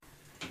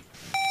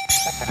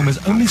and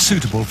was only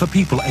suitable for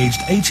people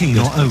aged 18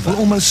 or over, will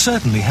almost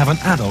certainly have an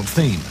adult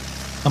theme,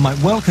 and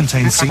might well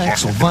contain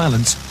sex or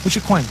violence, which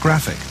are quite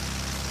graphic.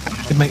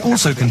 It may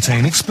also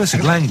contain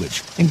explicit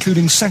language,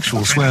 including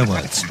sexual swear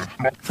words.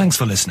 Thanks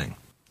for listening.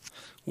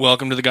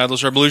 Welcome to the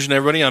Godless Revolution,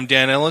 everybody. I'm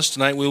Dan Ellis.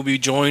 Tonight we'll be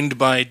joined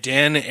by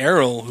Dan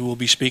Arrell, who will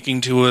be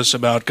speaking to us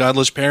about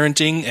godless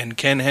parenting and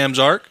Ken Ham's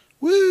Ark.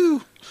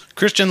 Woo!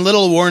 Christian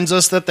Little warns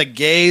us that the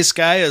gay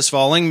sky is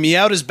falling.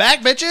 Meout is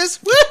back, bitches!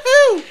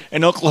 Woohoo!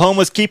 And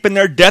Oklahoma's keeping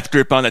their death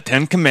grip on the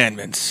Ten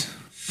Commandments.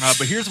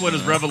 But here's what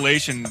his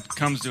revelation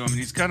comes to him.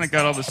 He's kind of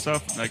got all this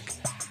stuff like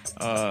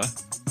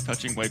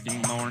touching,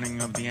 wiping,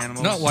 mourning of the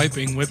animals. Not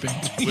wiping, whipping.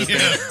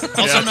 Yeah.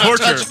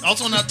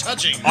 Also not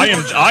touching. I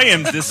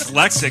am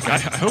dyslexic. I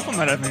hope I'm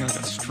not having like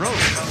a stroke.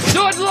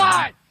 Do it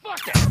live!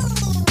 Fuck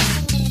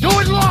it! Do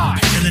it live!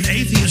 And an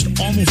atheist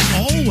almost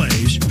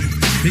always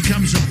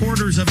become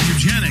supporters of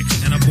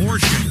eugenics and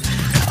abortion.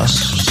 A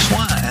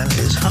swine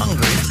is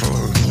hungry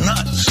for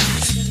nuts.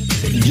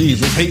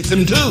 Jesus hates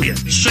him too.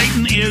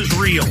 Satan is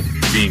real.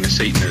 Being a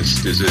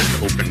Satanist is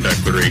an open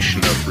declaration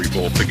of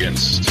revolt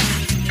against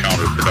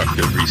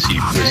counterproductive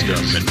received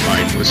wisdom and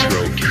mindless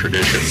rogue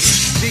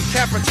traditions.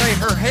 Decapitate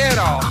her head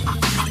off.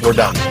 We're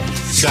done.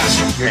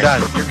 You're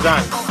done. You're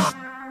done.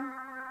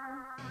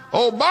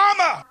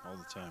 Obama! All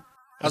the time.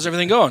 How's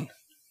everything going?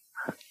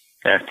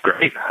 That's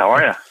great. How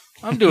are you?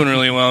 I'm doing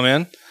really well,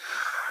 man.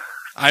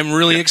 I'm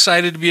really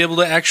excited to be able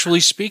to actually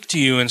speak to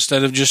you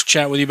instead of just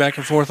chat with you back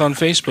and forth on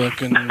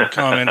Facebook and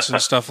comments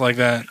and stuff like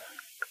that.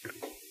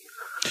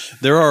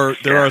 There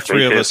are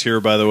three of us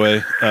here, by the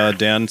way,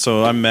 Dan.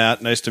 So I'm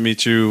Matt. Nice to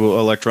meet you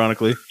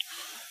electronically.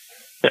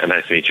 Yeah,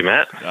 nice to meet you,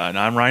 Matt. And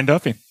I'm Ryan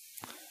Duffy.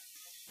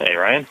 Hey,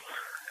 Ryan.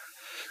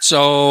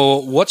 So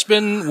what's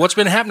been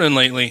happening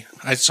lately?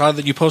 I saw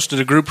that you posted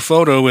a group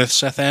photo with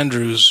Seth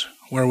Andrews.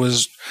 Where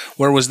was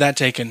that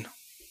taken?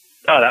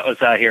 Oh, that was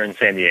here in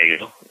San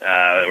Diego.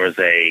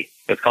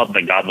 It's called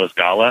the Godless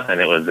Gala, and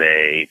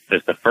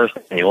it's the first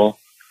annual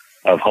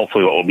of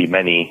hopefully what will be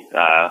many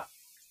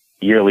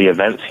yearly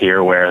events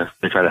here where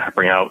they try to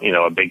bring out,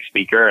 a big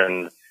speaker,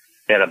 and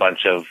they had a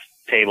bunch of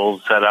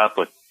tables set up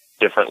with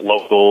different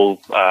local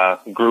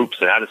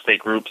groups and out-of-state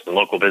groups and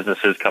local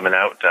businesses coming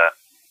out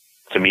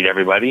to meet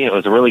everybody. It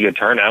was a really good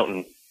turnout,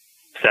 and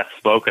Seth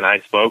spoke and I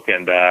spoke,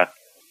 and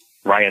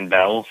Ryan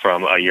Bell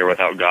from A Year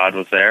Without God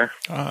was there.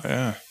 Oh,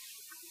 yeah.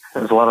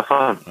 It was a lot of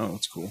fun. Oh,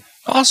 that's cool.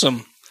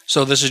 Awesome.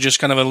 So this is just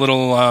kind of a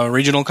little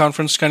regional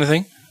conference kind of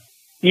thing?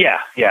 Yeah.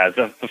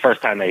 It's the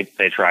first time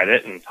they tried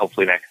it, and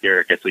hopefully next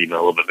year it gets even a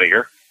little bit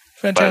bigger.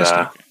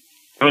 Fantastic.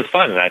 But, it was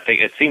fun, and I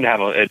think it seemed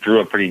to it drew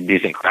a pretty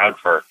decent crowd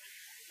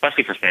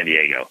especially for San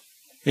Diego.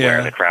 Yeah.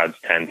 Where the crowds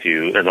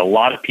there's a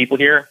lot of people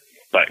here,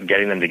 but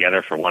getting them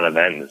together for one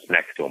event is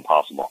next to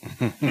impossible.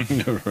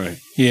 Right.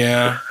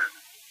 Yeah.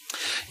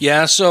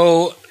 Yeah,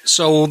 so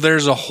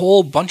there's a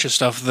whole bunch of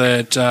stuff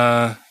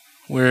that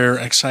we're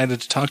excited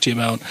to talk to you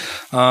about.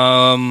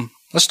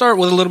 Let's start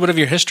with a little bit of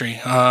your history.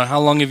 How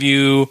long have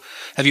you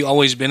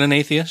always been an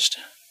atheist?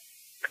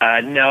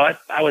 No,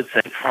 I would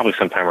say probably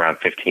sometime around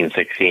 15,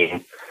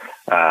 16.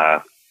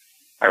 I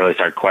really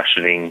started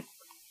questioning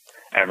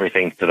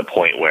everything to the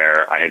point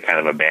where I had kind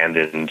of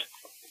abandoned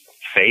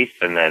faith,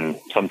 and then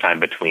sometime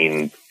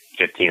between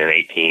 15 and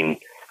 18,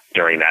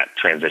 during that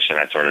transition,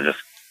 I sort of just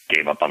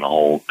gave up on the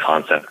whole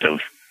concept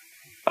of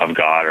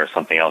God or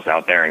something else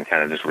out there, and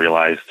kind of just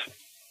realized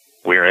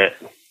we're it.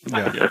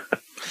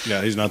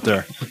 Yeah, he's not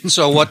there.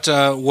 So what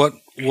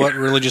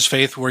religious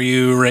faith were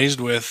you raised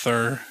with,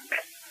 or?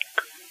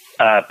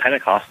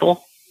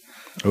 Pentecostal.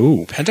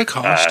 Ooh,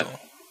 Pentecostal.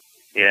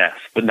 Yes,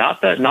 but not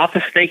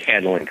the snake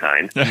handling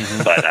kind.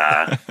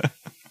 But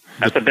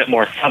that's a bit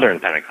more southern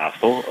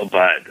Pentecostal.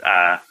 But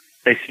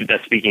the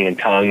speaking in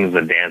tongues,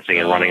 the dancing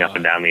and running up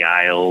and down the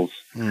aisles,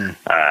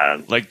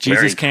 like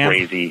Jesus camp,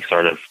 crazy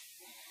sort of.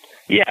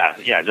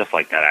 Yeah, just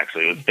like that.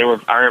 Actually,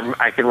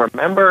 I can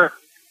remember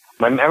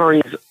my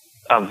memories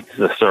of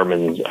the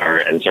sermons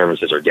and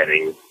services are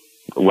getting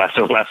less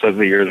and less as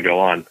the years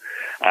go on.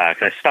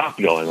 Because I stopped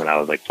going when I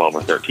was like 12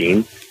 or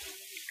 13.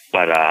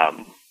 But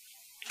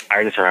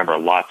I just remember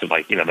lots of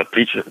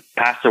the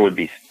pastor would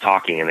be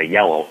talking and they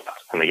yell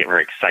and they get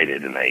very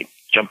excited and they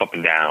jump up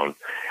and down,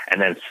 and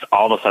then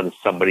all of a sudden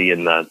somebody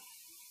in the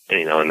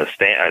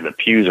stand, the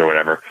pews or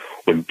whatever,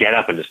 would get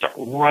up and just start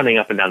running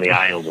up and down the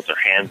aisles with their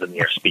hands in the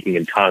air, speaking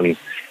in tongues,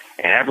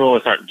 and everyone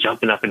would start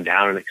jumping up and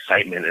down in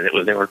excitement,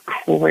 and they were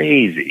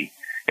crazy.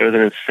 It was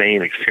an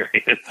insane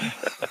experience.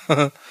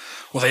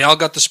 Well, they all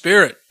got the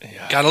spirit.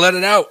 Yeah. Got to let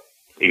it out.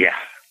 Yeah.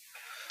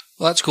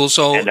 Well, that's cool.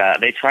 So, and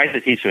they tried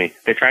to teach me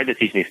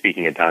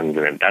speaking in tongues,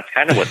 and that's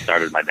kind of what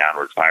started my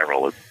downward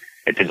spiral.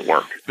 It didn't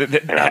work,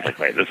 and I was like,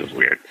 "Wait, this is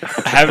weird."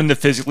 Having to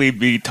physically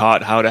be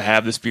taught how to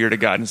have the Spirit of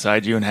God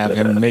inside you and have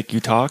Him make you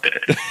talk.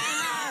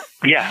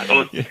 Yeah,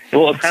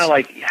 it's kind of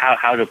like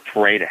how to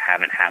pray to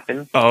have it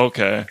happen. Oh,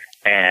 okay.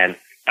 And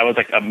I was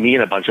like me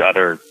and a bunch of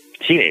other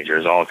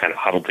teenagers all kind of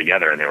huddled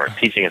together, and they were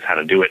teaching us how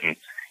to do it, and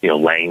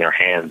laying their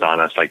hands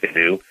on us like they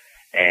do,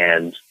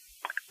 and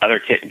other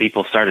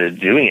people started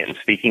doing it and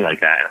speaking like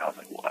that, and I was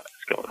like, "What's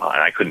going on.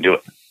 And I couldn't do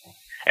it.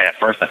 And at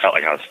first I felt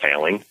like I was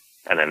failing.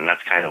 And then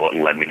that's kind of what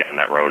led me down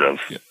that road of,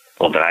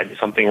 well, did I do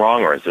something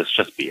wrong, or is this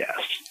just BS?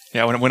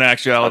 Yeah, when in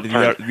actuality,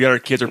 the other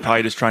kids are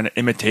probably just trying to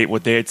imitate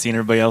what they had seen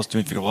everybody else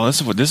doing. Think, well,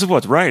 this is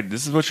what's right.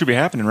 This is what should be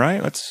happening,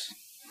 right?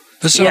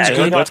 This sounds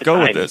good. Let's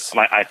go with this.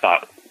 I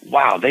thought,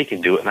 wow, they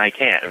can do it and I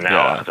can't. And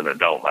now as an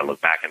adult, I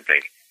look back and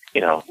think,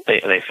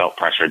 they felt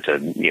pressured to,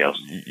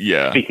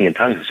 speaking in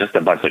tongues is just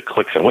a bunch of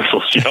clicks and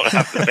whistles. You don't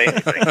have to say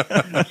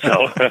anything.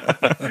 So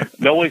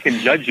no one can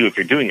judge you if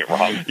you're doing it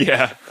wrong.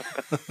 Yeah.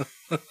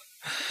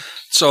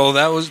 So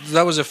that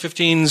was a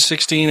 15,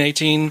 16,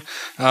 18.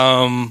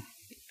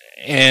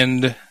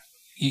 And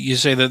you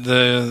say that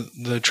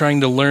the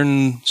trying to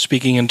learn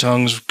speaking in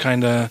tongues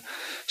kind of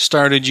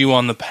started you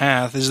on the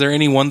path. Is there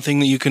any one thing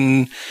that you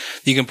can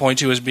point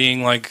to as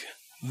being like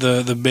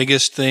the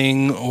biggest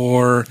thing,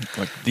 or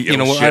like the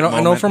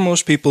I know for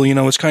most people,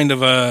 it's kind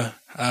of a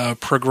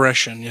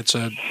progression.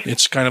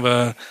 It's kind of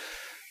a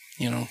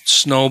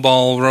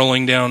snowball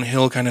rolling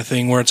downhill kind of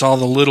thing, where it's all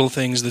the little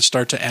things that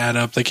start to add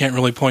up. They can't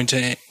really point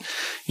to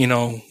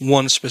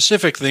one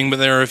specific thing, but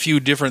there are a few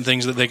different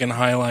things that they can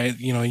highlight.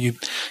 You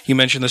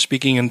mentioned the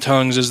speaking in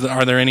tongues.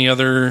 Are there any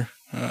other?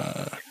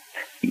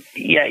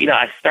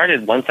 I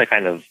started once I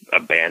kind of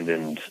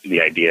abandoned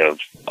the idea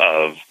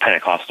of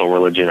Pentecostal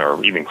religion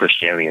or even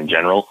Christianity in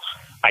general.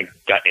 I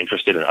got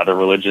interested in other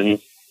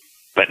religions,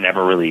 but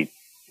never really,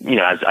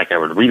 as I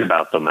would read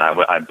about them.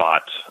 I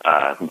bought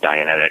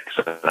Dianetics,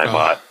 and I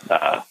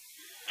bought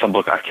some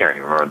book. I can't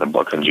even remember the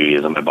book on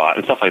Judaism I bought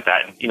and stuff like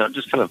that.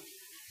 Just kind of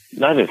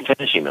not even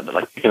finishing them, but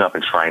like picking up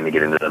and trying to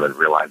get into them and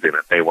realizing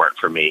that they weren't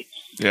for me.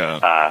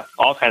 Yeah.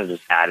 All kind of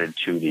just added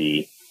to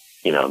the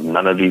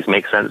none of these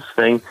make sense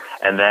thing.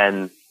 And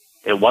then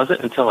it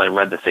wasn't until I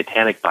read the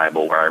Satanic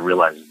Bible where I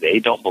realized they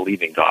don't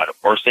believe in God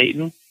or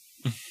Satan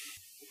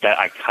that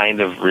I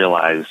kind of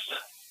realized,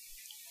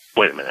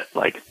 wait a minute,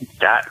 like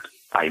that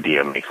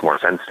idea makes more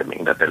sense to me,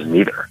 that there's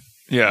neither.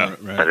 Yeah.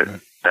 Right.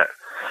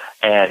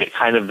 And it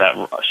kind of that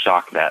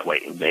shock that,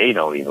 wait, they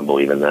don't even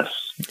believe in this.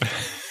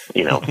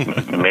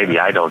 Maybe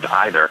I don't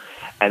either.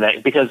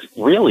 And because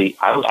really,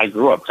 I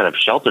grew up kind of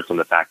sheltered from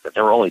the fact that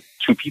there were only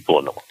two people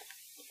in the world.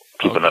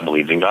 People that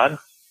believed in God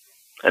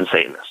and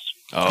Satanists.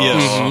 Oh,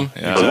 yes.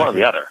 Yeah. So one or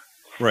the other.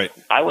 Right.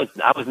 I was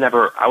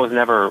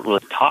never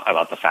really taught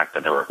about the fact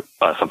that there were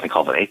something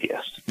called an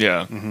atheist.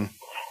 Yeah. Mm-hmm.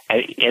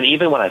 And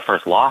even when I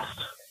first lost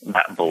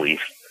that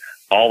belief,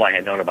 all I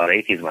had known about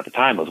atheism at the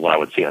time was what I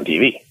would see on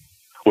TV,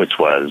 which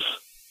was,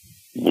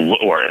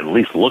 or at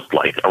least looked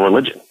like, a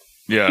religion.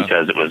 Yeah.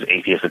 Because it was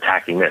atheists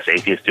attacking this,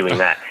 atheists doing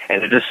that,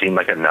 and it just seemed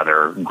like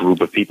another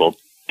group of people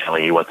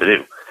telling you what to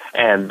do.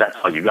 And that's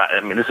all you got. I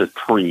mean, this is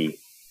pre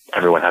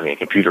everyone having a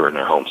computer in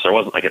their home, so there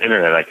wasn't like an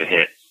internet I could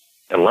hit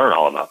and learn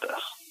all about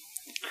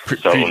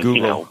this.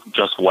 So,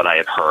 just what I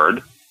had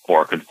heard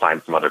or could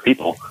find from other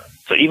people.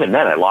 So even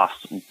then I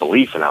lost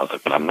belief, and I was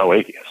like, but I'm no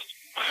atheist.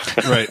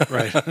 Right.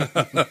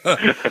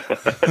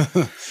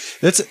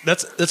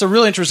 That's a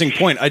really interesting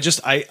point.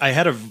 I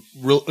had a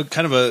real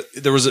kind of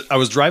I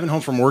was driving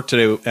home from work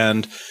today,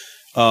 and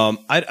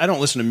I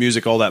don't listen to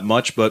music all that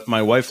much, but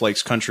my wife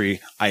likes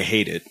country. I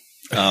hate it.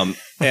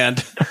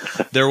 And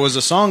there was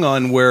a song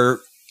on where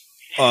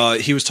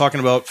he was talking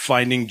about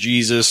finding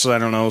Jesus. I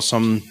don't know,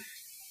 some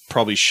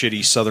probably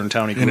shitty southern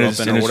town he grew up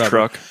in or whatever.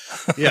 Truck.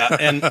 Yeah,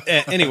 and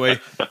anyway,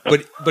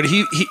 but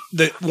he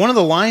one of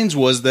the lines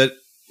was that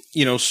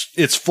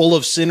it's full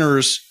of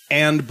sinners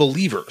and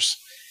believers,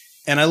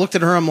 and I looked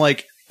at her. I'm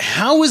like,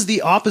 how is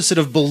the opposite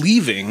of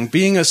believing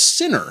being a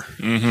sinner?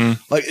 Mm-hmm.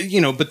 Like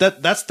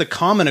but that's the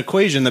common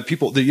equation that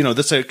people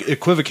that's an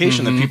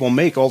equivocation that people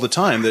make all the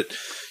time. That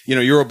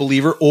you're a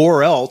believer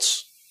or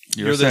else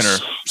you're a sinner,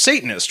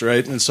 Satanist,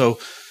 right? And so,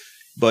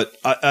 but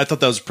I thought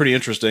that was pretty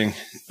interesting.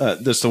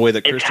 That's the way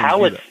that Christians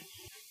view that.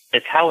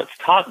 It's how it's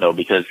taught, though,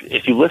 because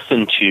if you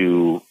listen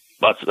to,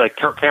 like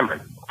Kirk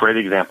Cameron, great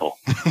example,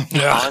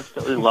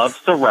 constantly loves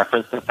to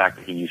reference the fact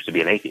that he used to be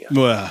an atheist.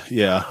 Well,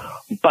 yeah.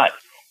 But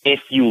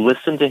if you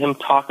listen to him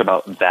talk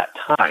about that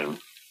time,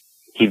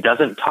 he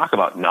doesn't talk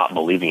about not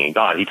believing in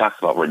God. He talks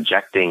about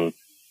rejecting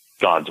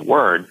God's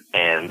word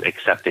and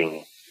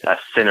accepting a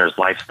sinner's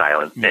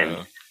lifestyle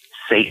and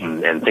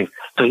Satan and things.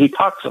 So he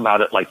talks about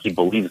it like he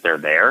believes they're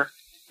there,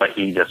 but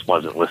he just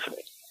wasn't listening.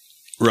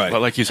 Right. Well,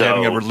 like he's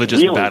having a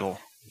religious battle.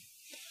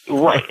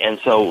 Right. And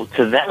so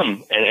to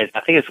them, and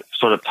I think it's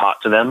sort of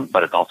taught to them,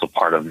 but it's also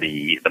part of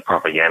the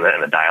propaganda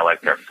and the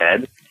dialect they're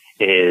fed,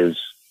 is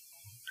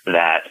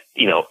that,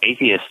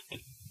 atheists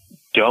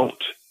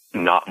don't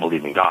not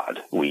believe in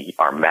God. We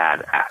are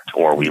mad at,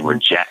 or we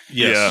reject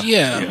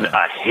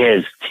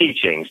his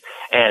teachings.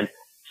 And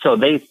so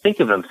they think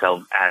of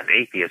themselves as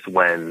atheists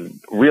when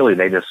really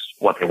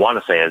what they want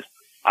to say is,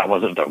 I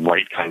wasn't the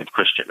right kind of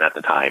Christian at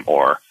the time,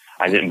 or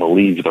I didn't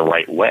believe the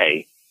right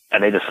way.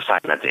 And they just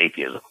assign that to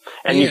atheism.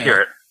 And you hear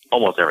it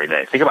almost every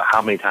day. Think about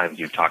how many times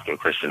you've talked to a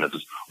Christian that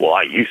says, well,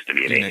 I used to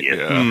be an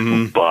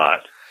atheist,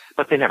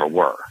 but they never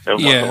were. It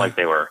wasn't like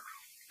they were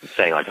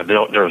saying, like,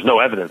 there was no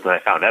evidence and I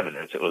found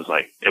evidence. It was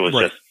like,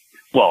 just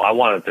well, I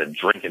wanted to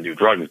drink and do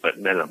drugs, but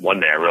then one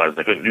day I realized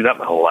I couldn't do that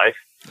my whole life.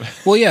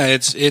 Well, yeah,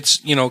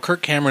 it's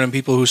Kirk Cameron and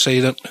people who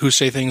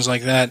say things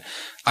like that.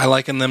 I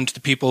liken them to the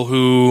people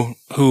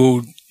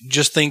who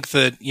just think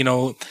that,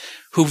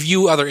 who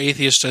view other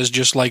atheists as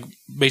just like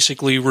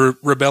basically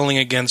rebelling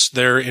against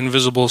their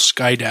invisible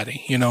sky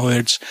daddy.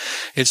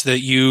 It's that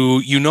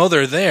you know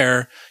they're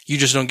there, you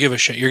just don't give a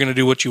shit. You're going to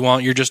do what you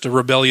want. You're just a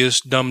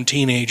rebellious, dumb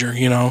teenager.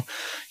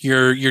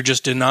 You're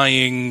just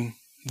denying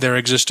their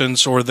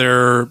existence or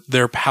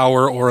their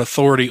power or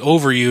authority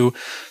over you.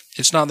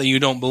 It's not that you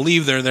don't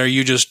believe they're there,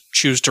 you just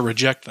choose to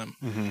reject them.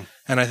 Mm-hmm.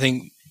 And I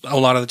think a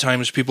lot of the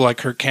times people like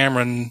Kirk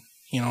Cameron,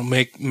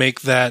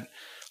 make that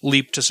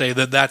leap to say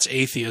that that's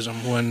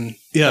atheism when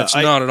that's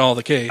not at all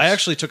the case. I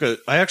actually took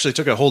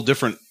a whole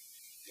different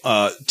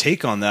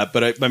take on that,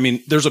 but I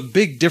mean, there's a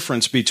big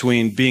difference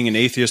between being an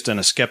atheist and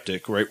a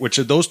skeptic, right? Which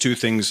are those two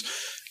things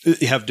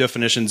have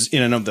definitions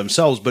in and of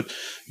themselves, but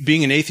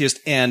being an atheist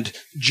and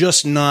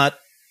just not,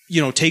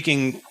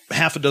 taking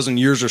half a dozen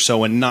years or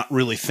so and not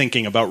really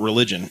thinking about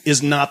religion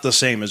is not the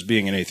same as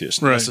being an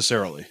atheist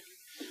necessarily,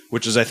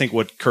 which is, I think,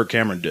 what Kirk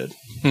Cameron did.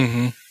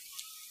 Mm-hmm.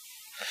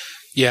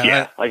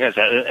 Yeah. Like I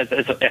said,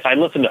 if I've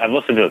listened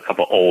to a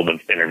couple old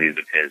interviews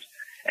of his,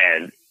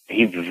 and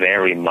he's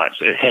very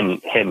much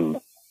him,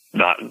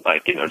 not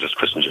like, just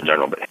Christians in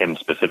general, but him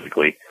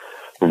specifically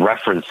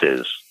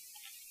references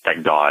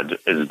that God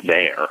is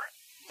there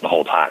the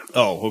whole time.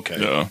 Oh, okay.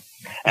 Yeah.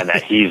 And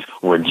that he's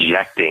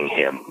rejecting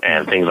him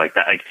and things like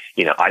that. Like,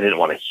 I didn't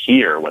want to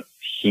hear what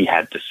he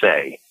had to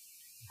say.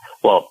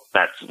 Well,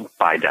 that's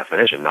by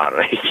definition not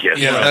an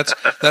atheist. Yeah,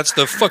 that's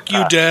the fuck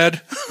you,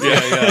 Dad.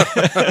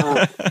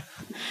 Yeah.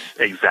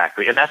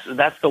 Exactly. And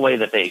that's the way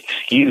that they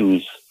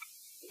excuse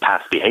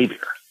past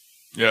behavior.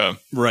 Yeah.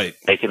 Right.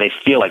 They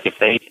feel like if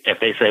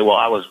they say, well,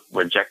 I was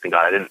rejecting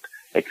God, I didn't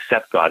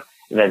accept God,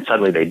 and then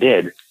suddenly they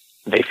did,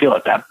 they feel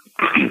at that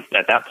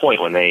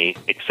point when they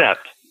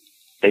accept,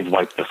 they've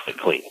wiped the slate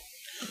clean.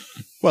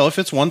 Well, if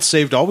it's once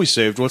saved, always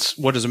saved,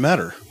 what does it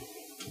matter?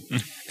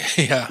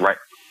 Yeah. Right.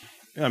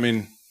 I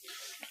mean,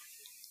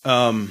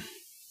 can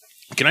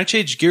I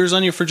change gears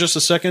on you for just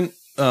a second?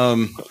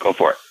 Go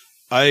for it.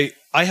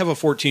 I have a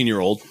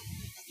 14-year-old,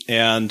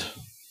 and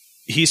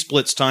he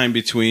splits time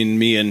between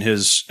me and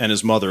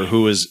his mother,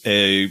 who is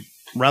a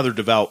rather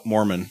devout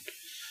Mormon.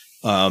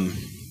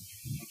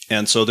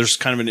 And so there's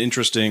kind of an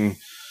interesting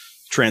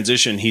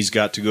transition he's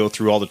got to go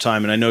through all the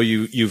time. And I know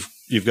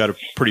you've got a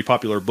pretty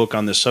popular book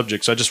on this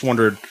subject, so I just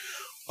wondered.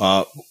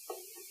 I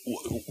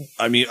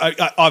mean,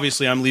 I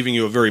obviously I'm leaving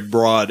you a very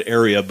broad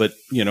area, but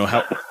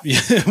how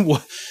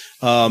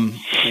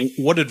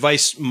what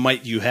advice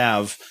might you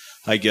have,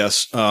 I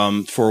guess,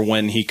 for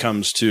when he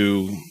comes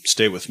to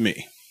stay with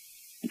me?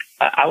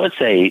 I would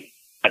say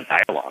a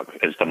dialogue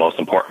is the most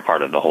important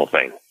part of the whole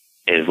thing,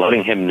 is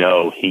letting him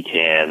know he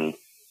can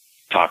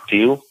talk to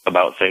you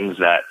about things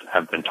that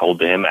have been told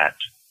to him at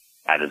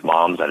his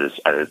mom's, at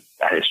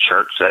his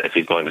church, if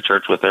he's going to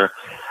church with her,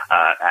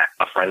 at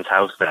a friend's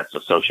house that's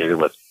associated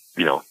with,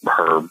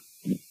 her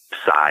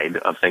side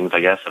of things, I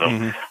guess.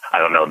 I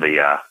don't know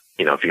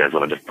if you guys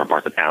live in different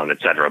parts of town,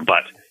 et cetera,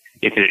 but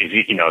if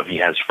he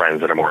has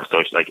friends that are more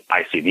associated, like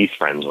I see these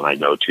friends when I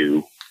go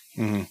to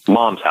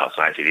mom's house,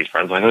 and I see these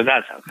friends when I go to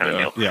dad's house, kind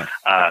of deal.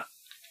 Yeah.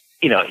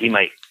 He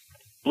might,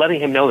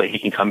 letting him know that he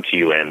can come to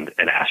you and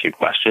ask you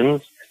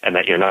questions, and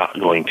that you're not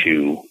going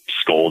to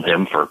scold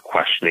him for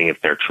questioning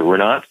if they're true or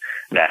not,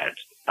 that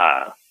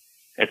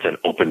it's an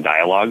open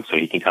dialogue, so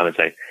he can come and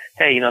say,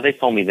 hey, they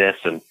told me this,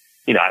 and,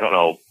 I don't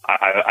know,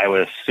 I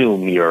would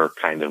assume you're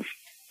kind of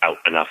out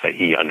enough that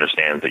he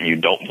understands that you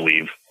don't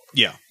believe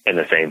in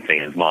the same thing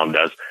as mom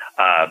does.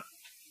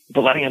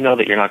 But letting him know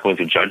that you're not going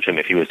to judge him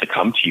if he was to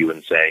come to you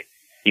and say,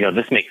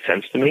 this makes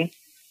sense to me,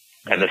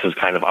 and this is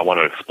kind of, I want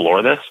to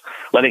explore this.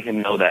 Letting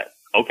him know that,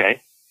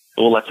 okay,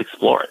 well, let's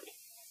explore it,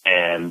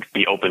 and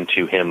be open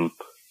to him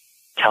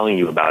telling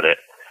you about it,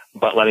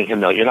 but letting him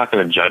know you're not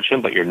going to judge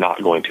him, but you're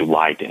not going to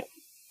lie to him.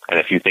 And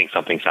if you think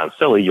something sounds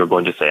silly, you're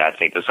going to say, I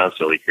think this sounds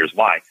silly. Here's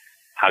why.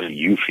 How do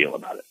you feel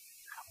about it?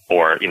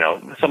 Or,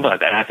 something like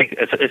that. And I think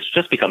it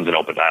just becomes an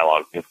open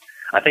dialogue.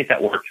 I think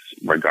that works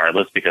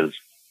regardless, because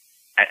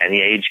at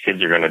any age,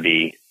 kids are going to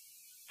be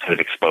kind of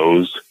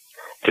exposed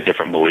to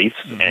different beliefs.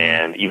 Mm-hmm.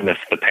 And even if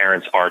the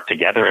parents are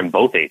together and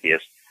both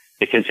atheists,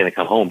 the kid's going to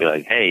come home and be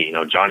like, hey,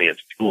 Johnny at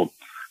school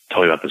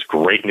told me about this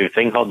great new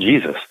thing called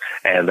Jesus.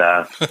 And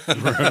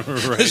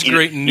this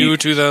great new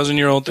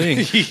 2,000-year-old thing.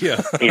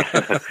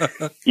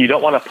 You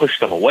don't want to push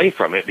them away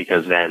from it,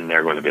 because then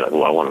they're going to be like,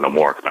 well, I want to know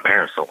more because my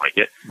parents don't like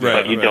it.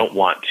 But you don't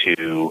want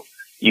to,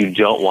 you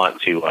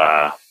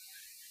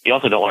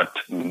also don't want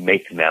to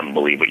make them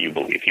believe what you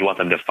believe. You want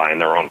them to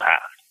find their own path.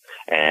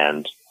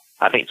 And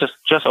I think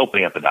just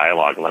opening up the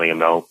dialogue and letting them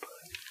know,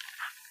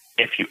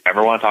 if you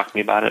ever want to talk to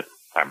me about it,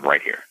 I'm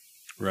right here.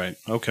 Right.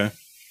 Okay.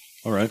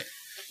 All right.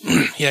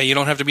 Yeah, you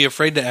don't have to be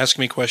afraid to ask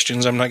me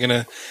questions. I'm not going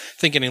to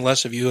think any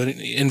less of you.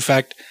 In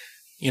fact,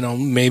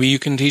 maybe you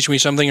can teach me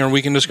something, or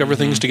we can discover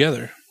things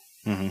together.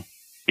 Mm-hmm.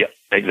 Yep,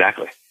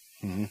 exactly.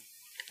 Mm-hmm.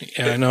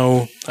 Yeah,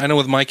 I know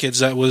with my kids,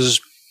 that was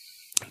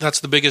that's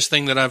the biggest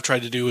thing that I've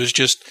tried to do is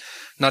just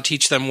not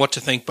teach them what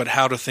to think, but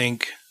how to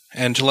think,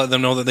 and to let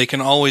them know that they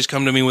can always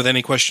come to me with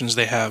any questions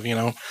they have. You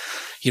know,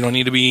 you don't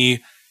need to be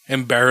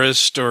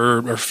embarrassed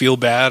or feel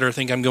bad or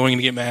think I'm going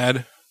to get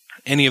mad.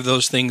 Any of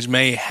those things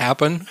may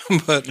happen,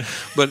 but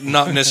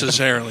not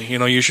necessarily. You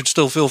know, you should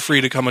still feel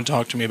free to come and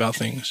talk to me about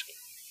things.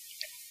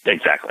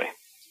 Exactly.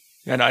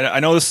 And I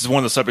know this is one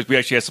of the subjects we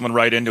actually had someone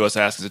write into us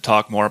asking to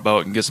talk more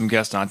about and get some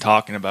guests on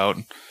talking about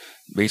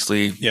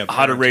basically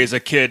how to raise a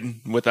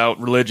kid without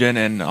religion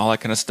and all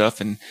that kind of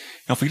stuff. And you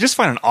know, if we could just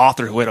find an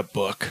author who had a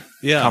book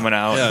coming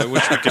out. Yeah, I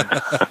wish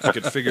we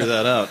could figure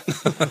that out.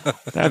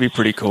 That'd be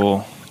pretty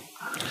cool.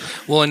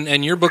 Well,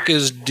 and your book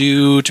is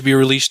due to be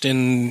released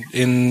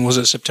in was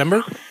it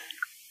September?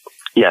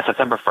 Yeah,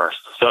 September 1st.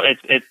 So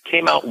it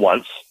came out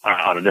once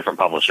on a different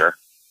publisher,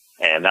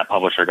 and that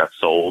publisher got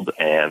sold,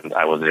 and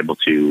I was able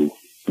to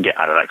get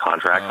out of that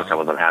contract, which I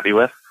wasn't happy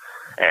with,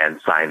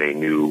 and signed a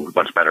new,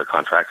 much better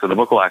contract. So the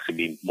book will actually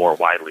be more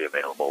widely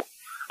available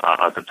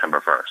on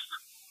September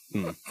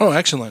 1st. Oh,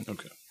 excellent.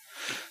 Okay.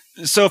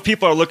 So if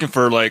people are looking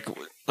for like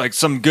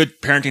some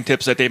good parenting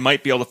tips that they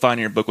might be able to find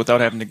in your book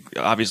without having to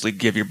obviously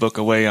give your book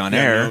away on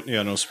air.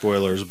 No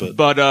spoilers,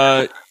 but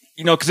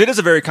you know, because it is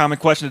a very common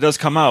question that does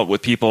come out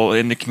with people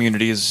in the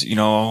communities. You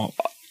know,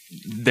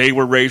 they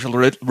were raised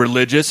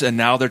religious and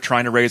now they're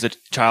trying to raise a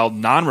child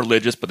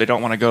non-religious, but they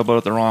don't want to go about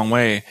it the wrong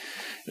way.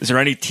 Is there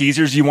any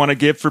teasers you want to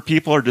give for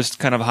people, or just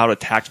kind of how to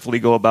tactfully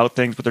go about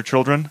things with their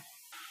children?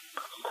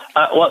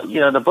 Well,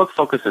 you know, the book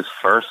focuses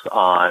first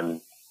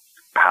on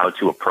how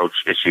to approach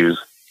issues,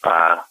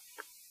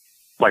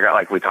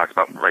 like we talked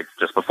about right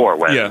just before,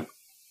 when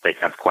they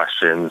have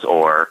questions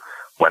or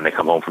when they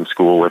come home from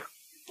school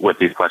with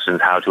these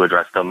questions, how to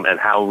address them and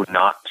how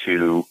not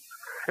to.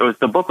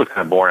 The book was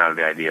kind of born out of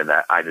the idea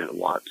that I didn't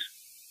want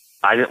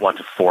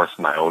to force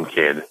my own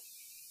kid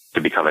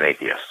to become an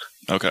atheist.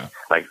 Okay.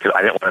 'Cause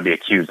I didn't want to be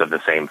accused of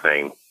the same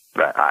thing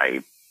that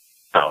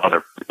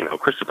other,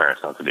 Christian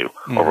parents not to do,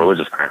 or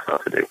religious parents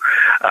not to do.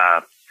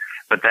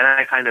 But then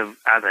as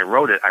I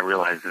wrote it, I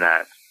realized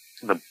that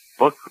the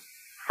book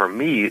for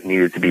me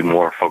needed to be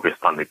more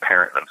focused on the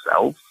parent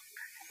themselves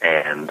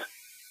and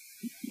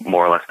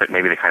more or less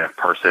maybe the kind of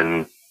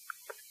person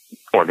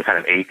or the kind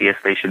of atheist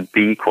they should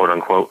be, quote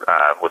unquote,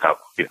 without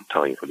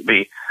telling you who to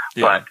be.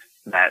 Yeah. But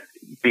that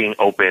being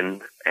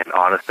open and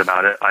honest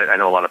about it, I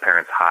know a lot of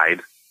parents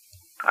hide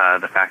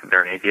the fact that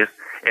they're an atheist.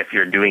 If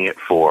you're doing it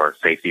for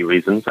safety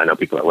reasons, I know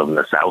people that live in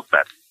the South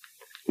that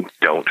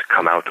don't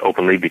come out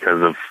openly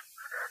because of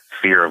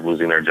fear of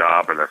losing their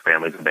job or their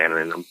families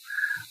abandoning them.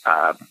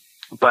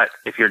 But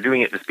if you're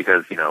doing it just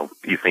because,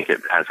 you think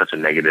it has such a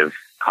negative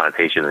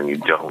connotation and you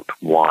don't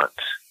want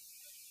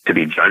to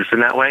be judged in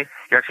that way,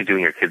 you're actually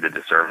doing your kids a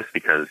disservice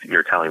because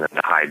you're telling them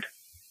to hide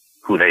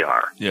who they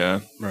are.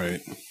 Yeah,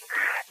 right.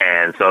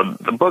 And so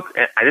the book,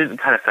 I didn't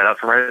kind of set out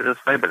to write it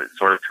this way, but it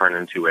sort of turned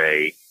into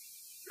a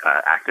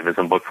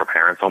activism book for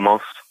parents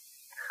almost,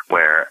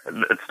 where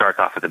it starts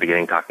off at the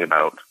beginning talking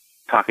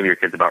to your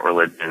kids about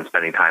religion,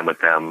 spending time with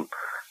them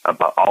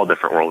about all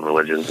different world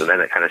religions, and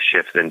then it kind of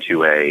shifts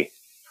into a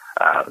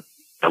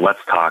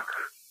let's talk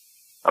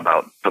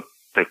about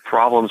the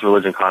problems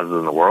religion causes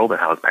in the world and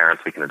how as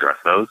parents we can address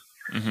those.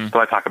 Mm-hmm. So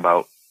I talk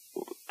about,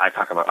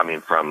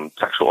 from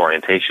sexual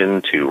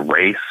orientation to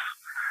race,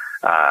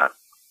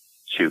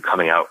 to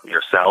coming out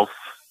yourself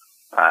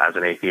as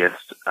an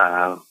atheist.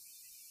 And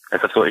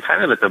so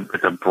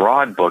it's a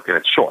broad book and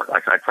it's short. I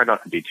try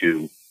not to be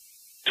too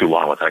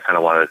long with it. I kind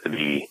of want it to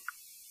be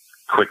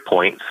quick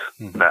points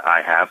that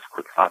I have,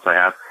 quick thoughts I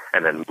have,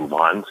 and then move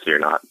on. So you're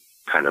not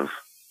kind of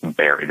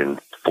buried in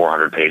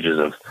 400 pages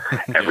of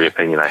every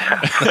opinion I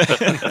have.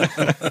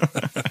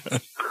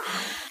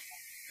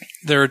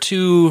 There are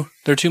two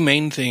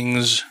main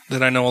things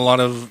that I know a lot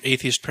of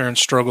atheist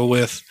parents struggle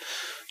with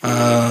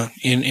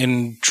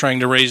in trying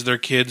to raise their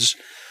kids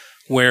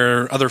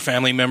where other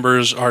family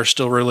members are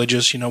still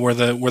religious, where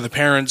the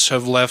parents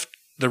have left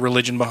the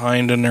religion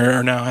behind and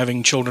are now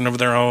having children of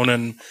their own,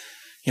 and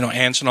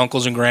aunts and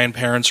uncles and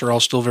grandparents are all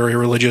still very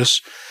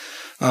religious.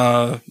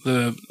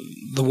 The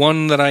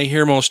one that I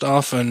hear most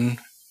often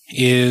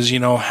is,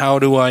 how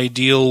do I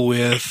deal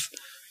with,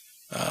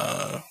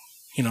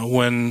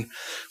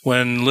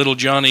 when little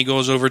Johnny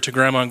goes over to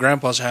Grandma and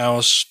Grandpa's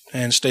house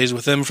and stays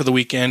with them for the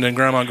weekend, and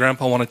Grandma and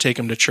Grandpa want to take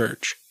him to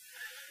church.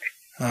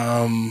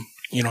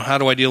 How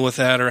do I deal with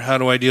that, or how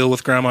do I deal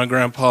with Grandma and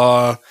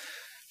Grandpa,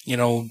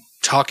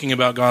 talking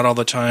about God all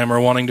the time, or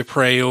wanting to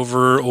pray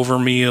over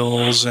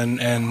meals and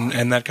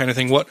that kind of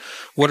thing?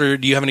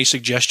 Do you have any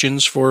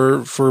suggestions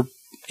for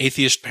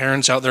atheist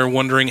parents out there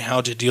wondering how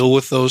to deal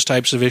with those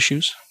types of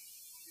issues?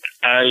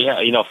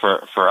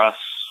 For us,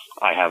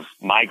 I have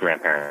my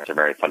grandparents are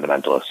very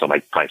fundamentalist, so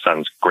my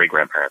son's great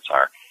grandparents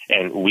are,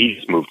 and we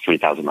just moved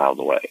 3,000 miles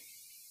away.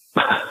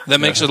 That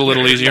makes it a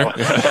little easier.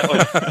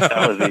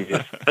 that was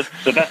easiest.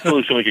 The best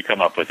solution we could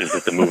come up with is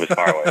just to move as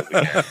far away as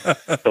we can.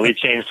 So we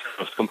changed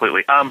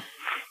completely.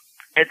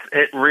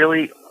 It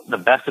really, the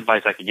best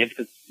advice I could give,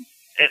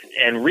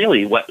 and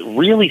really what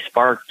really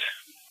sparked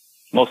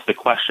most of the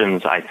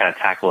questions I kind of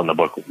tackle in the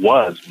book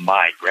was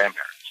my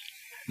grandparents.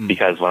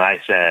 Because when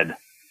I said,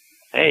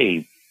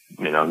 hey,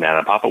 Nana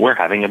and Papa, we're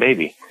having a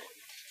baby.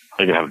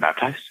 Are you going to have it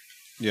baptized?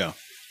 Yeah.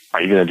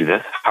 Are you going to do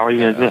this? How are you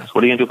going to do this?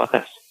 What are you going to do about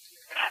this?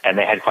 And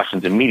they had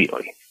questions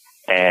immediately.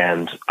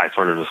 And I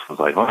sort of just was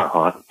like,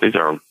 well, these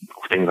are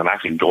things I'm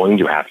actually going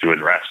to have to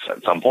address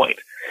at some point.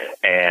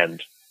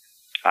 And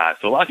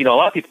so a lot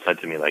of people said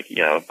to me, like,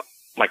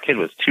 my kid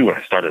was 2 when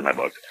I started my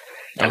book.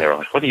 And they were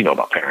like, what do you know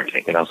about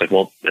parenting? And I was like,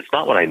 well, it's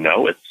not what I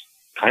know. It's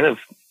kind of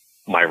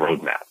my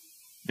roadmap.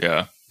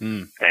 Yeah.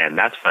 And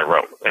that's what I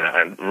wrote.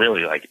 And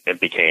really, like, it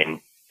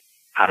became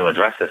how to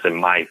address this. And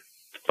my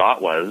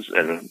thought was,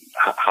 and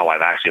how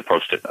I've actually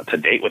approached it to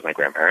date with my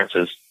grandparents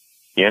is,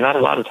 you're not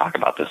allowed to talk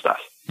about this stuff.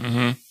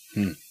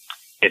 Mm-hmm.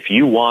 If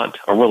you want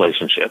a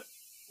relationship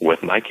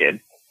with my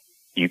kid,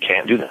 you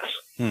can't do this.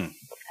 And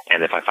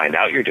if I find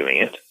out you're doing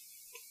it,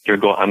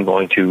 I'm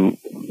going to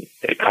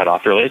cut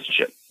off the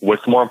relationship.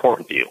 What's more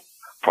important to you?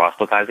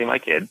 Proselytizing my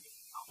kid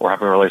or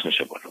having a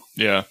relationship with him?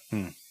 Yeah.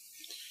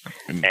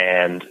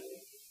 And,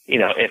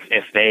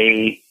 if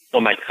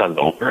my son's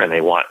older and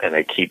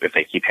if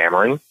they keep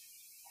hammering,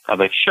 I'm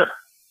like, sure.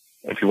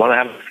 If you want to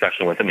have a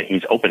discussion with him and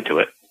he's open to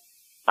it,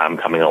 I'm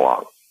coming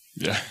along.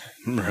 Yeah.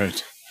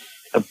 Right.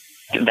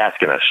 That's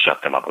going to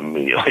shut them up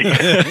immediately.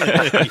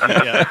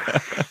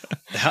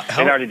 It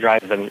already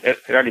drives them. It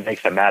already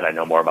makes them mad. I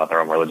know more about their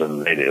own religion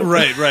than they do.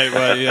 Right.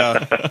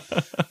 Yeah.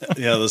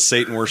 Yeah. The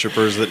Satan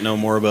worshipers that know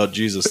more about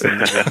Jesus than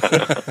they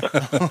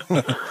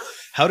do.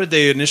 How did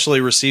they initially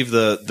receive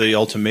the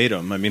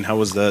ultimatum? I mean, how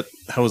was that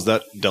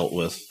dealt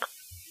with?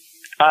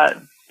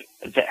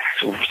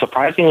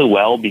 Surprisingly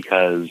well,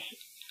 because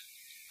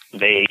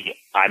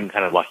I'm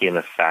kind of lucky in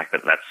the fact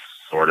that that's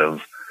sort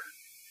of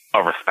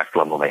a respect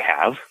level they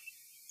have.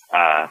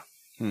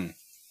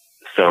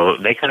 So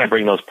they kind of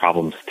bring those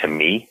problems to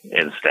me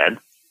instead.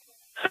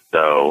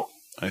 So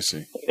I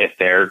see.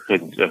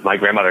 If my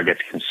grandmother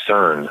gets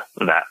concerned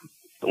that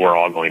we're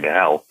all going to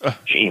hell,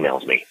 she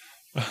emails me.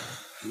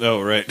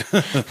 Oh, right.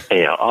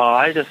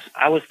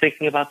 I was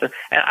thinking about this,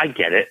 and I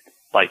get it.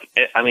 Like,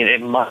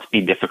 it must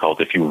be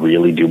difficult if you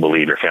really do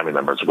believe your family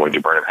members are going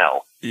to burn in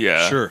hell.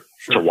 Yeah, sure.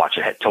 To watch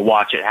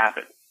it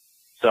happen.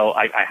 So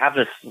I have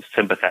this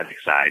sympathetic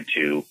side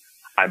to,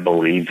 I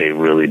believe they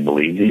really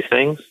believe these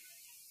things.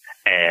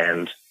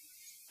 And,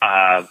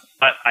 but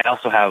I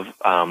also have,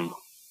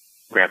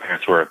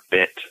 grandparents who are a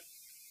bit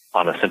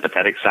on the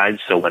sympathetic side.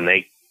 So when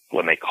they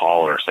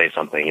call or say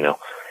something,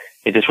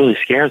 it just really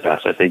scares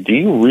us. I say, do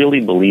you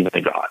really believe in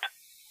a God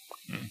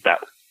that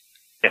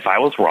if I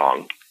was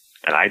wrong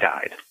and I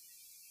died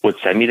would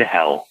send me to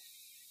hell,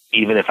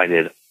 even if I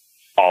did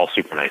all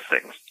super nice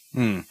things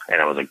and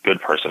I was a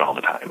good person all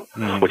the time?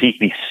 Would he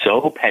be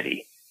so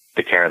petty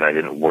to care that I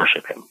didn't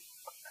worship him?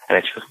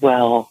 And she goes,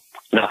 well,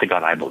 not the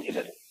God I believe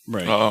in.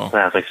 Right. Oh. And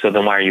I was like, so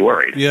then why are you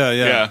worried?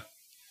 Yeah.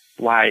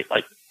 Why?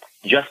 Like,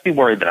 just be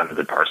worried that I'm a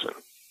good person.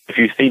 If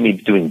you see me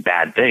doing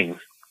bad things,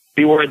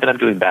 be worried that I'm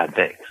doing bad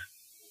things.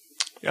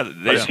 Yeah,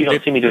 but if you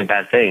don't see me doing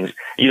bad things,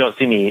 you don't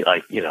see me,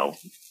 like,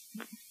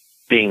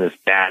 being this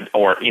bad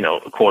or,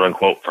 quote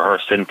unquote, for her,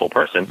 sinful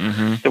person,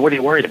 then what are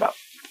you worried about?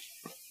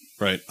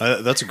 Right.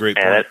 That's a great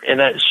point. And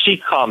that she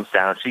calms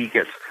down. She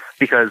gets,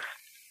 because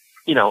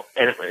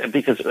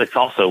it's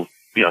also,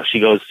 she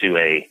goes to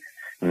a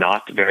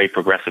not very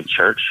progressive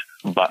church,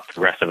 but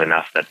progressive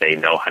enough that they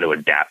know how to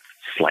adapt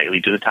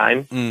slightly to the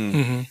time.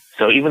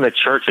 So even the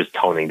church is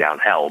toning down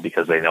hell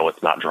because they know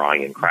it's not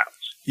drawing in crowds.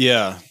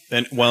 Yeah.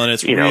 And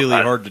it's really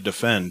hard to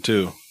defend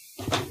too.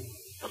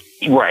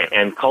 Right.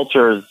 And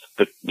cultures,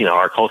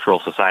 our cultural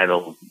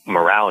societal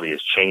morality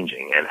is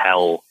changing, and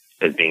hell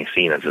is being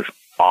seen as this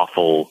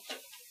awful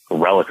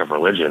relic of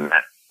religion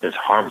that is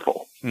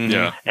harmful.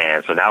 Yeah.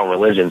 And so now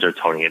religions are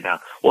toning it down.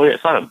 Well,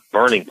 it's not a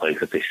burning place.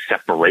 It's a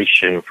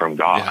separation from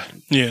God.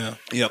 Yeah.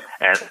 Yep.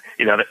 And,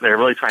 they're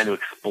really trying to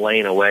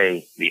explain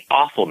away the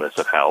awfulness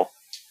of hell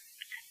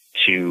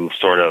to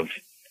sort of,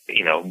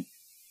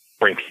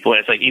 bring people in.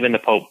 It's like even the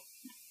Pope,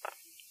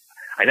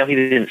 I know he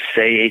didn't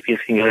say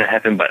atheists can go to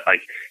heaven, but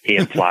like he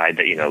implied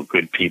that,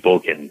 good people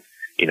can,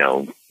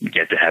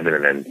 get to heaven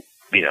and then,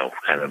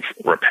 kind of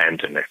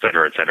repent and et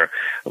cetera,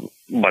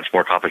 much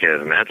more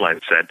complicated than the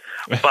headline said.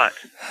 But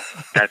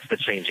that's the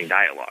changing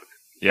dialogue.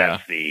 Yeah.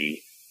 That's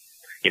the,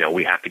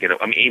 we have to get,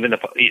 even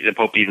the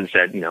Pope even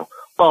said,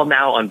 well,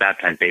 now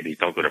unbaptized babies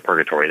don't go to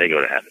purgatory, they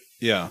go to heaven.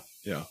 Yeah.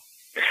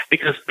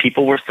 Because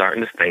people were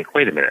starting to think,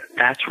 wait a minute,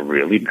 that's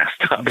really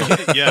messed up.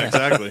 Yeah,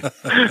 exactly.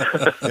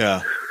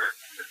 Yeah.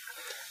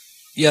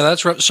 Yeah,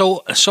 that's right.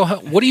 So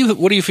what do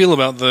you feel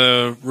about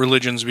the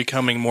religions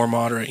becoming more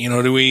moderate?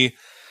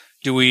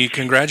 Do we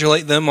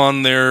congratulate them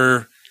on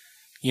their,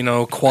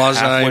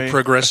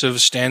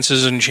 quasi-progressive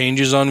stances and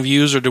changes on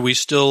views, or do we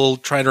still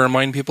try to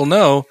remind people,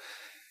 no,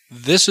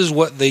 this is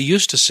what they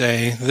used to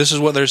say, this is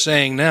what they're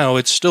saying now,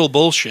 it's still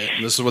bullshit.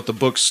 This is what the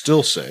books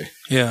still say.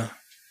 Yeah.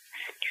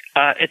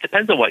 It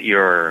depends on what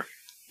your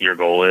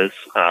goal is.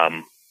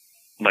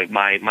 Like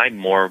my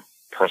more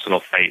personal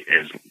fight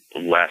is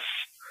less,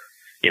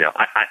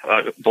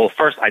 well,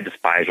 first, I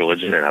despise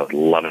religion and I would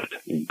love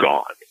it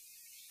gone.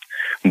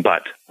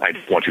 But I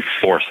don't want to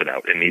force it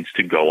out. It needs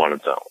to go on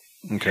its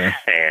own. Okay.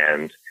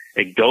 And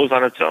it goes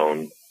on its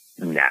own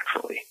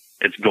naturally.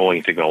 It's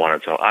going to go on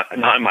its own.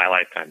 Not in my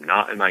lifetime,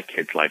 not in my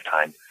kid's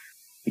lifetime.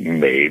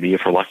 Maybe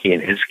if we're lucky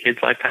in his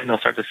kid's lifetime, they'll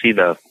start to see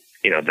the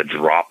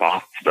drop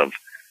offs of,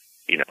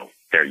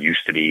 there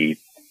used to be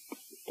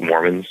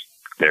Mormons,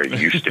 there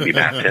used to be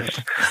Baptists.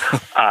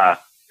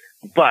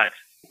 But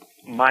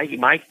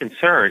my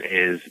concern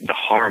is the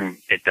harm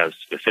it does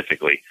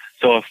specifically.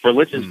 So if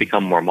religions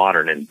become more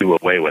modern and do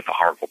away with a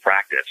harmful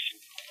practice,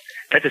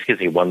 that just gives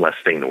me one less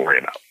thing to worry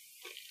about.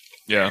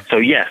 Yeah. So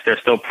yes, they're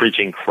still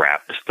preaching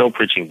crap. They're still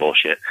preaching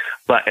bullshit.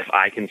 But if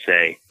I can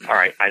say, all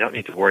right, I don't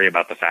need to worry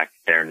about the fact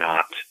that they're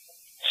not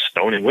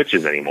stoning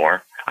witches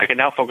anymore. I can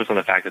now focus on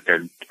the fact that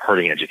they're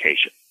hurting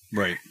education.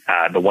 Right.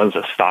 The ones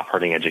that stop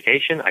hurting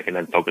education, I can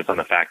then focus on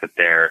the fact that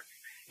they're,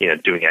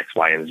 doing X,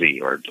 Y, and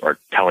Z, or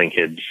telling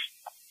kids,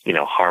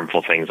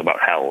 harmful things about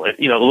hell.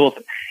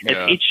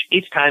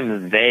 Each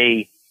time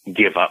they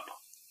give up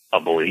a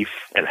belief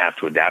and have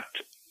to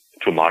adapt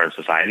to a modern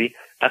society,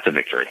 that's a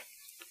victory.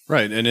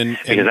 Right.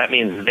 Because that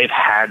means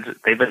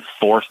they've been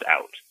forced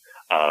out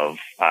of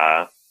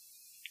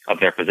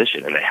their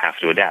position, and they have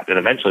to adapt. And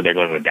eventually they're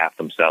going to adapt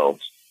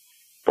themselves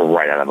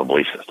right out of a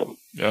belief system.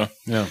 Yeah.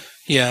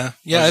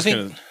 I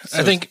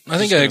think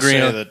I agree.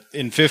 That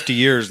in 50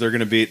 years they're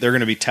going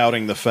to be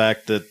touting the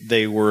fact that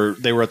they were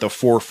at the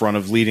forefront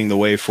of leading the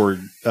way for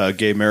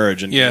gay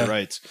marriage and gay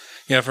rights.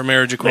 Yeah, for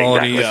marriage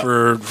equality,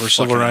 Exactly. for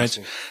civil rights.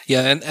 Awesome.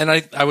 Yeah, and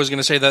I was going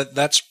to say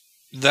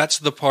that's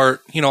the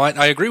part.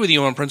 I agree with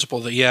you on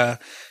principle that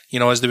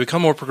as they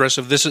become more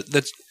progressive, that's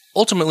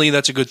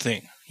a good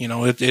thing.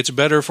 It's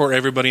better for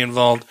everybody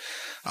involved.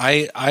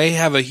 I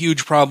have a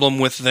huge problem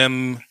with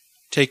them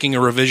taking a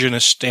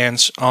revisionist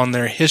stance on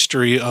their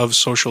history of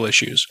social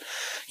issues.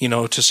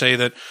 To say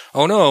that,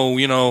 oh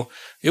no,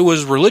 it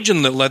was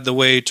religion that led the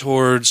way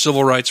toward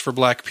civil rights for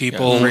black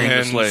people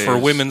and for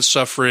women's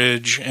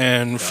suffrage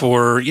and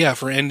for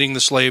ending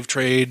the slave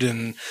trade.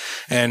 And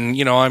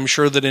I'm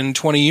sure that in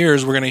 20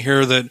 years we're going to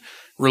hear that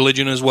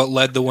religion is what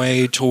led the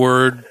way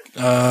toward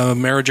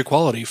marriage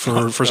equality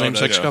for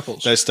same-sex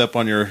couples. Did I step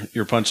on your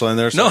punchline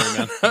there?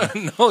 Sorry,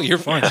 man. No, you're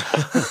fine.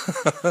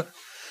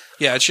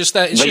 Yeah, it's just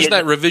that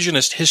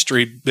revisionist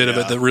history bit of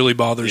it that really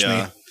bothers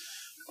me.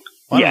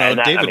 Well, I don't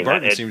know. David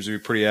Barton seems to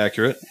be pretty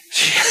accurate.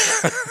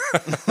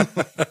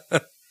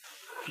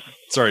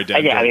 Sorry,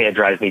 Dan. It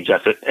drives me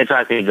just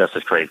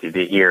as crazy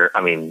to hear.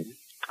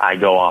 I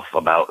go off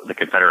about the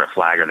Confederate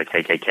flag or the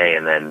KKK,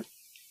 and then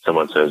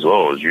someone says,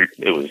 "Oh, it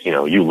was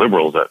you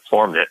liberals that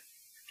formed it."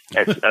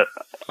 It's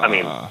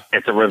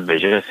it's a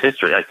revisionist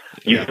history. Like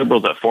you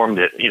liberals that formed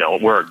it,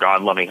 we're a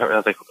God-loving. I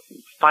was like,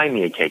 find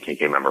me a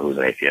KKK member who's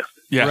an atheist.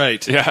 Yeah,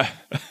 right. Yeah,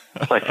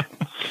 like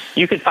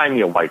you could find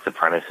me a white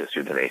supremacist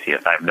who's an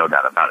atheist. I have no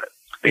doubt about it.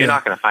 But you're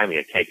not going to find me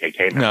a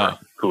KKK member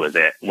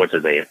which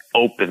is a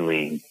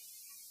openly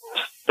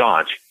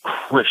staunch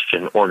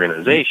Christian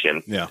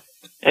organization. Yeah,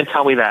 and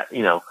tell me that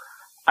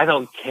I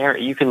don't care.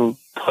 You can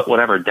put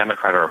whatever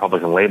Democrat or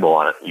Republican label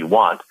on it you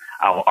want.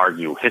 I'll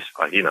argue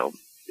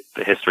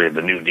the history of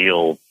the New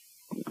Deal,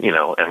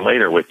 and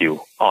later with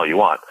you all you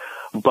want.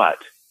 But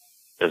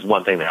there's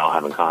one thing they all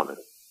have in common.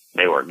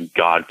 They were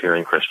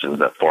God-fearing Christians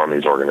that formed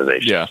these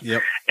organizations. Yeah.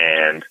 Yep.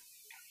 And,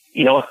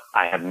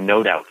 I have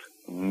no doubt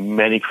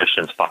many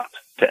Christians fought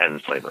to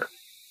end slavery.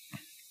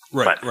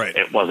 Right, but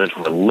it wasn't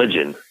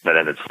religion that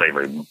ended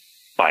slavery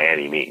by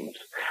any means.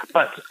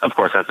 But, of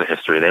course, that's the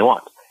history they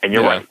want. And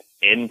you're right.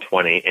 In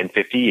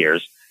 50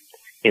 years,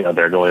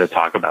 they're going to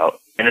talk about,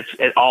 and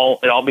it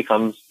all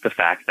becomes the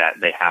fact that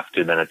they have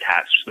to then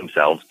attach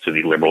themselves to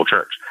the liberal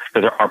church.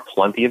 Because there are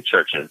plenty of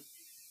churches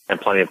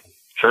and plenty of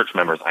church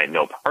members I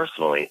know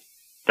personally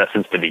that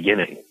since the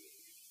beginning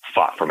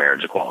fought for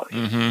marriage equality.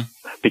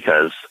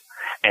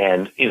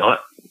 And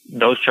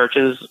those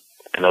churches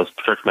and those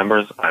church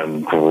members,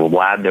 I'm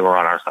glad they were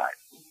on our side.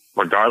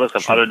 Regardless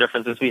of other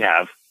differences we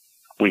have,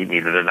 we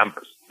needed their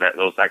numbers. That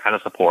kind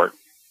of support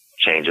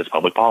changes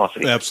public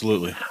policy.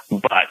 Absolutely.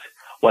 But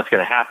what's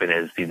going to happen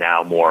is the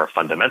now more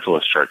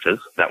fundamentalist churches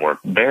that were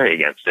very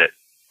against it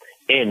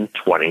in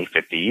 20,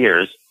 50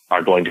 years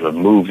are going to have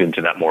moved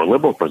into that more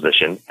liberal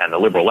position, and the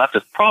liberal left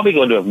is probably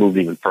going to have moved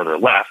even further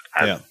left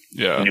as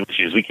new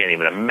issues we can't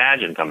even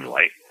imagine come to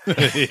light.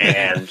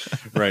 And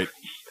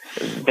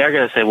they're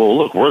going to say, well,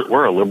 look,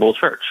 we're a liberal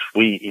church.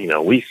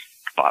 We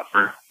fought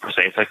for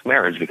same-sex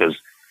marriage because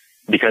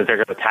they're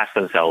going to attach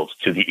themselves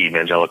to the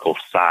evangelical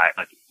side.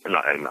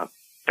 Not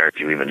very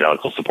few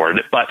evangelicals supported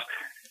it, but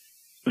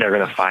they're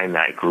going to find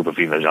that group of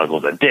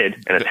evangelicals that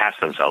did and attach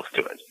themselves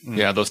to it.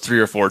 Yeah, those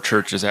 3 or 4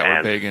 churches that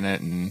were big in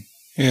it. And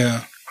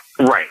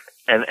right.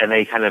 And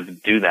they kind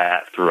of do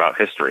that throughout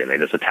history, and they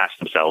just attach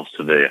themselves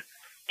to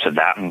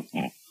that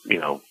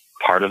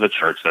part of the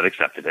church that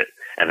accepted it,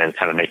 and then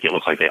kind of make it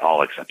look like they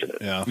all accepted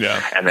it.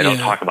 Yeah. And they don't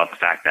talk about the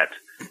fact that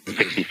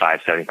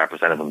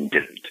 65-75% of them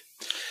didn't.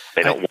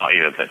 They don't want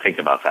you to think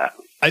about that.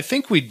 I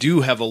think we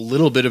do have a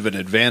little bit of an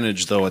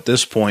advantage, though, at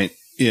this point,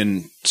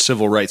 in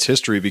civil rights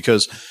history,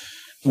 because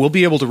we'll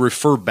be able to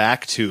refer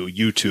back to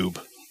YouTube,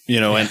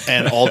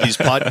 and all these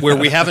where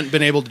we haven't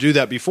been able to do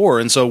that before.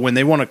 And so when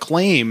they want to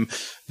claim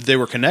they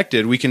were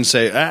connected, we can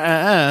say,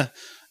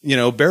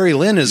 Barry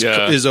Lynn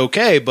is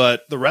okay,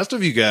 but the rest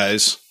of you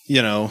guys,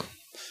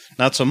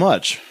 not so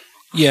much.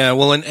 Yeah,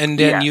 well, and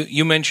Dan,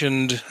 you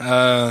mentioned,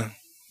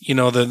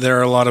 that there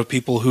are a lot of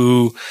people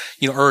who,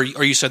 or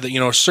you said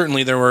that,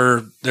 certainly there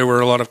were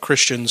a lot of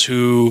Christians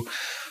who,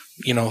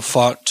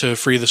 fought to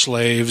free the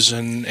slaves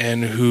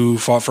and who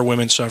fought for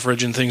women's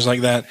suffrage and things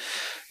like that.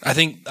 I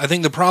think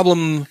the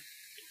problem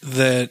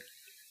that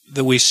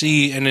we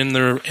see, and in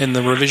the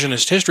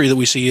revisionist history that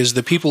we see, is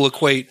that people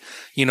equate,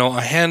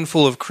 a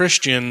handful of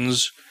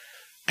Christians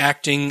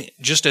acting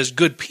just as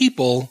good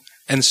people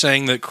and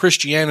saying that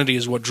Christianity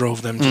is what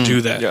drove them to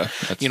do that. Yeah,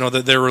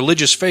 that their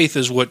religious faith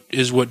is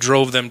what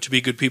drove them to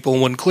be good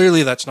people, when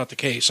clearly that's not the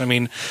case. I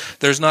mean,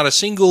 there's not a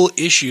single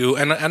issue,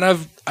 and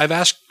I've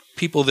asked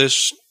people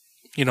this,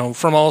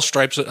 from all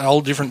stripes,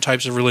 all different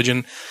types of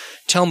religion.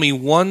 Tell me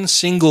one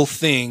single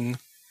thing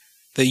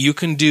that you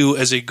can do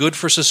as a good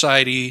for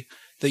society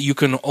that you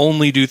can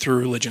only do through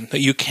religion, that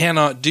you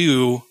cannot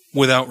do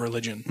without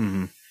religion.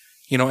 Mm-hmm.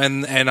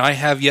 And I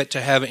have yet to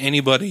have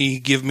anybody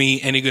give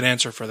me any good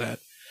answer for that.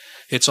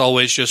 It's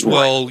always just,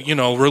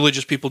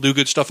 religious people do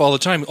good stuff all the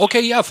time.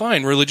 Okay, yeah,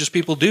 fine, religious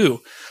people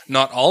do.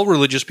 Not all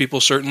religious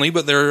people, certainly,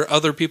 but there are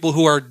other people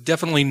who are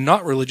definitely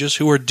not religious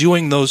who are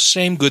doing those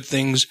same good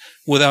things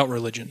without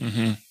religion.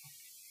 Mm-hmm.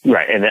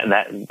 Right, and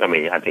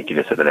I think you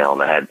just hit the nail on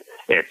the head.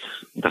 It's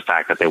the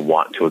fact that they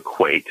want to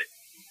equate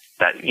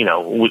that,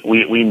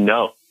 we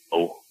know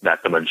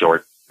that the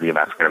majority of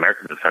African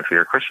Americans in this country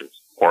are Christians,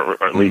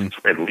 or at least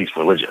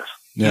religious.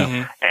 Yeah.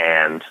 Mm-hmm.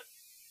 And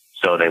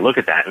so they look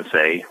at that and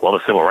say, well,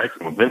 the civil rights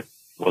movement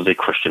was a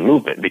Christian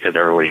movement because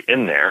everybody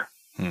in there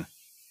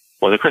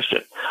was a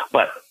Christian.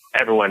 But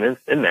everyone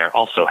in there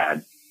also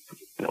had,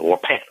 wore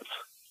pants.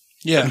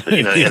 Yeah. And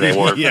they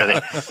wore,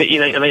 they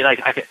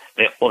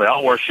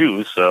all wore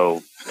shoes.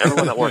 So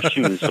everyone that wore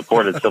shoes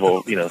supported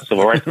civil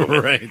rights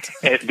movement. Right.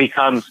 It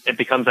becomes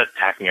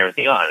attacking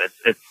everything on.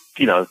 It's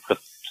the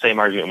same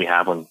argument we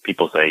have when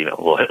people say,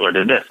 well, Hitler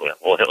did this.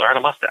 Well, Hitler had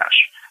a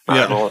mustache.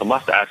 Well, the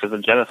mustache is a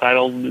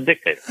genocidal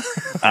dictator.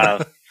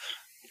 But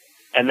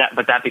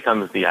that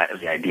becomes the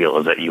ideal,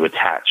 is that you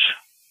attach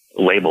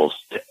labels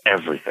to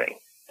everything.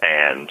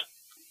 And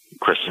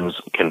Christians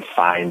can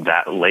find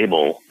that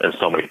label in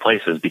so many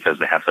places because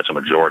they have such a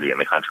majority in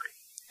the country.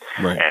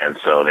 Right. And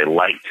so they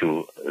like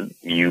to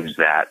use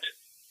that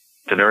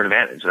to their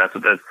advantage. That's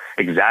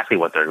exactly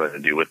what they're going to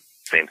do with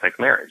same-sex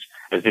marriage,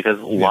 is because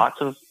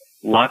lots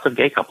of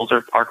gay couples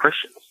are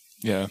Christians.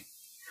 Yeah.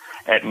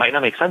 It might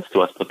not make sense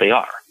to us, but they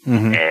are.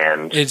 Mm-hmm.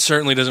 And it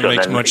certainly doesn't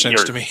make much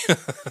sense to me.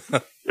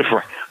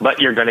 Right.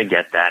 But you're going to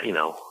get that,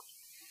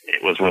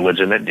 it was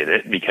religion that did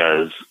it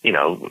because,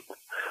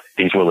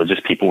 these religious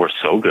people were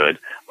so good.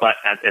 But,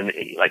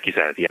 like you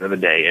said, at the end of the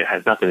day, it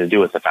has nothing to do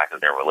with the fact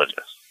that they're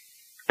religious.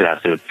 It has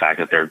to do with the fact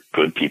that they're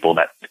good people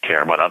that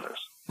care about others.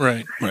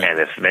 Right. And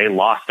if they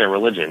lost their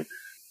religion,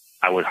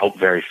 I would hope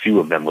very few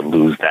of them would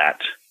lose that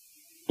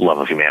love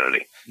of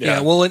humanity. Yeah,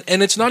 well,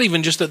 and it's not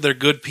even just that they're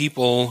good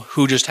people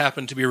who just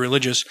happen to be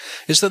religious.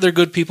 It's that they're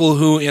good people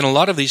who, in a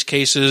lot of these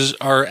cases,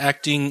 are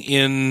acting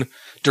in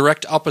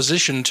direct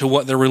opposition to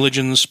what their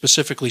religion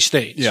specifically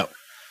states. Yeah.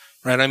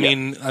 Right? I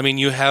mean,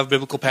 you have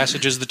biblical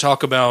passages that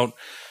talk about,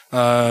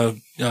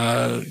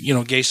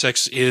 gay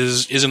sex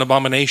is an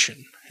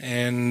abomination.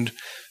 And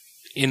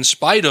in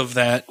spite of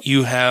that,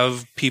 you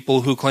have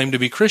people who claim to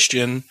be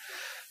Christian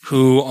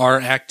who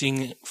are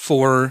acting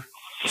for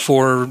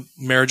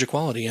marriage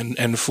equality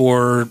and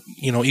for,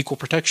 equal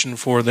protection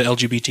for the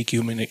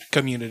LGBTQ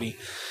community.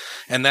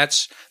 And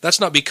that's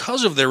not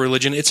because of their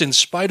religion, it's in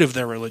spite of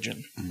their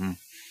religion. Mm-hmm.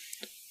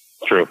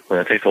 True. And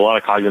it takes a lot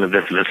of cognitive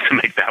dissonance to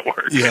make that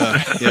work.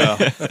 Yeah.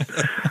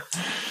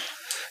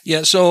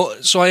 Yeah. So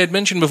I had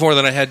mentioned before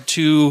that I had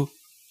two,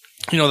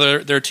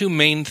 there are two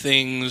main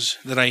things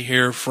that I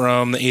hear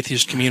from the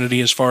atheist community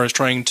as far as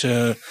trying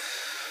to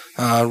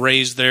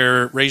raise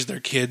their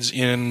kids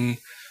in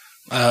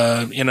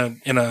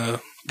a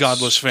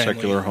godless family,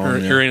 secular home,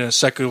 or in a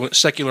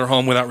secular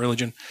home without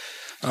religion.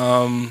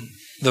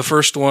 The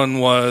first one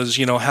was,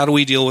 how do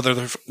we deal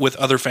with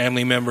other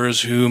family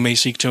members who may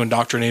seek to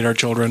indoctrinate our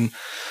children,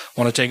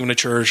 want to take them to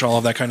church, all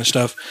of that kind of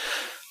stuff.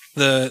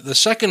 The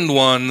second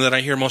one that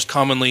I hear most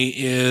commonly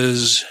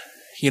is,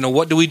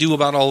 what do we do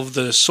about all of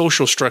the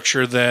social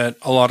structure that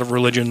a lot of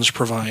religions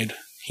provide?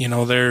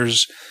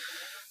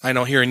 I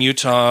know here in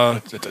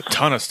Utah, it's a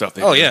ton of stuff.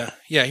 Yeah.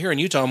 Here in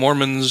Utah,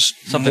 Mormons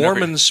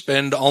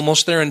spend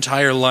almost their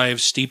entire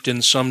lives steeped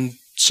in some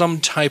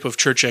type of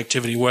church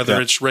activity, whether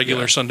it's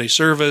regular Sunday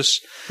service.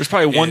 There's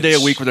probably one day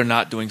a week where they're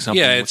not doing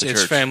something. Yeah, with the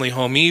it's church. family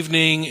home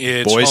evening,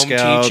 it's Boy home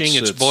Scouts, teaching,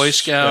 it's Boy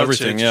Scouts,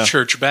 everything, it's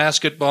church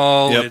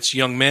basketball, Yep. it's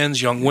young men's,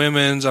 young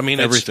women's. I mean,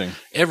 Everything. It's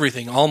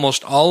everything.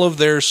 Almost all of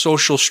their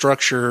social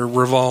structure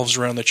revolves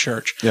around the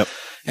church. Yep.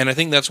 And I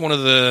think that's one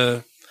of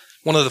the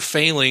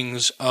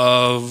failings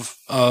of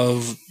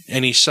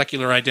any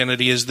secular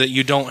identity is that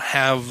you don't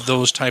have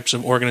those types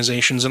of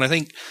organizations. And I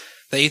think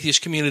the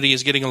atheist community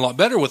is getting a lot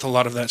better with a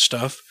lot of that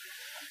stuff.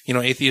 You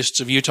know,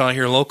 Atheists of Utah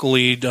here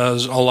locally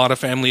does a lot of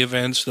family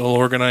events. They'll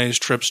organize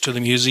trips to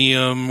the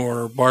museum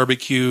or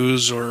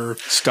barbecues or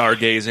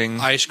stargazing,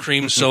 ice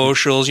cream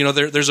socials. You know,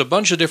 there's a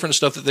bunch of different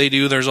stuff that they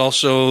do. There's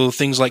also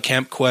things like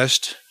Camp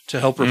Quest to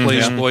help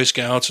replace Boy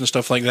Scouts and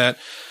stuff like that.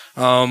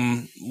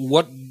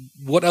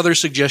 What other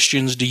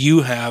suggestions do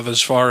you have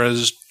as far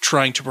as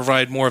trying to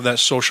provide more of that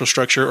social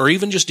structure, or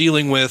even just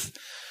dealing with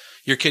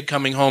your kid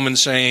coming home and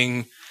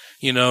saying,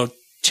 you know,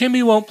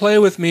 Timmy won't play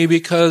with me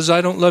because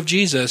I don't love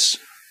Jesus?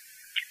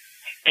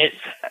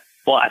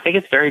 Well, I think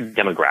it's very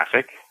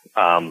demographic,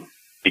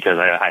 because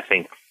I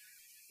think,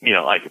 you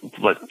know, like,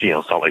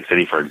 Salt Lake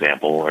City, for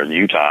example, or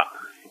Utah,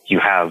 you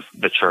have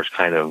the church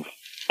kind of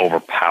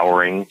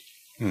overpowering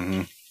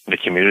the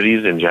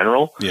communities in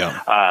general.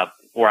 Yeah.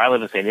 Where I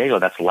live in San Diego,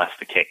 that's less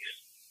the case.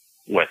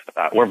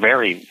 We're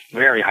very,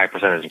 very high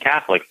percentage of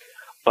Catholic,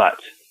 but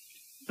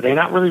they're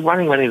not really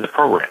running many of the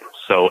programs.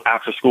 So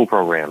after school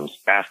programs,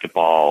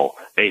 basketball,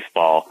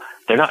 baseball,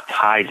 they're not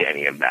tied to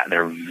any of that.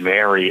 They're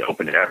very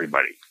open to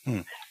everybody.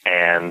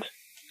 And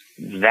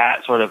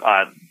that sort of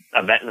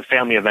event, the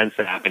family events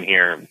that happen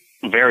here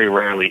very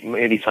rarely,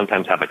 maybe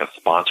sometimes have like a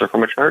sponsor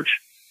from a church,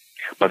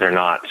 but they're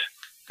not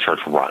church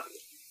run.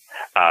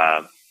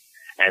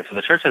 And so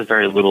the church has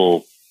very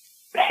little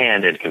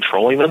hand in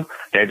controlling them.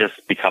 They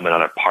just become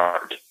another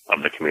part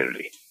of the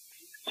community.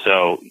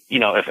 So, you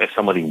know, if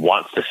somebody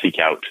wants to seek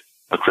out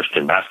a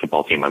Christian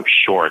basketball team, I'm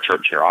sure a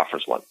church here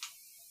offers one.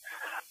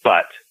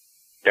 But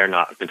they're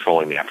not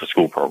controlling the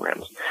after-school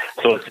programs.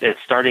 So it's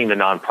starting the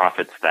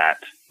nonprofits that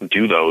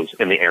do those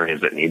in the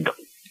areas that need them.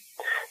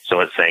 So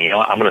it's saying, you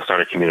know, I'm going to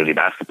start a community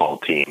basketball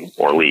team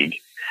or league,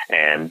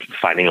 and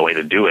finding a way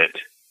to do it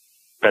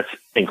that's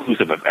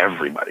inclusive of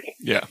everybody.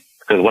 Yeah.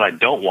 Because what I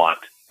don't want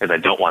is I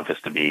don't want this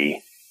to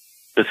be,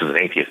 this is an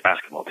atheist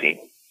basketball team.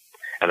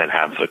 And then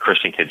have the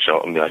Christian kid show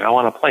up and be like, I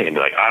want to play. And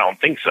be like, I don't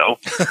think so.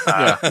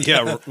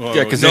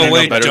 Because no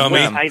way,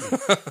 dummy. I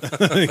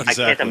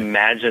can't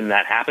imagine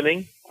that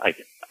happening. Like,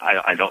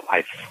 I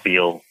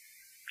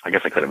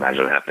guess I could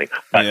imagine it happening.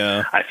 But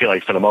I feel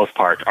like for the most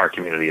part, our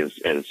community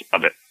is a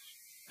bit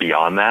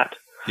beyond that.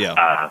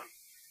 Yeah.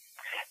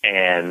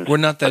 And we're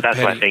not that that's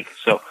petty. What I think.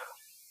 So,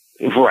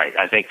 right.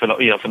 I think for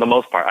the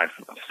most part,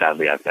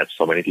 I've met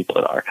so many people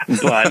that are,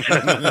 but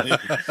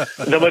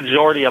the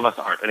majority of us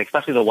aren't, and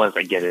especially the ones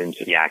that get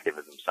into the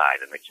activism side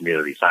and the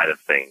community side of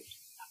things,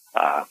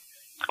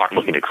 aren't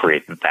looking to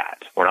create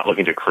that. We're not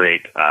looking to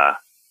create,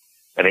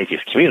 an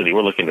atheist community.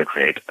 We're looking to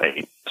create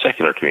a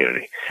secular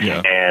community.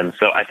 Yeah. And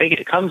so I think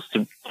it comes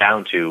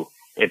down to,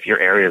 if your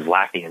area is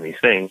lacking in these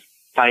things,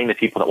 finding the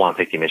people that want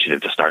to take the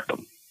initiative to start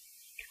them.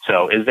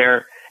 So is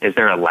there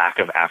a lack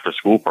of after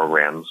school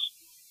programs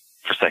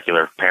for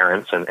secular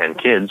parents and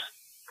kids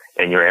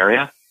in your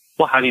area?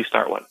 Well, how do you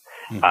start one?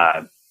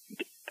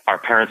 Are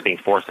parents being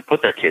forced to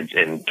put their kids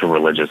into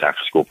religious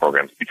after school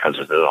programs because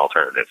there's an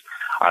alternative?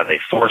 Are they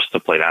forced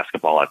to play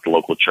basketball at the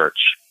local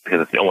church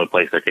because it's the only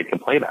place their kid can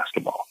play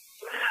basketball?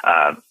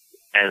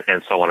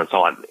 And so on and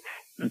so on.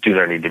 Do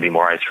there need to be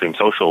more ice cream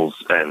socials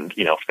and,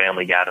 you know,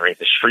 family gatherings,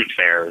 street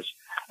fairs,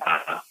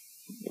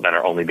 that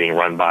are only being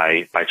run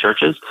by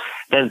churches?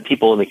 Then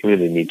people in the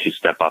community need to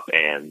step up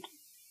and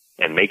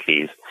make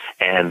these.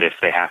 And if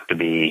they have to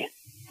be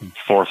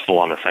forceful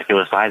on the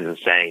secular side and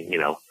saying, you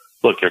know,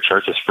 look, your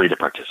church is free to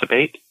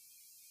participate,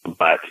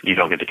 but you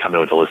don't get to come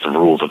in with a list of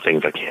rules of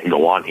things that can't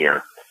go on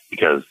here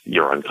because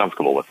you're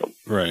uncomfortable with them.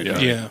 Right.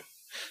 Yeah.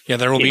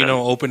 There will be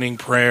no opening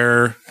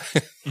prayer.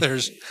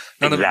 There's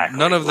none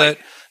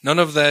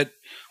of that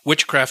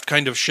witchcraft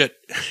kind of shit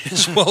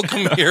is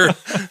welcome here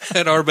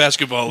at our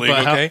basketball league.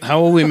 But okay.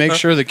 How will we make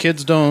sure the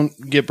kids don't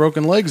get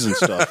broken legs and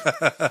stuff?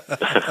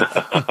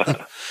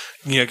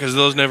 Yeah, because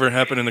those never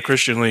happen in the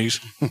Christian leagues.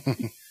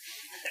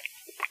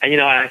 And, you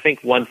know, I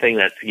think one thing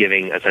that's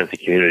giving a sense of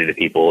community to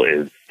people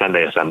is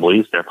Sunday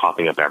assemblies. They're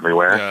popping up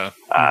everywhere.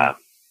 Yeah.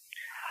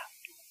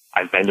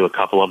 I've been to a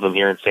couple of them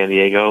here in San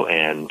Diego,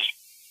 and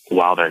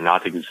while they're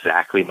not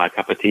exactly my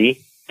cup of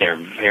tea, they're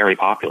very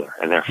popular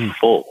and they're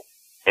full,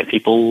 and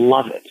people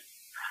love it.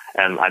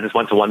 And I just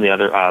went to one the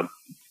other,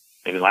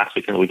 maybe last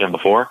weekend, the weekend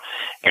before,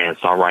 and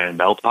saw Ryan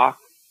Bell talk,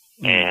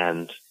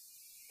 and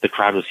the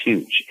crowd was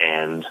huge,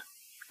 and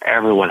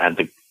everyone had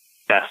the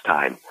best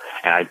time.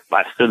 And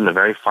I stood in the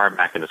very far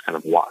back and just kind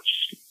of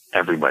watched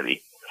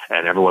everybody,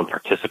 and everyone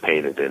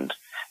participated, and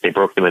they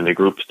broke them into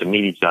groups to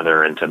meet each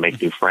other and to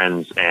make new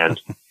friends, and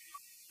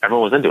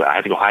everyone was into it. I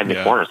had to go hide in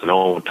the corner so no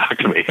one would talk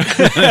to me.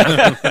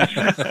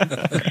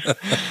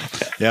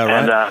 Yeah,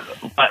 right.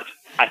 But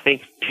I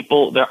think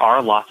there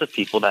are lots of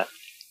people that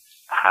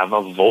have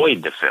a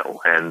void to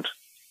fill, and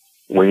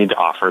we need to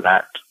offer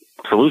that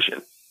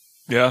solution.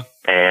 Yeah.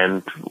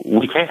 And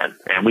we can,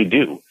 and we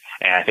do.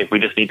 And I think we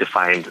just need to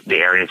find the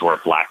areas where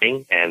it's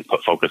lacking and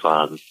put focus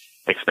on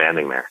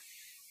expanding there.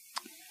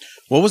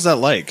 What was that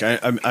like?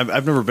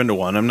 I've never been to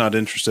one. I'm not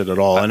interested at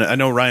all. And I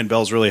know Ryan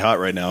Bell's really hot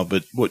right now,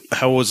 but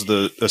how was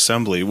the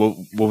assembly? What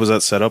was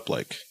that set up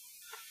like?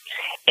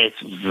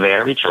 It's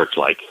very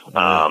church-like.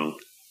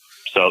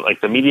 So,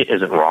 like, the media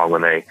isn't wrong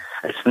when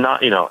it's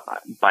not,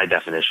 by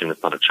definition,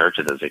 it's not a church.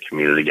 It is a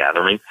community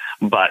gathering.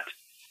 But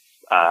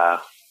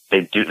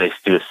they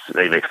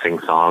sing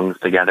songs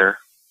together.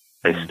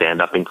 They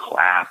stand up and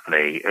clap.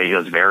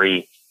 It's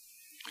very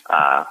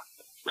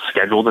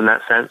scheduled in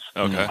that sense.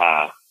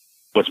 Okay.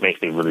 Which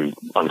makes me really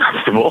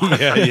uncomfortable.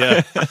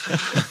 Yeah.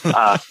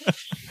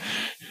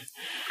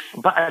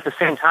 But at the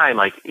same time,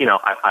 like,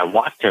 I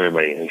watched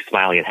everybody and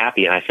smiling and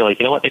happy, and I feel like,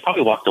 you know what, they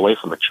probably walked away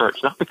from the church,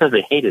 not because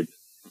they hated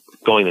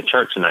going to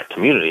church in that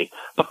community,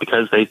 but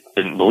because they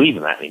didn't believe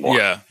in that anymore.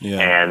 Yeah.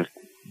 And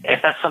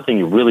if that's something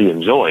you really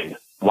enjoyed,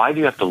 why do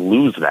you have to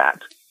lose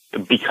that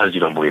because you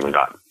don't believe in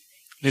God?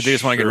 They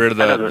just want to get rid of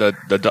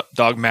the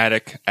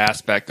dogmatic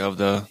aspect of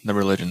the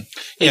religion.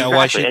 Yeah, exactly.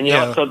 why should?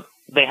 And so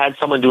they had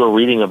someone do a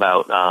reading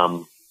about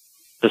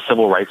the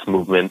civil rights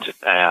movement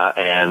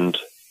and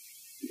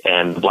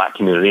the black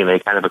community, and they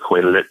kind of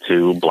equated it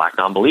to black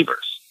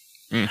non-believers.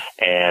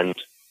 And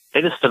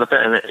they just stood up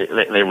there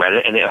and they read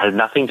it, and it had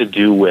nothing to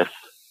do with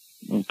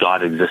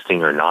God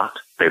existing or not.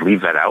 They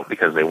leave that out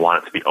because they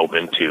want it to be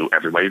open to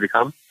everybody to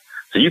come.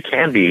 So you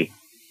can be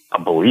a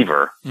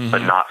believer, but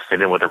not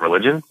fit in with a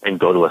religion and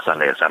go to a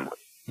Sunday assembly.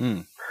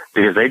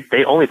 Because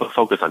they only put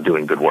focus on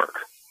doing good work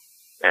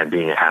and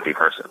being a happy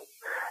person.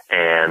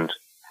 And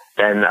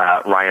then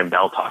Ryan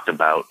Bell talked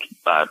about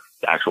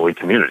actually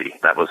community.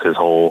 That was his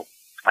whole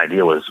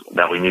idea, was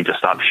that we need to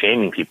stop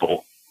shaming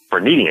people for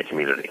needing a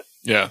community.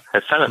 Yeah.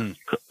 It's kind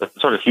of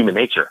sort of human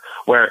nature,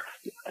 where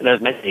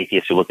there's many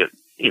atheists who look at,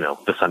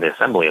 the Sunday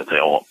assembly and say,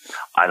 oh,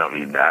 I don't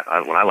need that.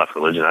 When I left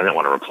religion, I didn't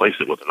want to replace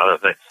it with another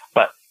thing.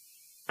 But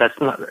that's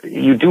not,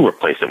 you do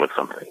replace it with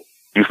something.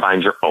 You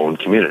find your own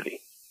community.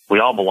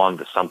 We all belong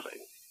to something.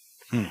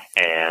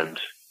 And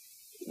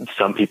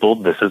some people,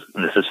 this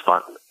is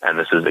fun and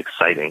this is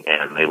exciting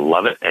and they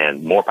love it,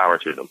 and more power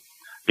to them.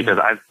 Because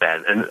I've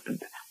been,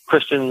 and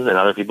Christians and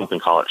other people can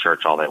call it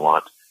church all they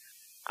want.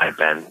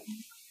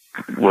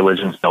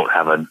 Religions don't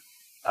have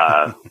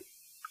a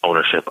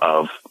ownership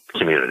of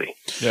community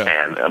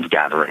and of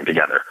gathering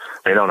together.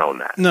 They don't own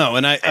that. No,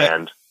 and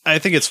I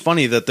think it's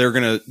funny that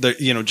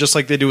they're just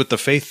like they do with the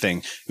faith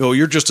thing. Oh,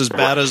 you're just as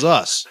bad as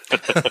us.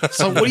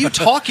 So what are you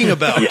talking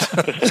about?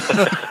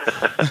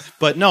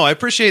 But no, I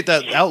appreciate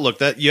that outlook.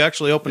 That you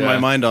actually opened my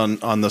mind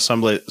on the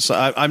assembly. So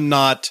I'm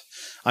not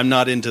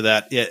into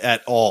that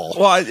at all.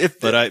 Well, if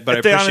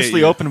they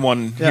honestly you. opened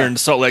one here in the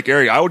Salt Lake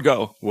area, I would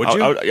go. Would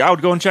you? I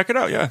would go and check it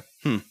out. Yeah.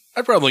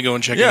 I'd probably go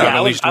and check it out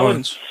at least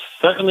once.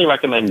 I would certainly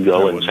recommend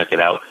go and check it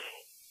out.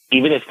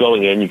 Even if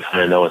going in, you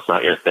kind of know it's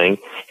not your thing.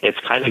 It's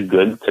kind of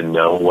good to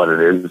know what it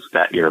is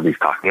that you're at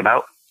least talking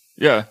about.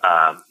 Yeah.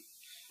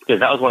 Because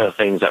that was one of the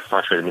things that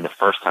frustrated me the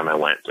first time I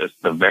went.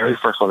 The very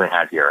first one they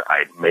had here,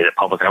 I made it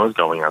public I was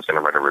going. I was going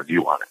to write a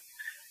review on it.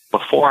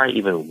 Before I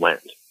even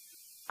went,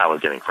 I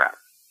was getting crap.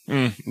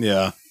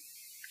 Yeah.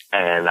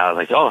 And I was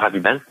like, oh, have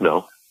you been?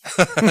 No.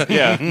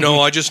 Yeah. No,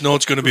 I just know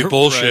it's going to be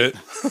bullshit.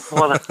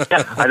 Well,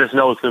 I just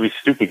know it's going to be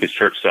stupid because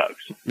church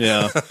sucks.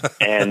 Yeah.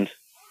 And,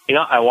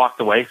 I walked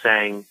away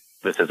saying,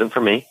 this isn't for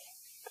me,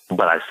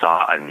 but I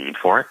saw a need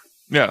for it.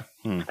 Yeah.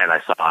 And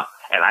I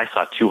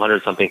saw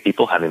 200 something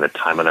people having the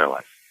time of their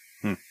life.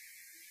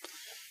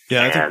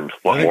 Yeah.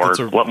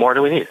 What more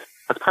do we need?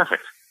 That's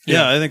perfect.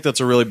 Yeah. I think that's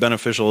a really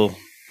beneficial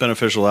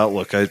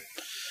outlook.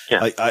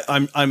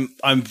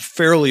 I'm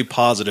fairly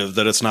positive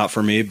that it's not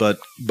for me, but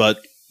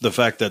the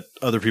fact that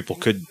other people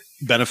could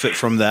benefit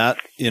from that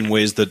in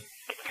ways that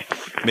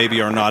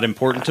maybe are not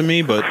important to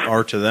me, but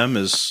are to them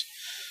is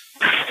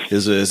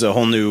a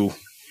whole new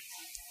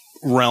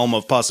realm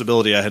of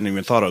possibility I hadn't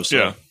even thought of.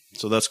 So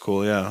that's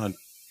cool. Yeah.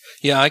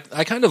 Yeah.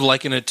 I kind of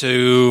liken it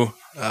to,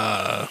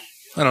 I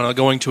don't know,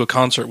 going to a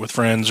concert with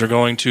friends or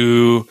going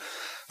to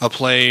a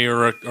play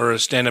or a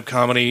stand-up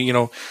comedy,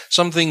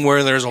 something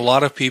where there's a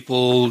lot of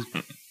people,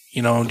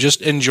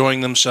 just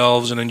enjoying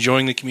themselves and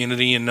enjoying the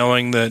community and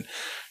knowing that,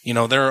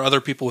 there are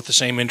other people with the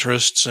same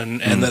interests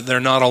and that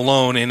they're not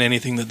alone in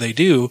anything that they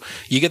do.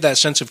 You get that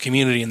sense of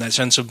community and that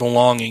sense of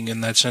belonging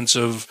and that sense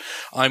of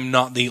I'm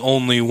not the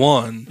only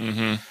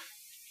one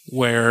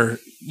where,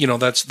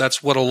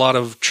 that's what a lot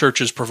of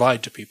churches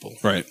provide to people.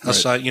 Right.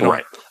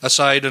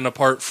 Aside and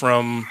apart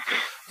from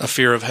a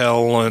fear of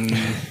hell and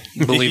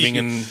believing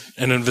in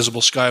an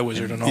invisible sky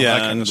wizard and all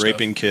that kind of stuff.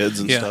 Raping kids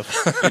and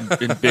stuff.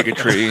 and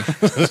bigotry.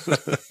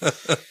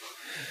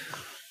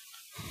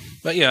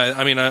 But yeah,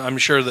 I mean, I'm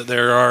sure that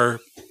there are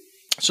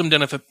some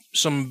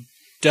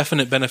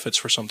definite benefits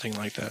for something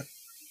like that.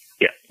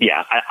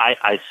 Yeah.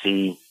 I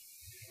see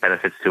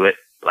benefits to it.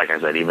 Like I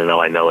said, even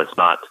though I know it's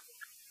not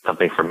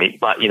something for me,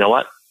 but you know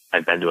what?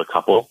 I've been to a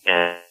couple,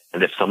 and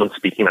if someone's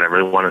speaking that I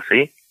really want to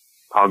see,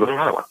 I'll go to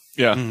another one.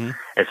 Yeah. Mm-hmm.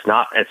 It's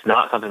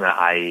not something that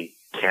I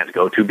can't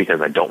go to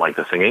because I don't like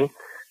the singing.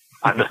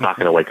 I'm just not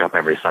going to wake up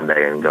every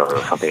Sunday and go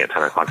to something at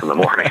 10 o'clock in the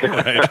morning.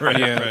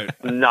 Right.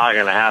 Not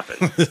going to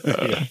happen.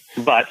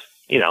 But,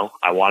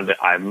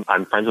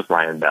 I'm friends with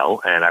Ryan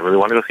Bell, and I really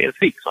wanted to go see him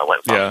speak, so I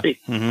went and saw him speak.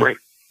 Mm-hmm. Great.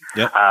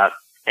 Yep.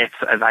 If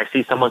I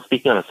see someone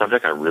speaking on a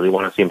subject I really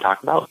want to see him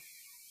talk about,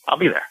 I'll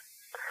be there.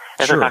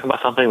 If Sure. they're talking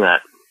about something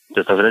that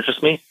just doesn't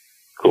interest me,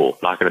 cool.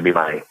 Not going to be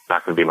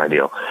my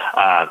deal.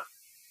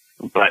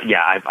 But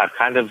yeah,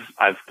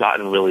 I've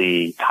gotten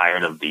really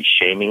tired of the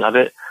shaming of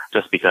it,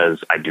 just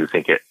because I do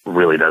think it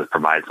really does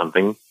provide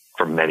something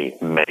for many,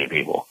 many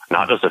people,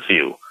 not just a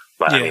few.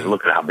 But I mean,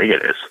 look at how big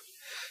it is.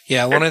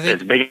 Yeah,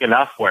 It's big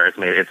enough where it's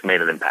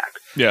made an impact.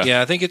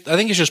 Yeah, I think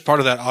it's just part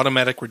of that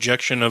automatic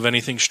rejection of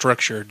anything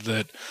structured,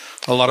 that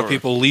a lot of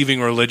people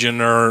leaving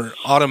religion are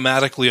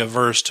automatically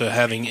averse to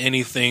having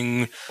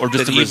anything or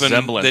just that a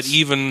resemblance that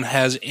even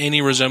has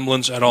any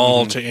resemblance at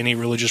all to any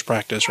religious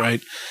practice,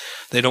 right?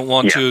 They don't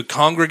want to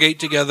congregate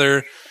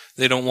together.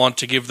 They don't want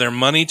to give their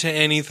money to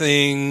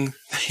anything.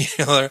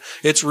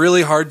 It's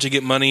really hard to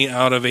get money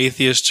out of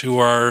atheists who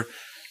are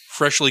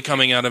freshly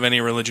coming out of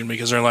any religion,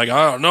 because they're like,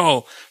 oh,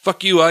 no,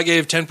 fuck you. I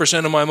gave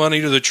 10% of my money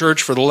to the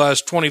church for the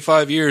last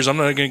 25 years. I'm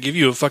not going to give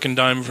you a fucking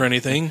dime for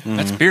anything.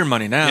 That's beer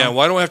money now. Yeah,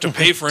 why do I have to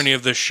pay for any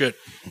of this shit?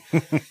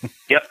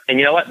 Yep. And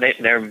you know what?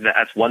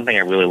 That's one thing I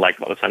really like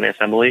about the Sunday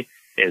Assembly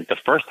is the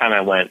first time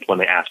I went, when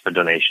they asked for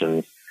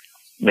donations,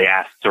 they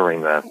asked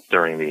during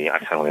the I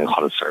kind of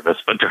call it service,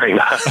 but during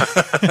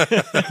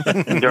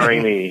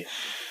the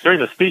during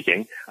the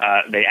speaking,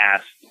 they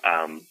asked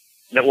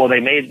they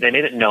made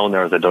it known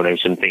there was a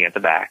donation thing at the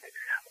back,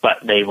 but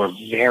they were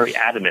very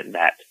adamant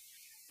that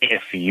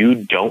if you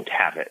don't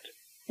have it,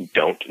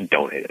 don't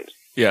donate it.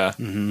 Yeah.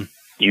 Mm-hmm.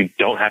 You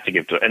don't have to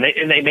give to it, and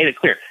they made it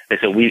clear. They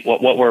said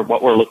what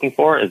we're looking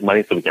for is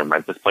money so we can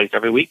rent this place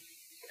every week,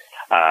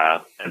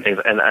 and things,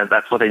 and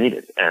that's what they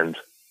needed. And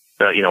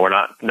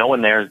no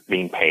one there is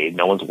being paid,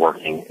 no one's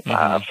working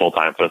full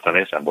time for the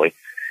Sunday Assembly.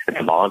 It's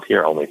a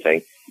volunteer only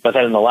thing. But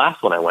then in the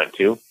last one I went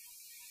to,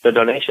 the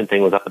donation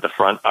thing was up at the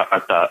front,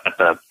 at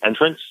the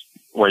entrance,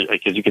 where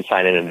because you can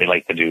sign in and they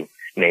like to do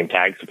name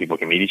tags so people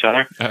can meet each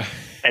other.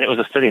 And it was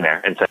just sitting there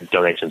and said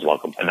donations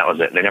welcome, and that was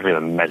it. They never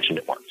even mentioned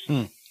it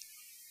once.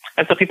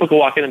 And so people could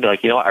walk in and be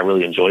like, I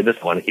really enjoyed this.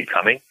 I want to keep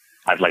coming.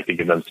 I'd like to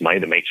give them some money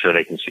to make sure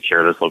they can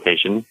secure this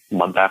location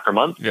month after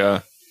month.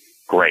 Yeah.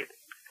 Great.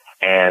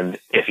 And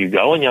if you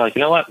go and you're like,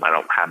 you know what, I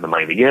don't have the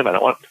money to give.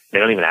 They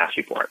don't even ask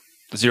you for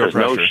it. Zero There's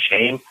pressure. no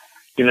shame.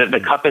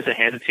 The cup isn't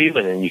handed to you,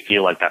 and then you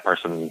feel like that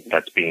person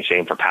that's being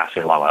shamed for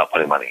passing along without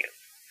putting money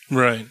in.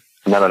 Right.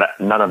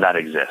 None of that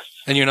exists.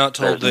 And you're not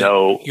told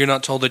you're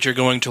not told that you're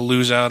going to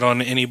lose out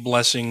on any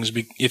blessings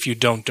if you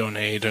don't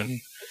donate.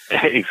 And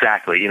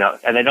exactly,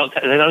 and they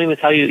don't even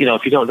tell you,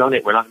 if you don't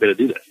donate, we're not going to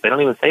do this. They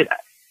don't even say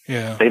that.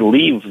 Yeah. They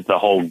leave the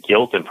whole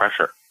guilt and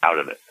pressure out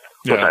of it,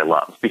 which I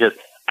love, because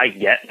I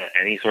get that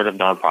any sort of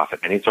nonprofit,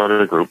 any sort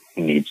of group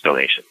needs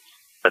donations.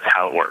 That's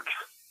how it works.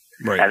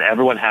 Right. And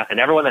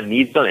everyone that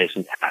needs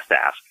donations has to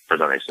ask for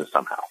donations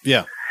somehow.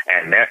 Yeah.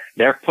 And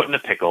they're put in a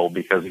pickle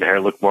because they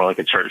look more like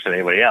a church than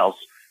anybody else.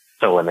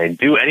 So when they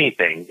do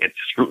anything, it's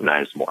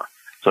scrutinized more.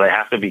 So they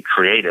have to be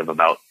creative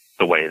about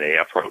the way they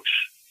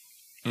approach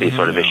these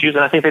sort of issues.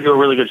 And I think they do a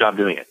really good job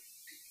doing it.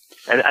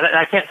 And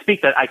I can't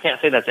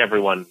say that's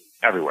everyone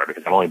everywhere,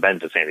 because I've only been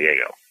to San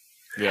Diego.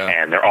 Yeah.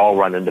 And they're all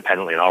run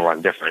independently and all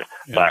run different.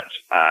 Yeah. But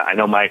I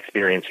know my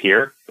experience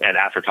here, and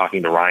after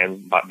talking to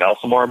Ryan Bell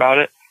some more about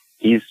it,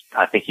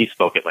 I think he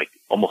spoke at like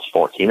almost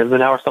 14 of them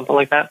now or something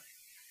like that.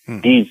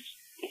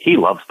 He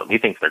loves them. He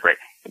thinks they're great.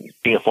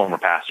 Being a former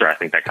pastor, I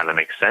think that kind of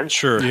makes sense.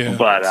 Sure. Yeah.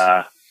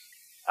 But,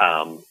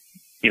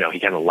 he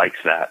kind of likes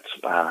that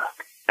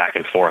back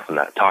and forth and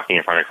that talking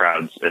in front of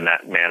crowds in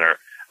that manner.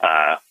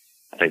 I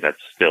think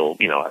that's still,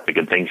 a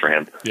good thing for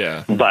him.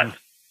 Yeah. But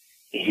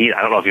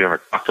I don't know if you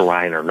ever talked to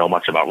Ryan or know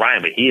much about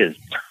Ryan, but he is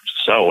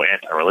so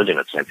anti-religion.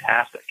 It's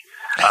fantastic.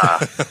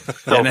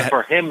 So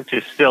for him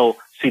to still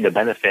see the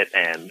benefit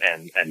and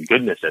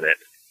goodness in it,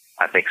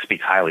 I think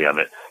speaks highly of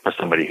it for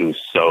somebody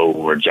who's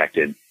so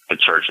rejected the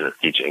church and its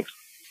teachings.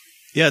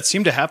 Yeah, it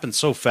seemed to happen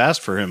so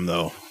fast for him,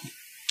 though.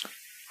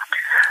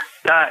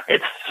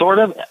 It's sort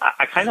of,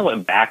 I kind of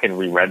went back and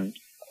reread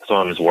some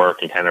of his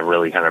work and kind of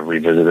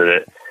revisited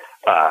it,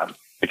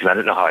 because I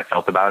didn't know how I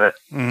felt about it.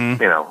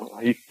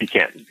 Mm-hmm. You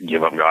can't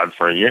give up God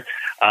for a year.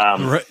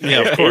 Right.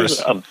 Yeah, of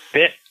course. A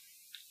bit,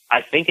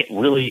 I think it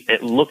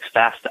looks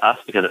fast to us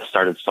because it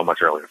started so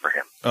much earlier for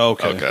him.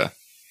 Okay.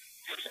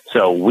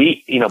 So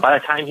by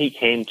the time he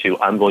came to,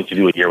 I'm going to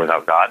do a year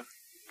without God,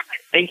 I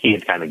think he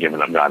had kind of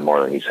given up God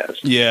more than he says.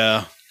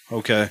 Yeah.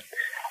 Okay.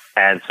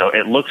 And so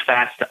it looks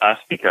fast to us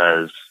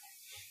because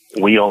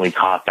we only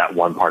caught that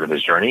one part of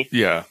his journey.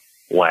 Yeah.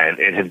 When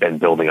it had been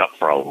building up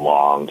for a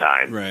long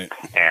time. Right.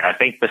 And I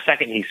think the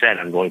second he said,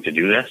 I'm going to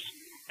do this,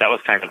 that was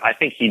I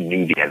think he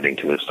knew the ending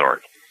to his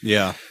story.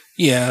 Yeah.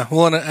 Yeah.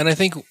 Well, and I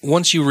think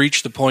once you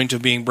reach the point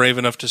of being brave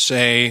enough to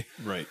say,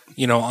 right,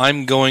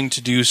 I'm going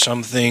to do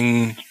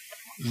something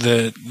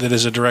that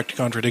is a direct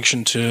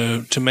contradiction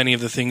to many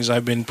of the things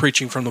I've been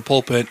preaching from the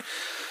pulpit,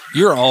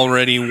 you're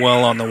already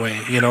well on the way.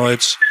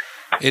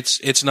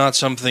 It's not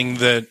something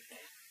that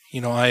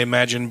I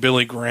imagine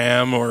Billy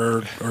Graham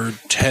or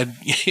Ted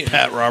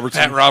Pat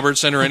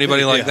Robertson or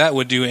anybody like that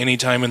would do any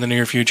time in the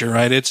near future,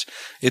 right? It's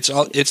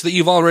that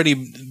you've already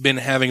been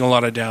having a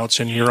lot of doubts,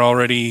 and you've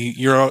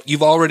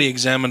already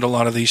examined a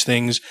lot of these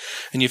things,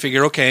 and you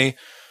figure, okay,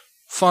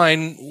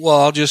 fine,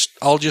 well,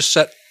 I'll just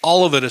set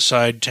all of it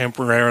aside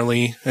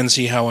temporarily and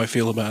see how I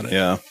feel about it.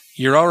 Yeah,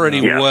 you're already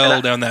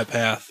down that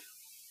path.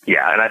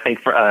 Yeah, and I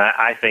think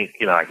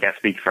I can't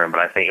speak for him,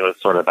 but I think it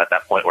was sort of at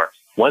that point where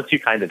once you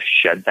kind of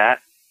shed that,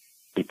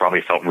 he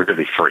probably felt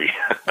really free.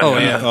 Oh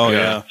yeah. Oh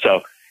yeah.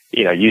 So,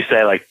 you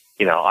say like,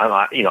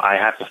 I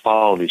have to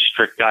follow these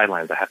strict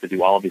guidelines. I have to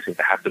do all of these things.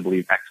 I have to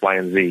believe X, Y,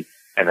 and Z.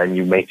 And then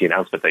you make the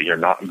announcement that you're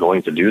not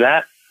going to do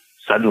that.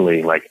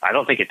 Suddenly, like, I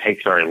don't think it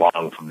takes very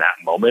long from that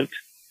moment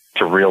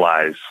to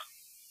realize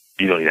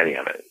you don't need any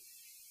of it.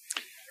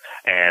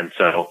 And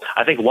so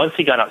I think once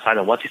he got outside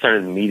and once he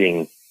started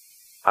meeting,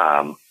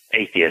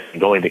 atheists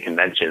and going to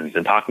conventions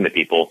and talking to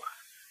people,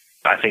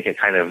 I think it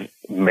kind of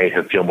made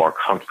him feel more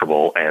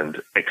comfortable and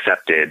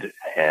accepted.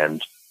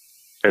 And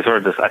it's sort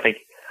of this, I think,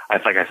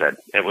 like I said,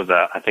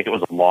 I think it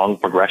was a long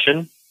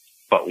progression,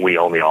 but we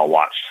only all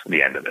watched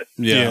the end of it.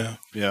 Yeah.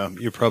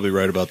 You're probably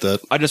right about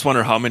that. I just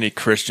wonder how many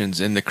Christians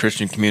in the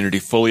Christian community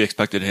fully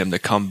expected him to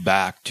come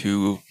back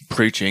to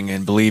preaching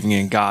and believing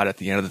in God at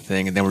the end of the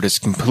thing, and then were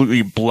just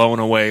completely blown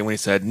away when he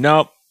said,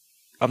 "Nope,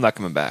 I'm not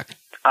coming back."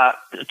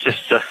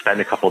 Just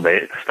spend a couple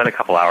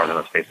hours on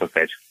his Facebook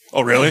page.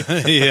 Oh, really?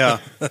 Yeah.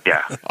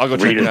 Yeah. I'll go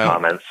read check his it out.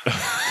 comments.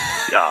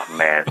 Oh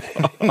man.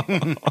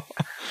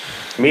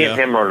 Me and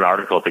him wrote an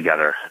article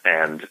together,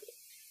 and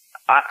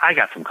I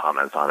got some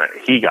comments on it.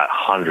 He got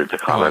hundreds of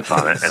comments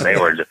on it, and they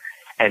were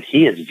and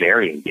he is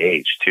very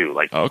engaged too.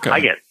 Like, I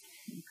get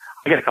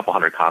a couple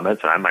hundred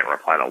comments, and I might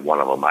reply to one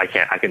of them. I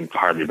can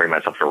hardly bring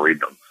myself to read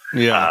them.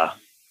 Yeah.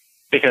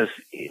 Because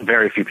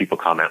very few people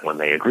comment when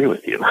they agree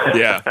with you.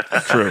 Yeah,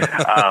 true.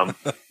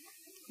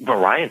 But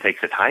Ryan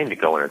takes the time to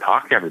go in and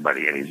talk to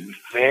everybody, and he's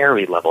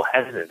very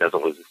level-headed and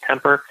doesn't lose his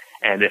temper.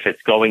 And if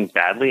it's going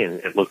badly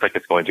and it looks like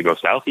it's going to go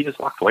south, he just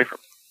walks away from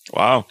it.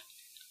 Wow.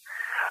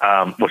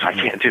 Which I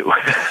can't do.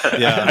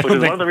 Yeah. Which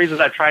is one of the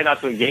reasons I try not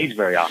to engage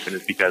very often,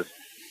 is because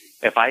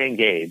if I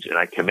engage and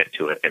I commit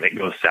to it and it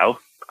goes south,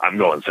 I'm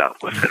going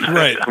south with it.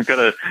 Right. I'm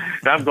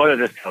going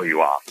to just tell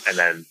you off. And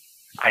then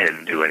I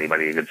didn't do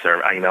anybody a good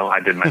service. I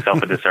did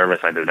myself a disservice.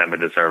 I did them a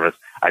disservice.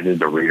 I did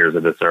the readers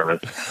a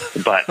disservice.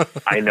 But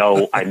I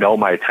know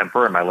my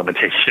temper and my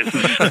limitations.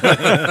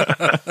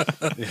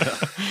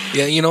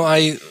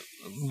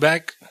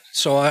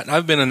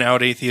 I've been an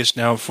out atheist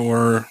now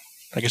for,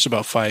 I guess,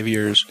 about 5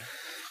 years.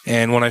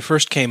 And when I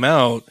first came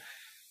out,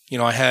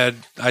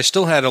 I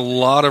still had a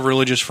lot of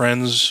religious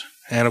friends,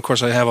 and of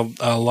course I have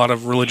a lot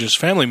of religious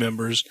family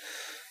members.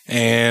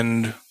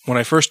 And when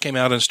I first came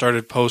out and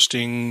started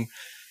posting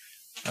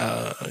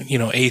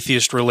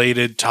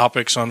atheist-related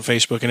topics on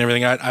Facebook and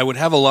everything, I would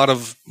have a lot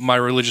of my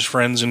religious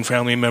friends and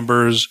family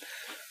members,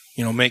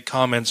 make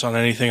comments on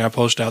anything I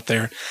post out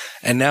there.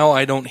 And now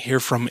I don't hear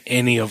from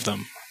any of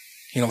them.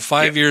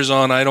 5 years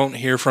on, I don't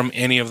hear from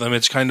any of them.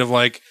 It's kind of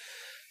like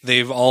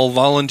they've all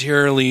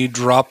voluntarily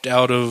dropped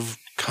out of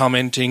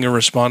commenting or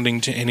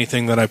responding to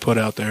anything that I put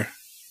out there.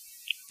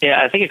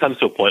 Yeah, I think it comes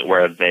to a point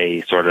where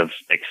they sort of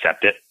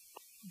accept it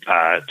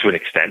to an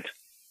extent.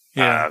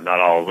 Yeah.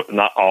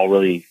 Not all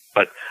really,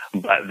 but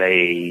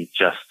they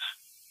just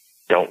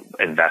don't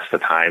invest the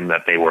time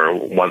that they were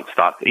once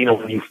thought.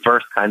 When you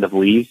first kind of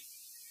leave,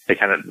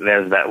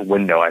 there's that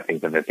window, I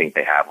think, that they think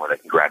they have where they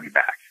can grab you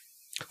back.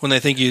 When they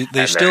think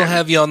they still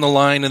have you on the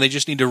line and they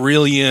just need to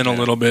reel you in a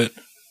little bit.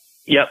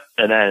 Yep.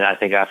 And then I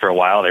think after a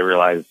while they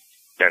realize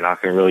they're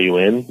not going to reel you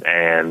in,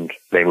 and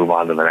they move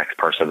on to the next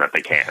person that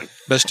they can.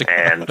 Best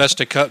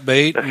to cut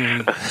bait.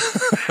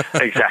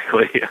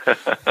 Exactly.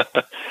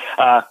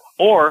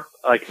 Or,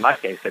 like in my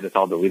case, they just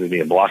all deleted me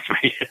and blocked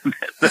me.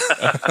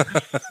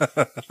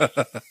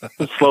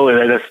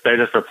 Slowly, they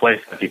just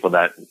replace the people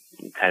that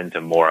tend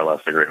to more or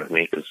less agree with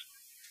me, because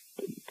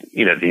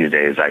these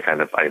days I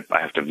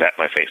have to vet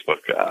my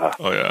Facebook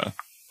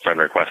friend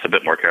requests a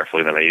bit more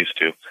carefully than I used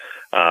to.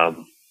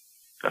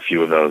 A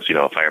few of those,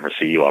 if I ever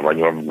see you, I'll run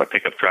you over with my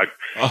pickup truck.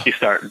 Oh. You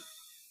start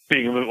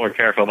being a bit more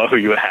careful about who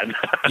you add.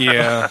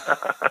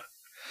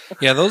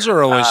 Yeah, those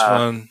are always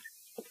fun.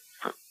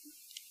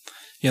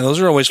 Yeah, those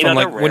are always fun.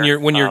 Like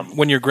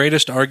when your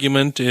greatest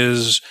argument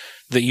is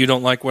that you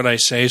don't like what I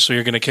say, so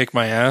you're going to kick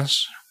my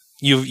ass.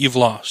 You've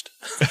lost.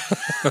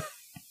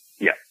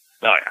 Yeah.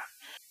 Oh yeah.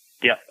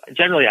 Yeah.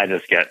 Generally, I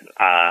just get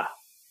an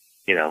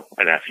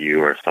FU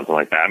or something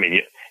like that. I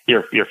mean,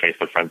 you're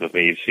Facebook friends with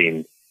me. You've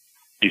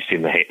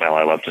seen the hate mail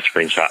I love to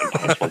screenshot and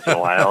post once in a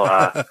while.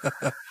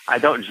 I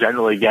don't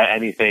generally get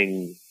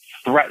anything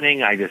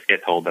threatening. I just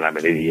get told that I'm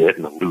an idiot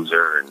and a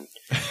loser and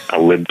a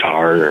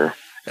libtard or.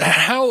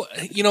 How,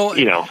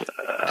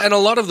 and a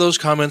lot of those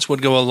comments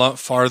would go a lot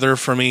farther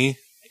for me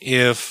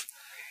if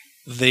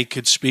they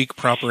could speak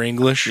proper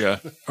English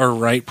or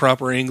write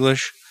proper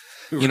English.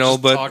 We were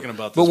talking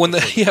about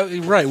this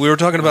we were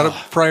talking about it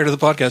prior to the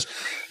podcast,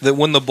 that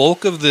when the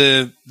bulk of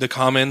the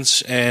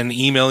comments and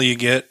email you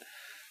get,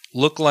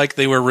 look like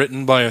they were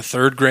written by a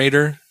third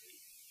grader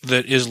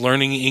that is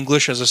learning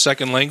English as a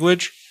second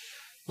language.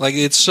 Like,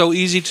 it's so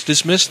easy to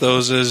dismiss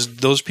those as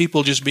those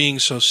people just being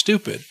so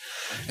stupid.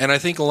 And I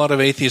think a lot of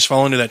atheists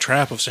fall into that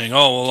trap of saying,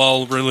 oh, well,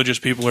 all religious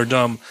people are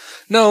dumb.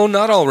 No,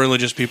 not all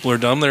religious people are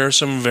dumb. There are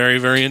some very,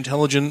 very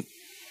intelligent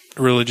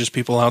religious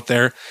people out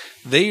there.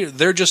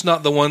 They're just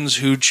not the ones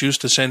who choose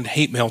to send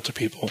hate mail to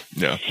people.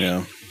 Yeah.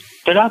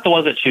 They're not the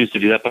ones that choose to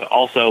do that, but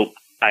also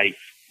I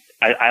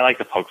like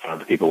to poke fun at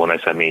the people when they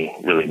send me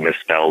really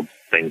misspelled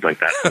things like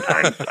that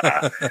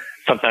sometimes.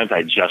 Sometimes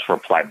I just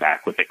reply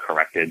back with it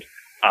corrected.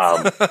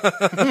 But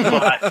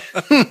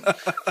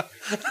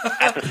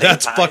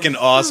that's time, fucking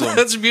awesome.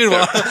 That's beautiful.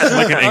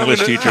 Like an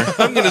English teacher.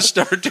 I'm going to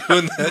start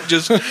doing that.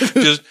 Just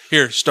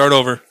here, start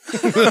over.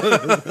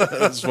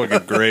 That's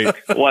fucking great.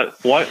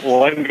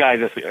 One guy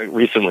just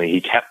recently,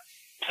 he kept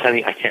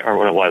sending, I can't remember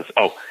what it was.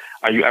 Oh,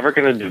 are you ever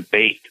going to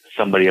debate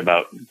somebody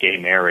about gay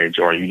marriage,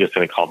 or are you just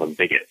going to call them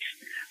bigots?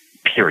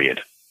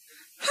 Period.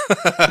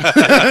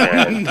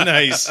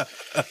 Nice.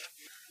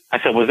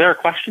 I said, was there a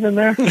question in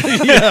there?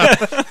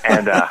 Yeah.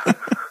 And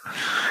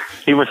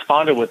he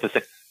responded with this,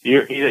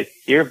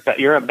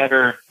 you're a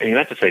better, and he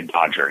meant to say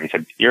Dodger. He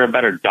said, you're a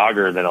better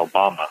dogger than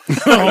Obama.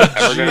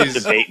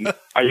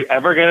 Are you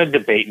ever going to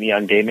debate me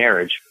on gay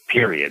marriage?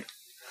 Period.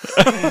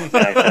 And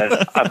I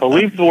said, I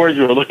believe the word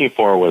you were looking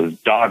for was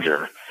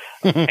Dodger.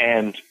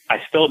 And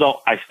I still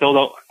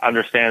don't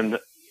understand.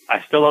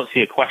 I still don't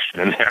see a question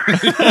in there.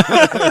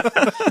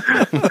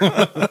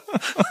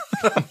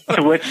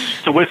 to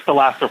which the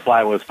last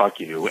reply was "fuck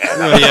you."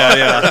 And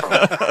yeah.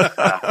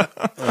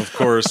 Of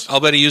course. I'll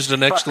bet he used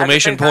an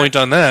exclamation point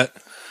on that.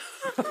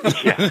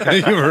 Yeah.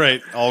 You're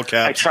right. All I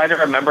caps. try to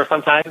remember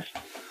sometimes.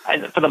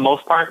 For the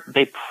most part,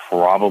 they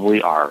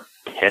probably are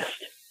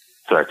pissed,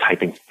 so they're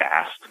typing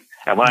fast.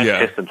 And when I'm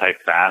pissed and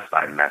type fast,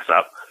 I mess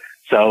up.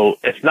 So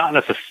it's not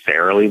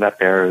necessarily that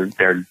they're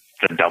the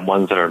dumb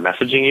ones that are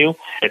messaging you.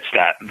 It's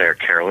that they're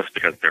careless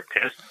because they're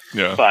pissed.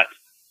 Yeah. But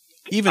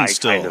even I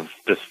still, kind of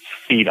just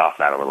feed off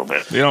that a little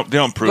bit. They don't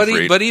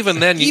proofread. But even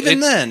then,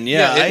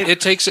 it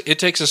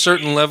takes a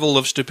certain level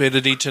of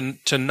stupidity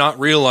to not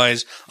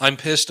realize I'm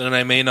pissed and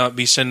I may not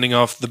be sending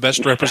off the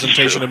best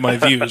representation of my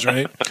views,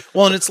 right?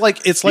 Well, and it's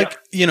like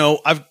you know,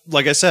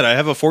 like I said, I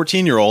have a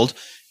 14-year-old.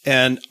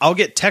 And I'll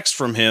get text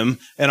from him,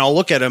 and I'll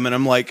look at him, and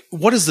I'm like,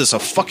 "What is this? A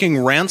fucking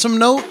ransom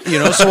note?" You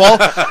know. So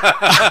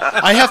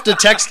I have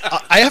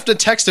to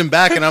text him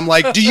back, and I'm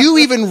like, "Do you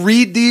even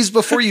read these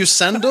before you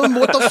send them?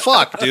 What the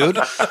fuck, dude?"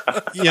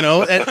 You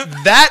know, and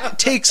that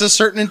takes a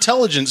certain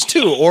intelligence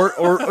too, or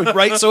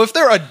right. So if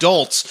they're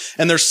adults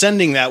and they're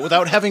sending that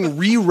without having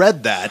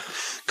reread that,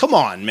 come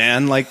on,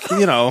 man, like,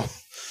 you know.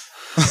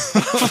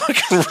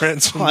 Fucking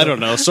ransom. I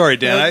don't know. Sorry,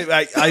 Dan.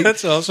 I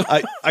That's awesome.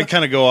 I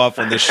kind of go off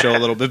on this show a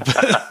little bit, but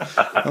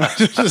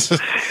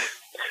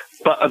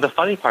the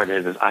funny part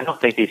is I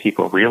don't think these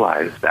people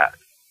realize that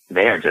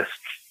they are just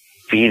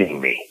feeding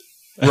me.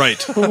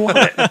 Right.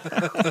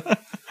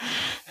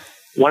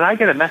 When I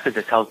get a message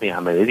that tells me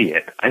I'm an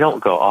idiot, I don't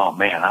go, "Oh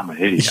man, I'm an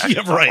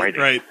idiot."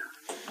 Right.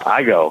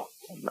 I go,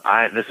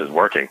 "This is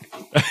working."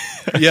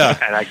 Yeah.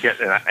 And I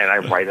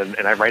write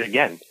and I write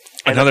again.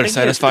 And another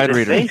satisfied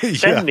reader. They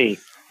send me,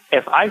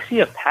 if I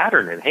see a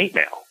pattern in hate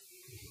mail,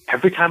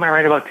 every time I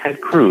write about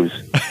Ted Cruz,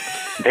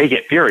 they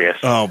get furious.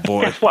 Oh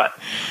boy! Guess what?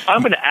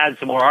 I'm going to add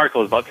some more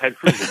articles about Ted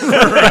Cruz into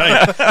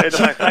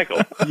my cycle.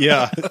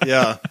 Yeah.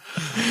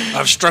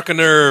 I've struck a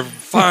nerve.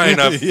 Fine,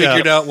 I've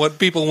figured out what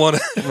people want.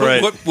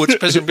 Right. what's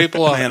pissing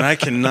people off. Man, I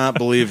cannot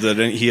believe that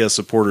he has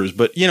supporters.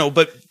 But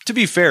to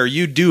be fair,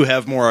 you do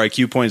have more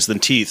IQ points than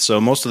teeth.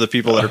 So most of the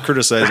people that are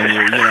criticizing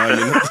you,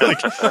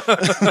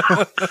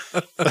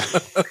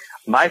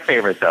 My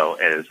favorite though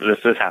is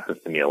this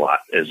happens to me a lot.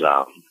 Is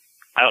I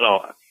don't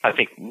know. I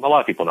think a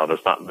lot of people know this.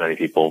 Not many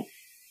people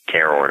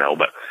care or know,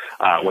 but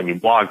when you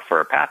blog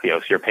for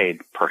Pathos, you're paid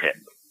per hit.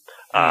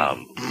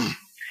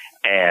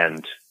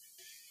 And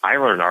I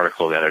wrote an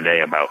article the other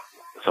day about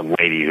some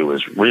lady who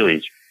was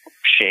really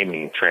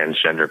shaming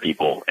transgender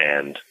people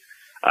and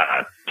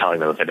telling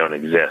them that they don't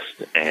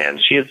exist.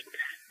 And she is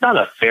not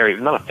a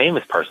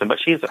famous person, but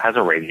she has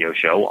a radio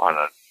show on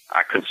a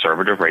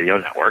conservative radio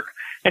network.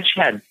 And she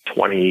had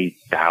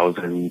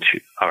 20,000,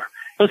 it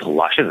was a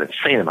lot. She has an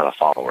insane amount of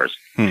followers.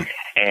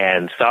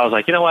 And so I was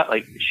like, you know what?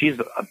 Like, she's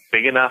a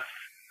big enough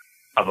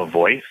of a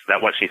voice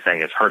that what she's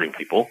saying is hurting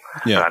people.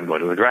 Yeah. And I'm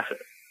going to address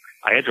it.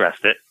 I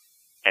addressed it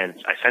and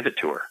I sent it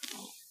to her.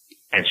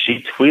 And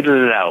she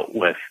tweeted it out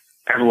with,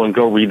 "Everyone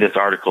go read this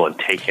article and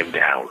take him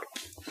down."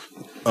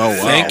 Oh, wow.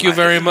 Thank you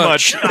very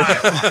much.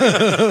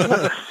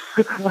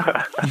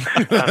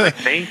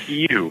 Thank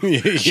you.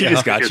 She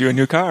just got you a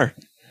new car.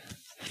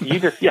 You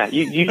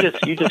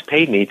just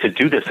paid me to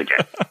do this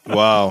again.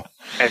 Wow.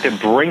 And to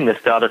bring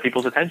this to other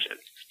people's attention.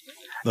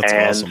 That's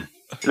awesome.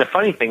 The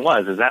funny thing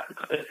was that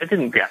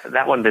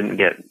that one didn't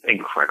get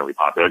incredibly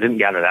popular. It didn't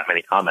gather that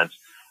many comments,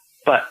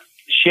 but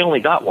she only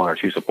got 1 or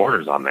 2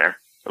 supporters on there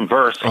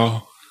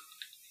versus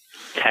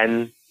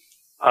 10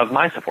 of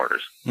my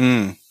supporters.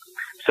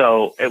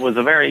 So it was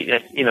a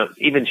very,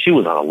 even she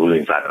was on a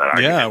losing side of that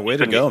argument. Yeah, way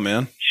to go,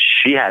 man.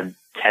 She had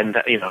 10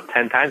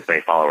 times as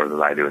many followers as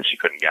I do, and she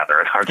couldn't gather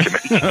an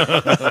argument.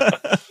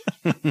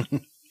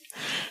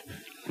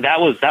 That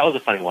was a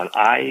funny one.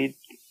 I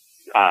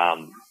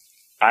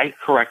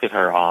corrected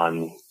her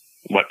on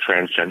what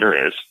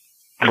transgender is,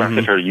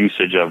 corrected her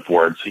usage of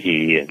words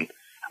he and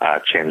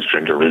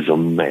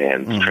transgenderism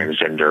and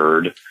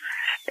transgendered,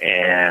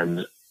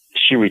 and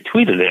she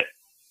retweeted it.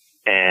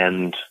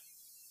 And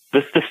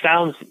this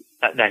sounds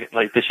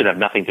like this should have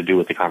nothing to do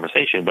with the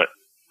conversation, but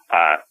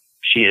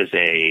she is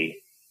a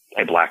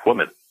black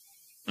woman.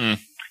 It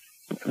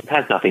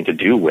has nothing to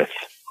do with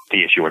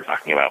the issue we're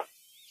talking about.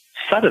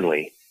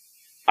 Suddenly,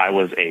 I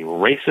was a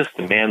racist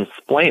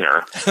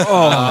mansplainer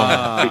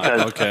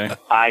because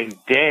I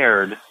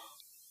dared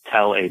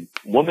tell a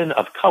woman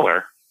of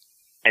color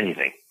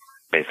anything,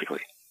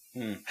 basically.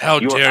 How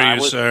dare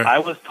you, sir? I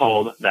was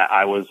told that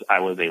I was a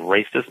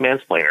racist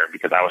mansplainer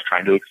because I was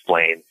trying to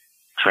explain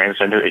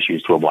transgender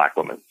issues to a black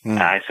woman. And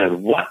I said,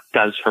 what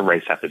does her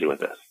race have to do with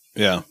this?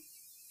 Yeah.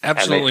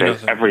 Absolutely and they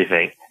said,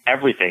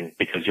 everything,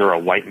 because you're a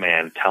white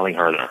man telling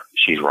her that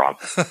she's wrong.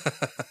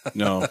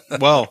 No.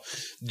 Well,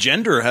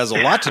 gender has a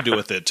lot to do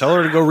with it. Tell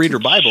her to go read her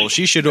Bible.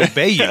 She should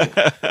obey you.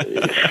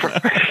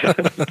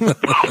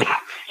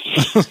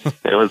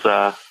 It was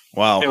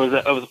wow. It was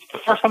the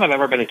first time I've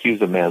ever been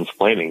accused of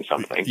mansplaining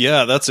something.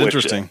 Yeah, that's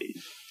interesting.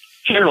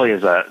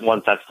 Generally,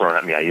 once that's thrown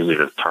at me, I would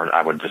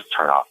just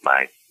turn off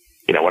my,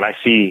 when I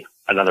see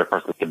another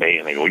person's debate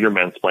and they go, "You're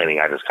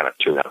mansplaining," I just kind of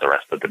tune out the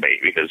rest of the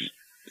debate because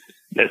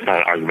it's not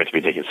an argument to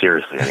be taken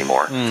seriously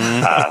anymore.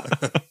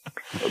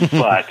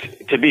 But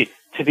to be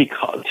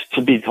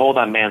told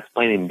I'm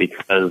mansplaining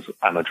because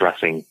I'm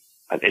addressing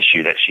an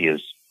issue that she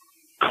is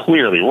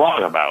clearly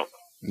wrong about.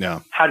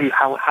 Yeah. How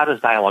does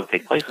dialogue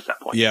take place at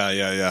that point?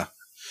 Yeah.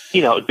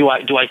 Do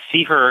I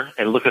see her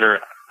and look at her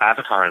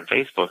avatar on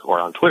Facebook or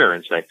on Twitter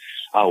and say,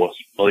 "Oh, well,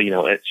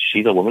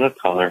 she's a woman of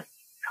color.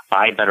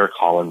 I better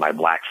call in my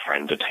black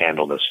friend to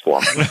handle this for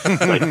me."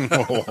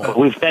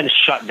 We've then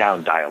shut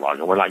down dialogue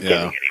and we're not getting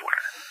anywhere.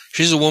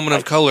 She's a woman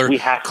of color.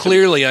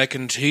 Clearly, I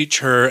can teach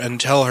her and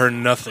tell her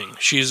nothing.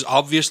 She's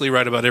obviously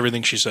right about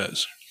everything she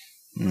says.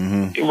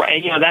 Mm-hmm.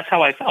 Right. That's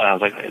how I felt. I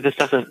was like, this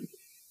doesn't,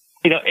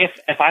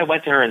 if I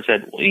went to her and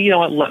said, well, you know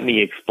what, let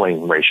me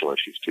explain racial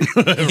issues to you.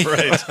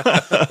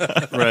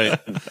 Right.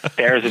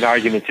 There's an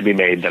argument to be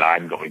made that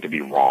I'm going to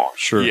be wrong.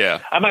 Sure.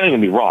 Yeah. I'm not going to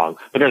be wrong,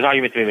 but there's an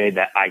argument to be made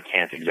that I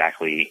can't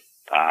exactly,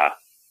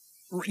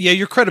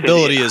 your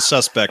credibility is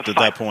suspect at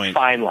that point.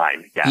 Fine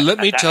line. Yeah, Let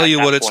me tell you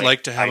what it's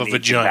like to have a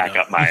vagina. Back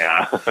up my,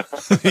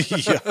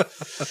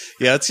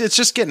 yeah. It's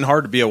just getting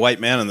hard to be a white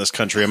man in this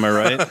country. Am I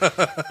right?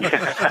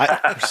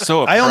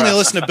 I only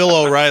listen to Bill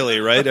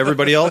O'Reilly, right?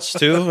 Everybody else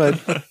too.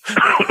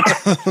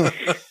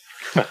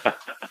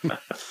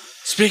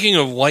 Speaking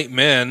of white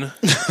men,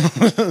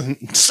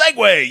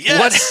 segue.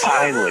 Yes,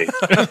 finally.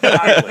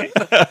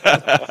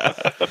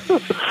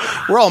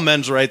 We're all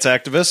men's rights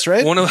activists,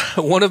 right?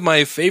 One of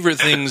my favorite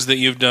things that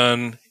you've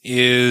done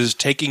is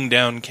taking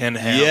down Ken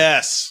Ham.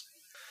 Yes.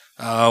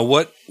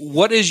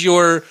 What is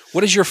your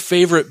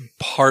favorite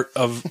part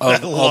of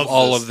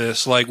all of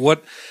this? Like,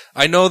 what?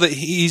 I know that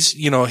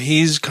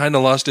he's kind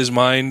of lost his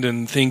mind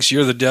and thinks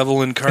you're the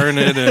devil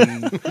incarnate,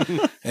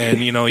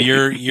 and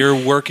you're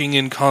working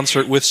in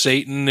concert with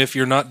Satan if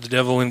you're not the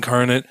devil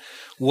incarnate.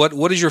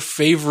 What is your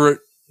favorite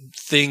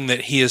thing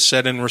that he has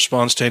said in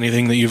response to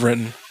anything that you've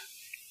written?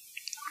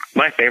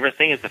 My favorite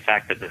thing is the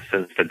fact that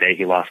since the day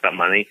he lost that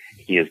money,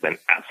 he has been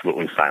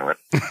absolutely silent.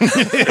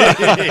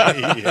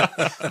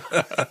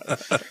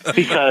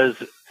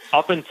 Because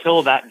up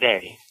until that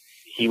day,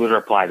 he would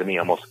reply to me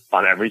almost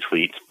on every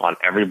tweet, on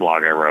every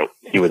blog I wrote.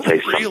 He would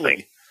say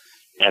something.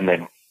 And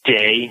the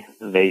day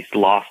they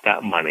lost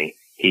that money,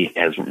 he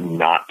has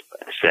not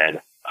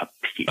said a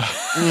peep.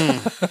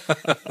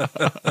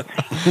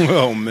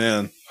 Oh,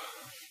 man.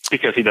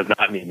 Because he does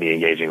not need me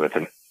engaging with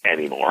him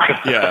anymore.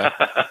 Yeah.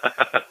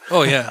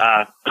 Oh,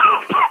 yeah.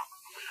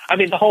 I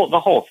mean, the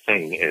whole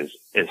thing is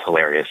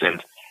hilarious.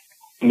 And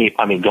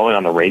going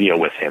on the radio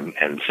with him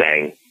and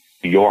saying,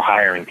 "You're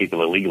hiring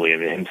people illegally,"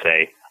 and him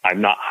say,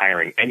 "I'm not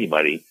hiring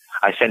anybody."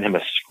 I send him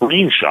a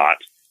screenshot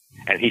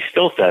and he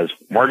still says,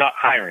 "We're not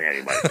hiring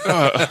anybody."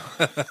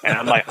 And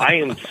I'm like, I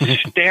am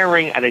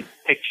staring at a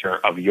picture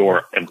of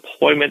your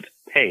employment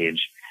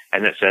page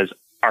and it says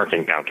Arc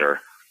Encounter,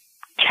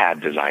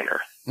 CAD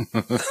designer.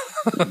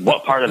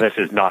 What part of this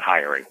is not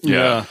hiring?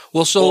 Yeah.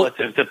 Well,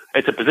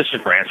 it's a position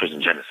for Answers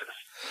in Genesis.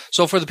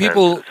 So for the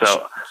people,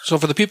 so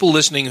for the people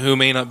listening who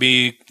may not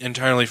be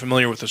entirely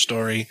familiar with the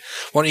story,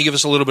 why don't you give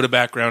us a little bit of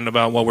background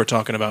about what we're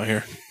talking about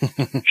here?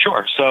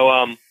 Sure.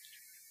 So,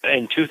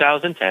 in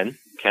 2010,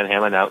 Ken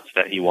Ham announced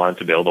that he wanted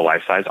to build a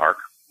life-size Ark,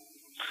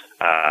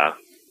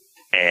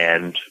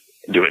 and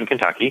do it in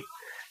Kentucky,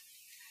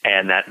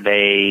 and that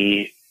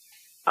they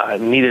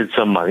needed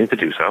some money to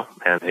do so,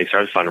 and they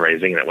started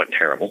fundraising, and it went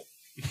terrible.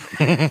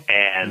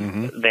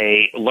 And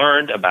they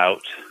learned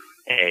about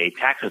a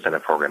tax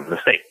incentive program in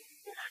the state.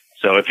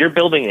 So if you're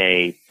building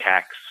a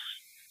tax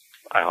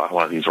I don't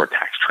want to use the word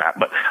tax trap,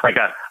 but like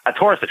a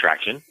tourist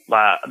attraction,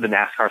 the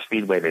NASCAR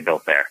Speedway they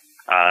built there,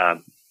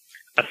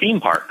 a theme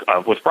park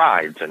with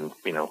rides and,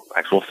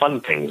 actual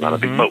fun things on a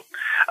big boat.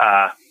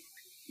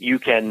 You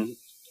can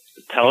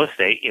tell the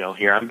state,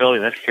 here I'm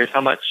building this. Here's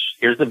how much.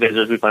 Here's the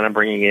visitors we plan on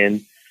bringing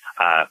in.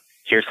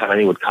 Here's how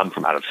many would come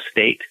from out of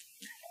state.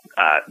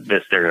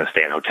 They're going to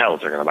stay in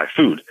hotels. They're going to buy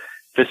food.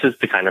 This is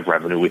the kind of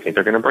revenue we think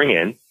they're going to bring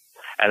in.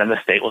 And then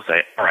the state will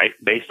say, all right,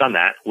 based on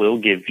that, we'll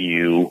give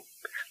you,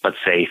 let's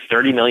say,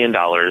 $30 million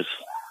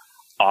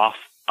off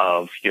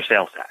of your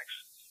sales tax.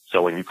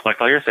 So when you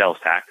collect all your sales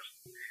tax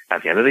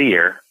at the end of the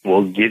year,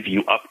 we'll give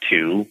you up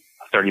to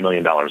 $30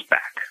 million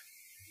back.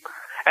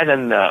 And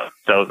then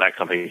so that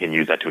company can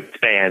use that to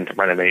expand, to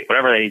renovate,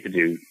 whatever they need to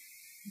do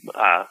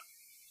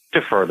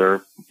to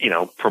further,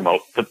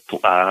 promote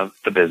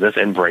the business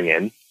and bring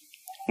in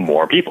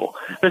more people.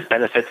 This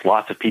benefits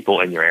lots of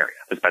people in your area.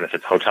 This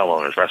benefits hotel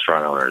owners,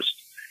 restaurant owners,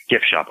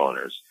 gift shop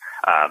owners.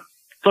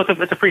 So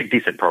it's a pretty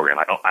decent program.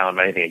 I don't have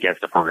anything against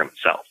the program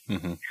itself.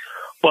 Mm-hmm.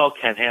 Well,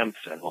 Ken Ham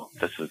said, well,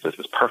 this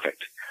is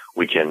perfect.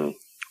 We've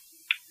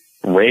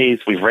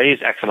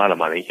raised X amount of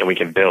money and we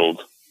can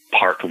build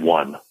part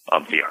 1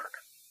 of the arc.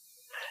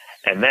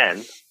 And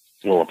then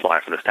we'll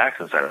apply for this tax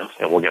incentive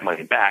and we'll get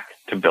money back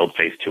to build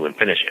phase 2 and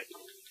finish it.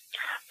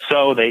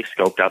 So they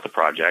scoped out the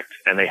project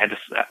and they had to,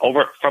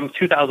 from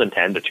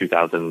 2010 to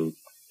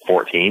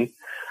 2014,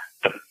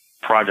 the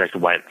project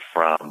went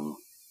from,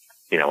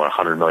 a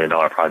 $100 million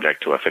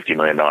project to a $50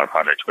 million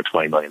project to a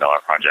 $20 million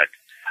project,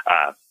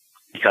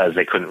 because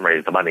they couldn't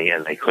raise the money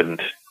and they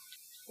couldn't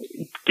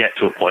get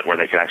to a point where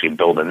they could actually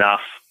build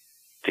enough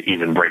to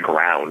even break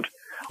ground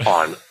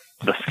on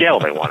the scale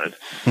they wanted.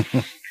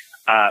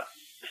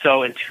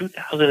 So in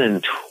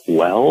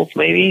 2012,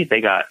 maybe,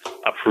 they got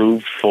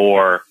approved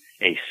for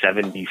a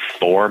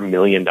 $74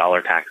 million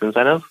tax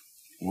incentive.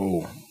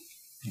 Ooh.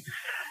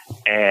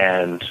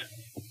 And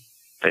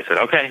they said,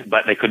 okay,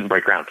 but they couldn't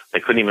break ground. They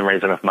couldn't even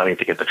raise enough money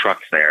to get the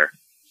trucks there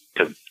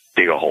to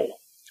dig a hole.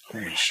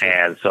 Holy shit.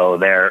 And so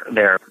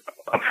their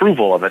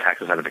approval of the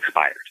tax incentive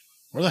expired.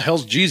 Where the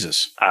hell's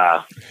Jesus?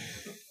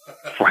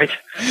 Right.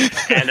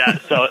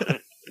 And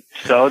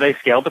so they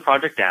scaled the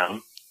project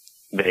down.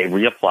 They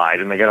reapplied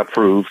and they got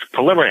approved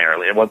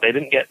preliminarily. And they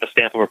didn't get the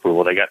stamp of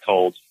approval, they got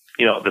told,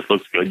 this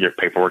looks good, your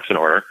paperwork's in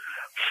order,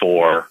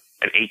 for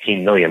an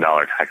 $18 million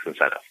tax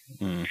incentive.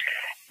 Mm.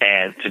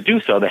 And to do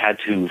so, they had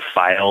to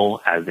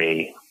file as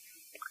a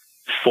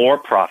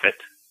for-profit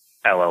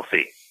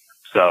LLC.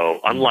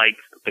 So unlike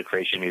the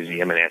Creation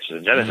Museum and Answers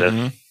in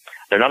Genesis,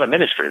 they're not a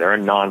ministry. They're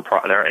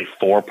they're a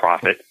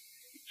for-profit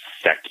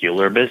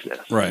secular business.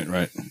 Right.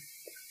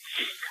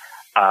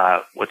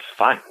 Which is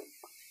fine.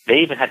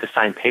 They even had to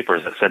sign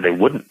papers that said they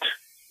wouldn't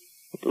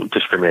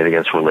discriminate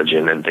against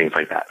religion and things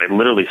like that. They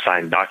literally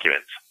signed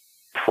documents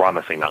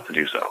promising not to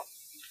do so.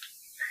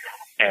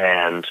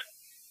 And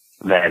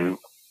then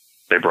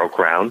they broke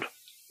ground.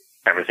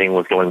 Everything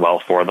was going well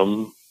for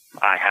them.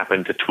 I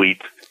happened to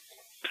tweet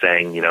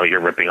saying, you're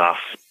ripping off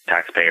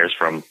taxpayers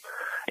from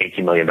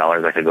 $18 million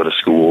that could go to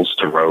schools,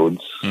 to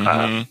roads,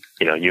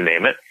 you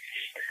name it.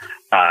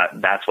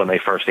 That's when they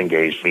first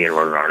engaged me and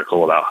wrote an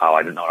article about how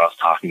I didn't know what I was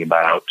talking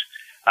about.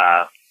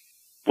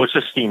 Which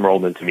just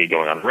steamrolled into me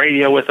going on the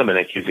radio with them and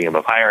accusing him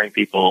of hiring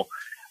people,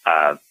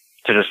 to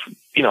just,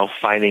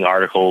 finding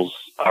articles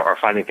or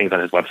finding things on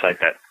his website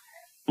that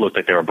looked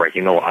like they were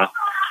breaking the law.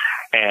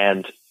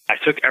 And I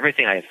took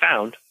everything I had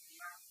found,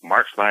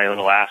 marched my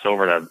little ass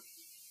over to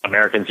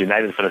Americans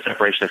United for the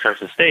Separation of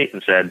Church and State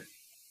and said,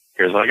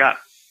 here's what I got.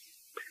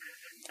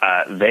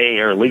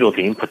 Their legal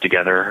team put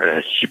together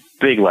a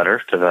big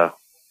letter to the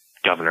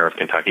governor of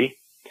Kentucky,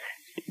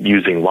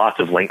 using lots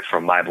of links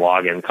from my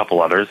blog and a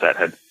couple others that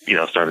had,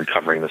 started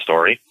covering the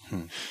story,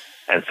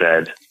 and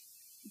said,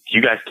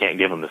 you guys can't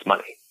give them this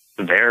money.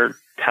 They're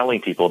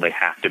telling people they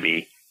have to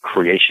be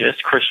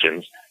creationist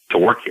Christians to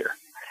work here,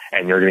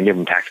 and you're going to give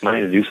them tax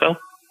money to do so?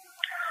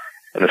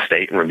 And the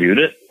state reviewed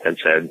it and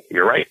said,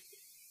 you're right,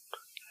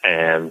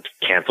 and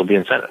canceled the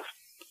incentive.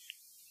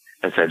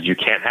 And said, you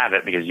can't have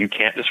it because you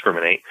can't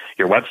discriminate.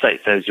 Your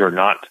website says you're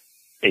not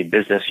a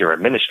business, you're a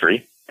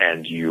ministry,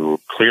 and you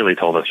clearly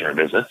told us you're a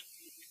business.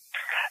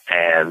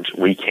 And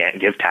we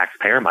can't give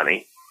taxpayer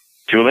money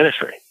to a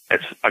ministry.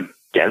 It's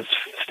against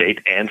state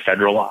and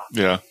federal law.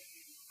 Yeah.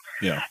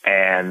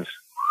 And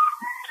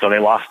so they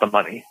lost the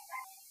money.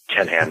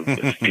 Ken Ham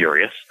is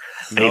furious.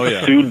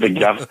 They've sued the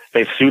governor.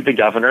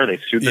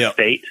 They've sued the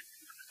state.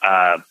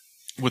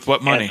 With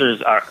what money?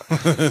 Answers are,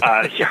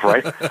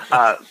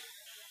 right.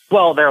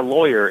 Well, their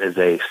lawyer is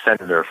a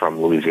senator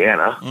from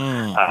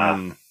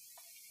Louisiana.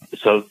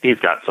 So he's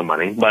got some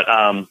money, but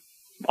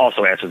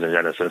also Answers in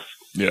Genesis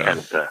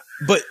tends to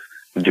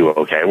do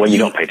okay. When you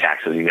don't pay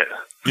taxes, you get...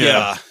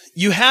 Yeah.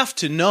 You have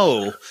to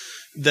know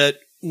that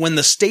when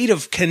the state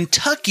of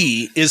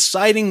Kentucky is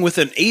siding with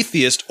an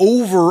atheist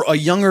over a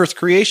young earth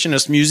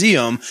creationist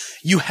museum,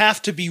 you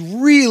have to be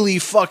really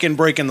fucking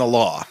breaking the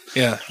law.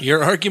 Yeah,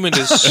 your argument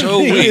is so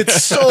weak.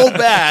 It's so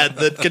bad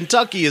that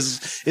Kentucky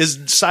is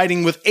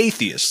siding with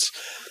atheists.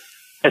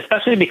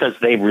 especially because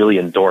they really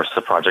endorsed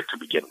the project to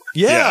begin with.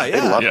 Yeah,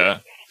 They love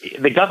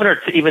it. The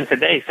governor even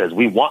today says,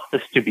 we want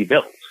this to be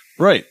built.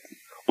 Right.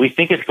 We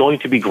think it's going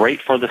to be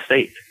great for the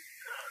state,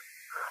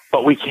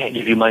 but we can't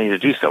give you money to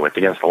do so. It's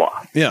against the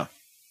law. Yeah.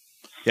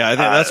 Yeah, I think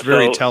that's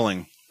very so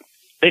telling.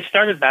 They've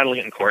started battling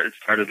it in court. It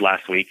started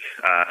last week.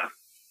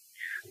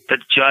 The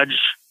judge,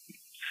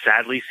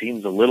 sadly,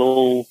 seems a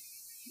little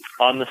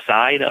on the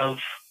side of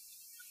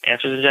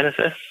Answers in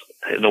Genesis.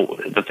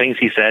 The things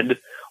he said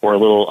were a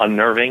little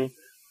unnerving,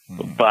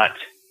 but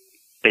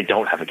they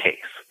don't have a case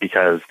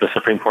because the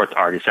Supreme Court's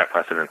already set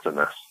precedents in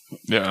this.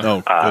 Yeah.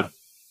 Oh, good.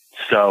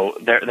 So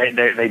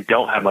they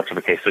don't have much of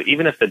a case. So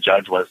even if the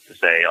judge was to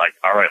say, like,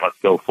 all right, let's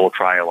go full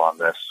trial on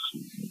this,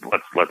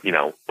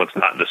 let's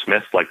not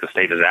dismiss like the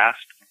state has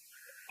asked,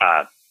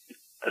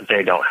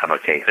 they don't have a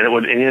case. And it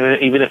would,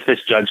 even if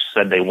this judge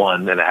said they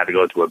won and it had to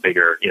go to a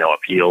bigger,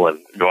 appeal and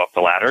go up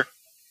the ladder,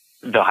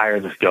 the higher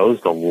this goes,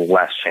 the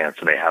less chance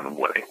they have of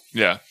winning.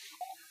 Yeah.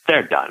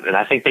 They're done. And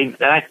I think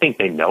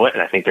they know it,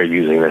 and I think they're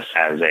using this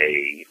as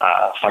a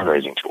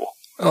fundraising tool.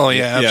 Oh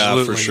yeah,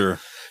 absolutely. Yeah, for sure.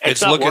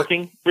 It's not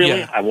working, really.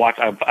 Yeah. I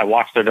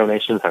watched their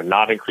donations. They're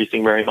not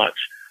increasing very much,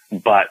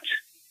 but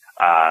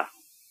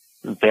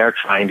they're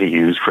trying to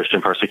use Christian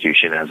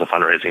persecution as a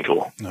fundraising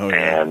tool. Oh,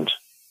 yeah. And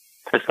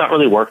it's not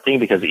really working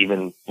because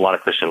even a lot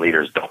of Christian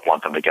leaders don't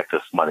want them to get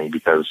this money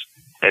because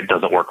it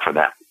doesn't work for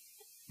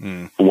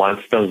them.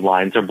 Once those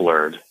lines are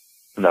blurred,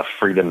 the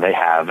freedom they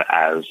have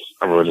as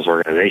a religious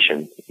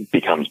organization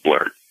becomes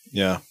blurred.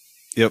 Yeah.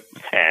 Yep.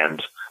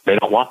 And they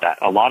don't want that.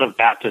 A lot of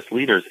Baptist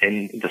leaders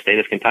in the state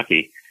of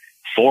Kentucky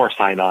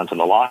signed on to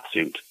the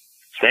lawsuit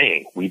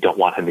saying we don't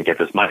want him to get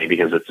this money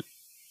because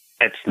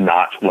it's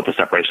not what the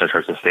separation of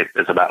church and state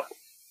is about.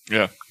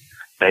 Yeah.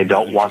 They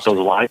don't want those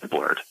lines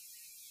blurred.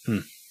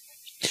 And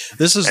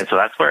so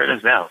that's where it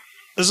is now.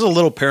 This is a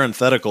little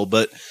parenthetical,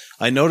 but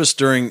I noticed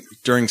during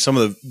some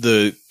of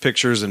the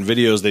pictures and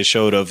videos they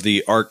showed of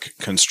the Ark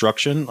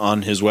construction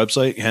on his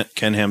website,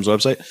 Ken Ham's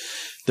website,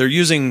 they're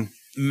using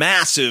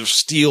massive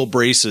steel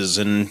braces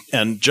and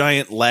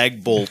giant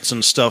lag bolts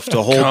and stuff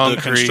to hold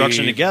the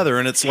construction together.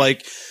 And it's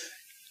like,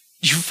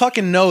 you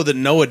fucking know that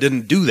Noah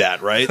didn't do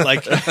that, right?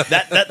 Like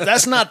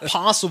that's not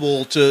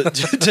possible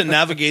to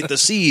navigate the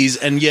seas,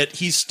 and yet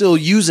he's still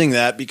using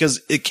that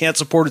because it can't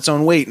support its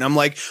own weight. And I'm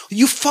like,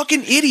 you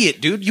fucking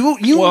idiot, dude. You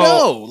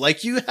know,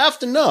 like you have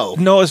to know.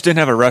 Noah's didn't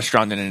have a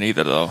restaurant in it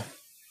either, though.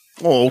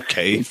 Oh,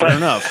 okay, fair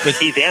enough. But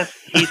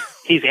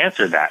he's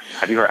answered that.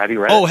 Have you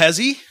read? Oh, it? has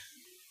he?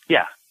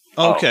 Yeah.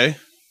 Okay.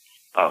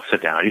 Oh,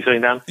 sit down. Are you sitting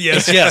down?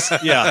 Yes.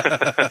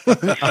 Yeah.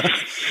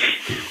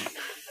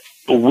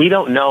 We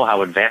don't know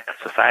how advanced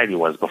society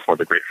was before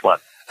the Great Flood.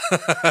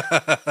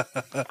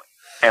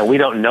 And we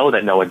don't know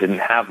that Noah didn't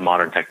have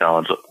modern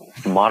technological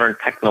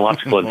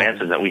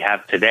advances that we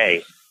have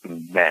today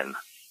then.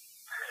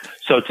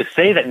 So to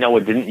say that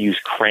Noah didn't use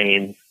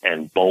cranes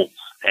and bolts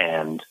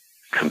and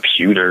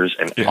computers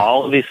and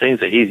all of these things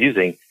that he's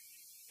using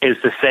is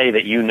to say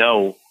that you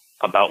know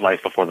about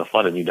life before the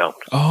flood and you don't.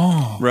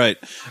 Oh, right.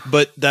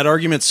 But that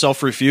argument's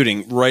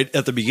self-refuting right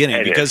at the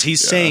beginning because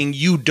he's saying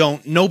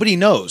nobody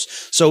knows.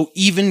 So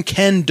even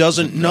Ken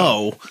doesn't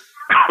know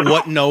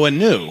what Noah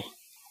knew.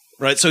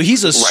 Right. So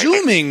he's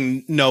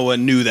assuming Noah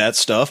knew that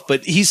stuff,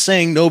 but he's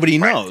saying nobody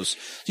knows.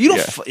 You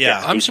don't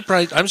I'm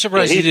surprised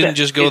he didn't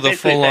just go the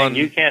full on.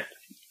 You can't.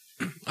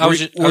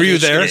 Were you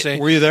there?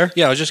 Were you there?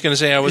 Yeah, I was just going to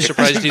say I was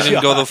surprised he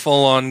didn't go the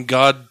full on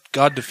God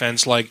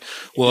defense. Like,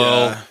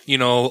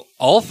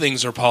 all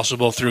things are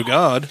possible through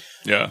God.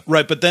 Yeah,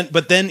 right. But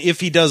then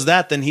if he does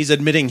that, then he's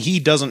admitting he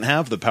doesn't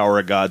have the power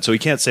of God, so he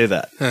can't say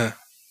that. Huh.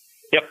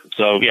 Yep.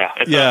 So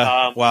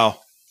wow.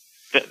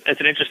 It's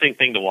an interesting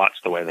thing to watch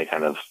the way they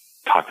kind of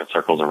talk in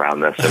circles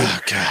around this, and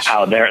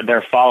how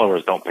their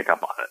followers don't pick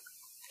up on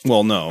it.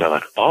 Well, no, they're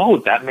like, "Oh,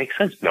 that makes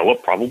sense. Noah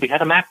probably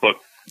had a MacBook."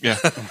 Yeah,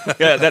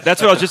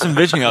 that's what I was just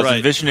envisioning. I was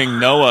envisioning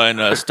Noah in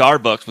a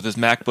Starbucks with his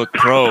MacBook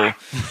Pro,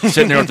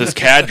 sitting there with his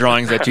CAD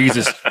drawings that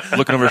Jesus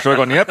looking over his shoulder,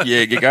 going, "Yep,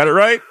 you got it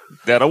right.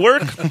 That'll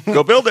work.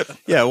 Go build it."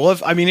 Yeah, well,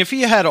 if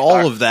he had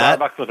all of that,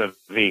 Starbucks with a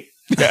V.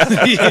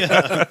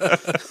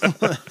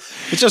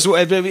 It's just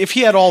if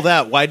he had all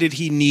that, why did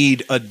he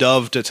need a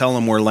dove to tell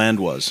him where land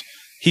was?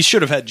 He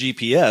should have had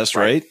GPS,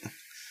 right?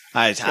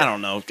 I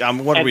don't know.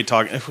 What are we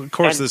talking? Of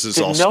course, this is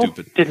all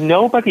stupid. Did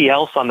nobody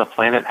else on the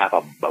planet have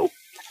a boat?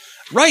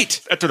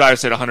 Right. That's what I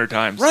said 100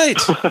 times. Right.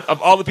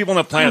 Of all the people on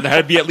the planet, there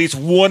had to be at least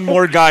one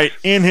more guy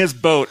in his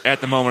boat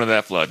at the moment of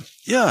that flood.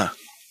 Yeah.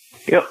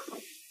 Yep.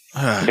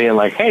 Being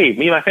like, hey,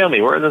 me and my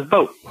family, we're in this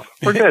boat.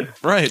 We're good.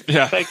 Right.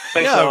 Yeah. Thanks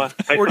Noah.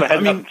 Thanks for the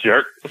heads up,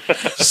 jerk.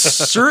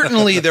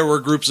 Certainly there were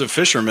groups of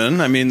fishermen,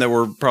 that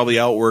were probably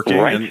out working.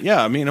 Right.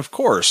 And, of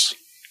course.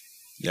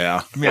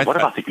 Yeah. What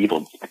about the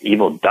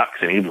evil ducks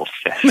and evil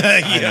fish?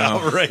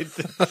 Yeah, right.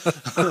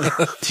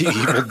 The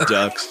evil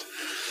ducks.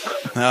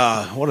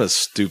 What a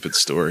stupid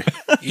story.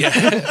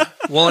 Yeah.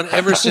 Well, and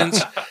ever since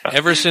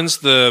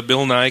the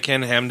Bill Nye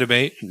Ken Ham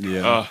debate,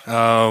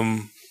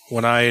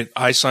 when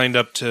I signed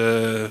up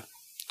to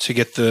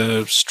get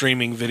the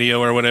streaming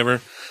video or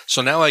whatever,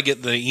 So now I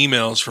get the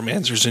emails from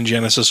Answers in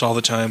Genesis all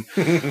the time.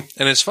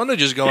 And it's fun to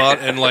just go out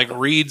and like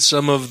read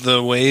some of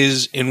the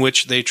ways in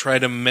which they try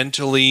to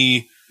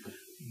mentally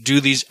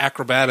do these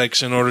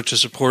acrobatics in order to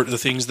support the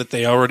things that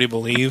they already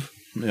believe.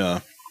 Yeah.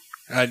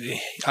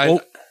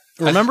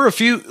 Remember a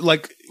few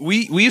like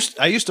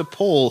I used to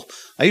pull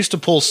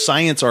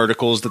science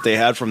articles that they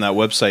had from that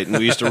website, and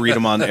we used to read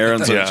them on air,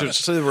 and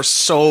so they were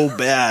so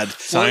bad.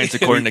 Science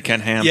according to Ken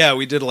Ham. Yeah,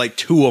 we did like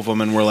 2 of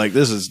them, and we're like,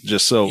 this is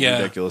just so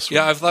ridiculous.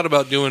 Yeah, I've thought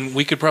about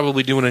we could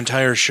probably do an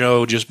entire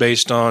show just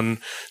based on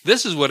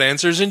this is what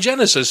Answers in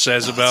Genesis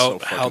says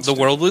about how the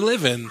world we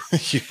live in.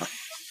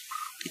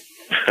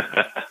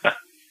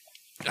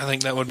 I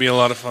think that would be a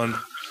lot of fun.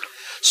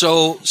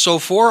 So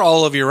for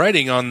all of your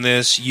writing on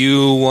this,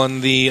 you won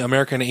the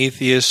American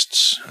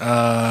Atheists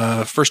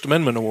First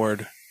Amendment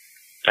Award.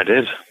 I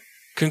did.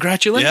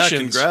 Congratulations. Yeah,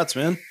 congrats,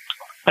 man.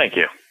 Thank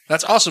you.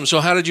 That's awesome.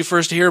 So how did you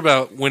first hear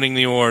about winning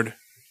the award?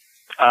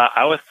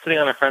 I was sitting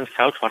on a friend's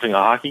couch watching a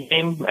hockey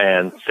game,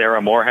 and Sarah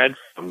Moorhead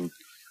from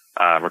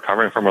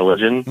Recovering from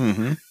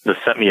Religion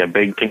just sent me a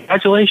big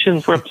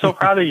congratulations. We're so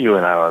proud of you.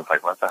 And I was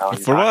like, what the hell are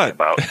you talking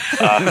about?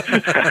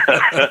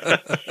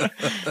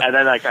 And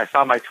then like I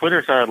saw my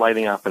Twitter started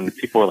lighting up, and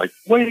people were like,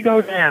 way to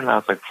go, Dan. And I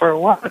was like, for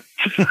what?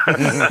 And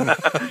then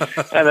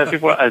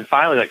and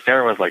finally like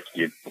Sarah was like,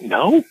 you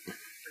know?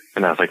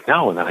 And I was like,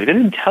 no. And then I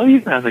didn't tell you.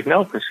 And I was like,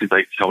 no. And she's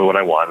like, show me what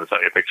I want, and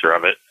sent me a picture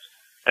of it.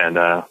 And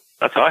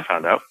that's how I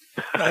found out.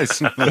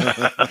 Nice.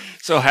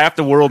 So half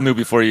the world knew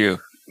before you.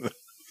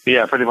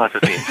 Yeah, pretty much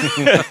the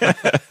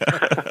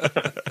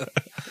same.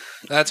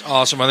 That's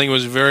awesome. I think it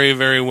was very,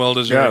 very well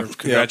deserved. Yeah.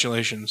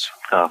 Congratulations.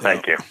 Oh,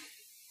 thank you.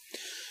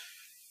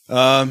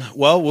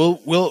 Well,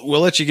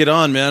 we'll let you get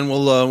on, man.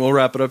 We'll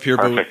wrap it up here,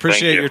 but we Perfect.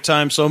 appreciate Thank your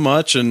time so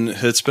much, and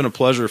it's been a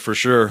pleasure for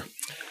sure.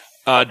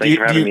 Do you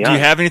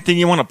have anything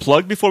you want to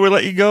plug before we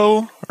let you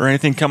go, or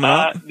anything coming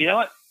up? You know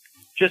what?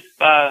 Just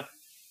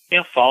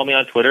follow me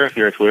on Twitter if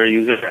you're a Twitter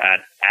user at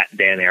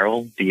Dan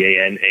Arel,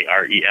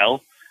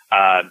 DANAREL.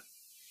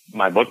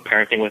 My book,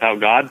 Parenting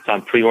Without God, it's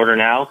on pre-order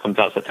now. Comes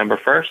out September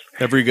 1st.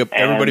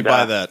 Everybody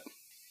buy that.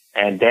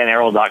 And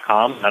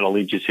danarel.com. That'll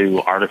lead you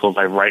to articles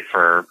I write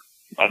for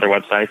other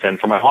websites and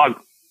for my blog.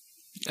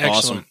 Excellent.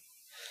 Awesome.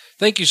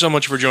 Thank you so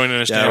much for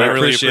joining us, Yeah, Dan. I I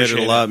really appreciate it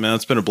a lot, man.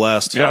 It's been a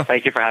blast. Yeah.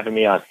 Thank you for having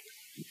me on.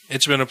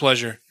 It's been a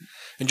pleasure.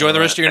 Enjoy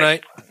the rest of your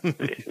night.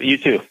 You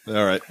too.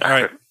 All right. All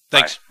right.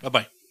 Thanks.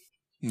 Bye-bye.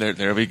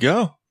 There we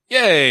go.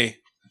 Yay.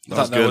 I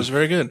thought that was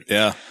very good.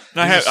 Yeah.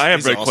 I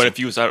have read quite a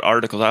few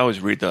articles. I always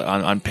read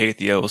on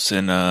Pathos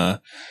and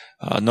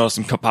noticed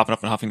them popping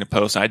up in Huffington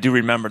Post. And I do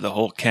remember the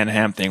whole Ken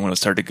Ham thing when it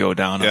started to go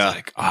down. I was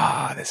like,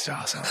 this is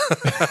awesome.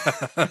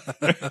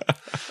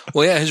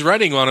 Well, yeah, his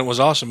writing on it was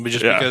awesome, but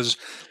because,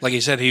 like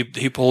he said, he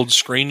pulled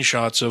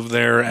screenshots of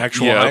their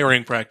actual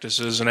hiring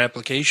practices and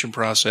application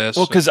process.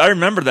 Well, because I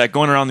remember that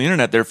going around the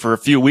internet there for a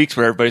few weeks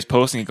where everybody's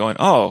posting and going,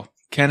 oh,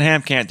 Ken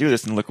Ham can't do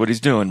this, and look what he's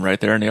doing right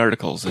there in the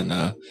articles.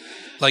 And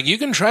like, you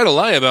can try to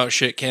lie about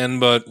shit, Ken,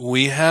 but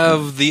we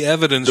have the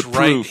evidence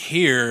right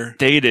here.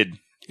 Dated.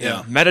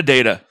 Yeah.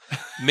 Metadata.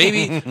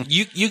 Maybe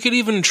you could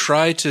even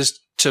try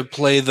to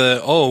play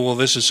the,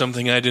 this is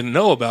something I didn't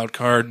know about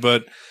card,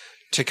 but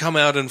to come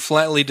out and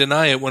flatly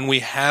deny it when we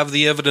have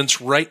the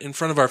evidence right in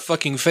front of our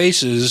fucking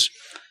faces.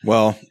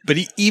 Well, but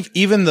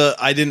even the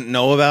I didn't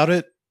know about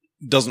it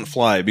doesn't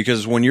fly,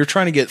 because when you're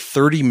trying to get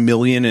 $30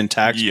 million in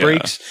tax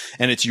breaks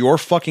and it's your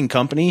fucking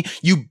company,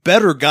 you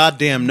better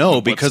goddamn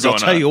know, because I'll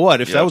tell you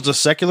what, if that was a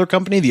secular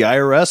company, the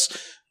IRS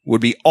would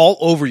be all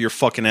over your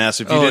fucking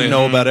ass if you didn't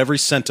know about every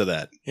cent of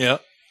that. Yeah.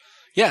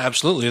 Yeah,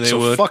 absolutely. They so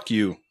would. Fuck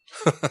you,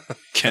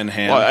 Ken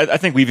Ham. Well, I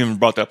think we've even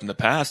brought that up in the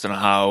past on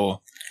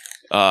how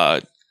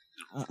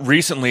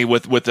recently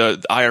with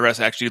the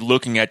IRS actually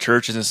looking at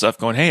churches and stuff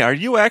going, hey, are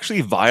you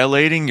actually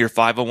violating your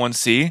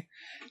 501c?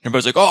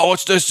 Everybody's like, oh,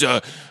 what's this?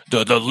 The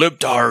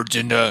libtards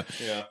and the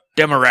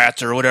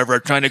Democrats or whatever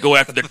are trying to go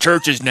after the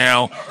churches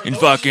now and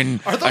fucking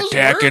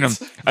attacking them.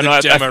 I know.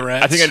 I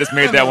think I just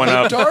made that one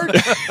up.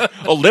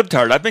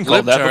 Libtard. I've been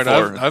called that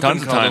before. I've been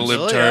called a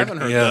libtard.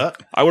 Really?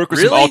 I I work with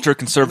some ultra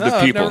conservative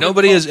people.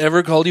 Nobody has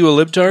ever called you a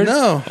libtard?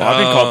 No. I've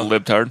been called a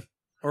libtard.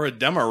 Or a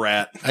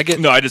Demorat.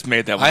 No, I just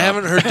made that one I up.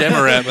 haven't heard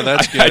Demorat, but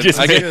that's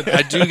good.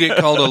 I do get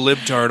called a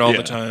libtard all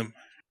the time.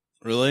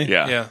 Really?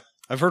 Yeah.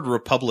 I've heard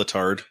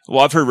Republitard.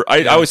 Well, I've heard.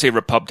 I always say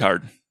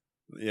Repubtard.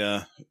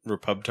 Yeah,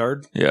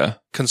 Repubtard. Yeah,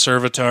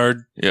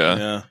 Conservatard.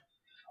 Yeah.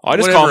 I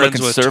just call them a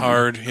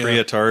conservative.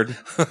 Creatard.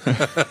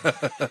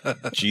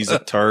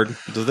 Jesus-tard.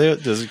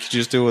 Does it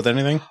just do it with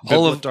anything?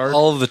 All of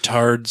the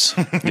tards.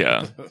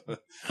 Yeah.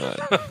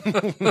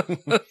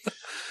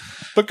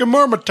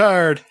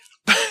 Buckamurmatard.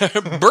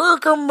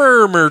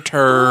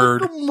 Burkamurmatard.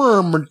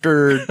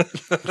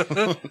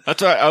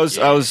 That's why I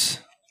was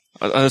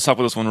Let's talk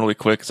about this one really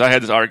quick, because I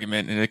had this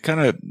argument, and it kind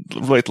of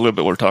relates a little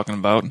bit what we're talking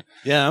about.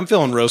 Yeah, I'm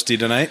feeling roasty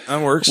tonight.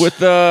 That works.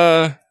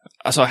 So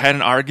I had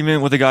an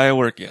argument with a guy at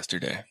work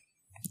yesterday.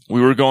 We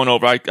were going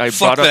over. I Fuck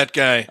brought up that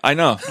guy. I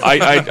know.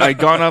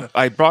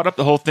 I brought up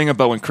the whole thing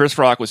about when Chris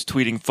Rock was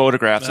tweeting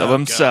photographs of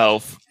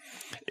himself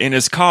in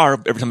his car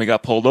every time he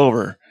got pulled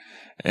over.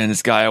 And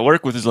this guy I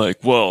work with is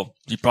like, well,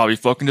 you probably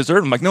fucking deserve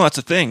it. I'm like, no, that's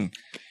the thing.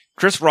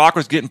 Chris Rock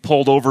was getting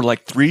pulled over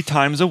like 3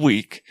 times a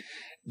week,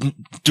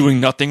 doing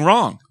nothing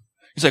wrong.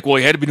 He's like, well,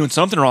 he had to be doing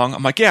something wrong.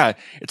 I'm like, yeah,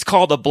 it's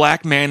called a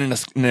black man in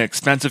an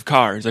expensive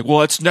car. He's like, well,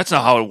 that's not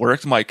how it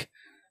works. I'm like,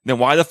 then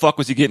why the fuck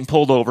was he getting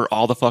pulled over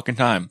all the fucking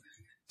time?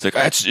 It's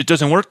like, it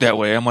doesn't work that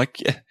way. I'm like,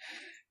 yeah.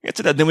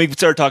 Then we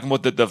started talking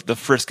about the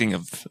frisking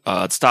of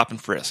stop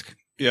and frisk.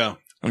 Yeah.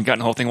 And got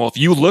the whole thing. Well, if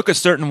you look a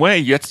certain way,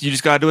 you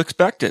just got to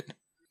expect it.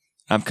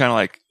 I'm kind of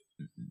like,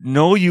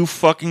 no, you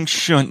fucking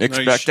shouldn't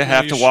expect to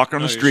have to walk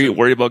around the street,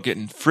 worry about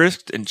getting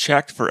frisked and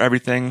checked for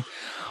everything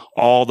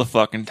all the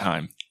fucking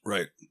time.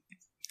 Right.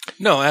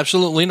 No,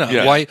 absolutely not.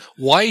 Yeah.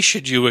 Why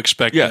should you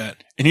expect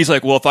that? And he's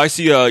like, well, if I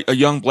see a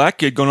young black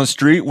kid going on the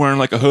street wearing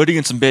like a hoodie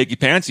and some baggy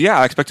pants, yeah,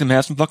 I expect him to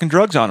have some fucking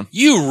drugs on him.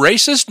 You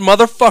racist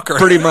motherfucker.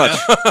 Pretty much.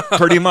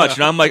 Pretty much.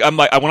 And I'm like, I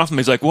went off him.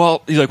 He's like,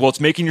 well, it's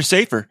making you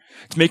safer.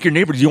 It's making your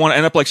neighbor. Do you want to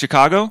end up like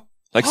Chicago?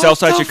 Like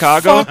Southside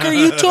Chicago? What the fuck are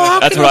you talking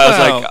That's what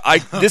about? I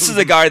was like. This is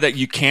a guy that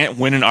you can't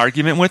win an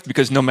argument with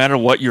because no matter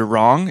what, you're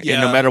wrong. And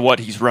no matter what,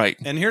 he's right.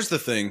 And here's the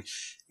thing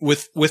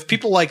with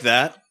people like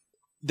that,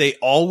 they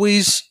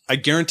always, I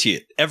guarantee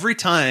it, every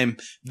time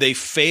they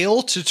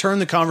fail to turn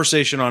the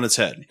conversation on its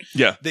head.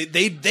 Yeah.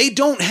 They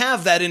don't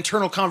have that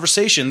internal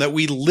conversation that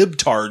we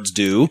libtards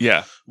do.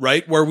 Yeah.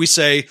 Right? Where we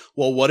say,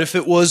 well, what if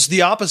it was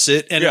the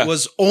opposite and it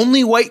was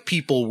only white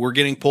people were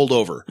getting pulled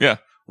over? Yeah.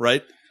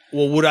 Right?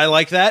 Well, would I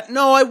like that?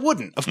 No, I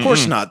wouldn't. Of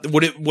course not.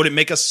 Would it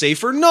make us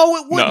safer? No,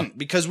 it wouldn't,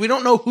 because we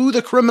don't know who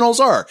the criminals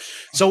are.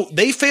 So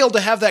they failed to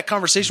have that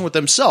conversation with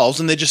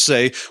themselves, and they just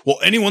say, well,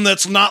 anyone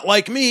that's not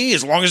like me,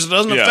 as long as it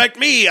doesn't affect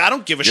me, I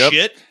don't give a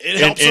shit. It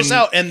helps us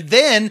out. And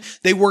then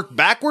they work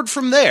backward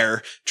from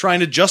there, trying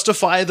to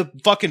justify the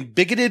fucking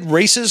bigoted,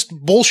 racist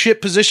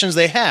bullshit positions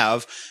they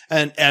have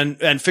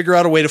and figure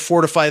out a way to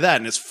fortify that.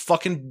 And it's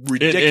fucking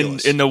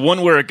ridiculous. And the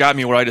one where it got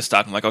me where I just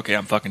stopped, I'm like, okay,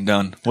 I'm fucking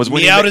done. Was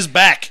when Me out his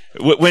back.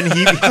 When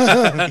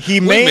he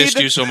We made missed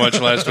you so much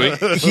last week.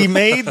 he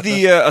made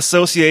the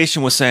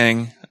association was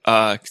saying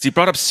because he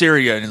brought up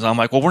Syria and I'm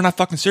like, well, we're not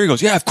fucking Syria. He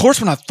goes, yeah, of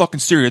course we're not fucking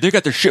Syria. They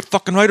got their shit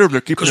fucking right over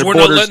there, keeping their Because we're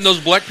borders, not letting those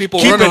black people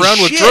run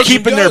around with drugs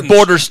keeping and their guns.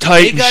 borders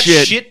tight They and got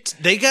shit.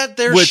 They got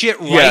their With- shit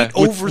yeah, right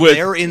with- over with-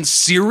 there in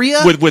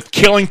Syria. With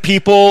killing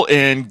people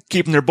and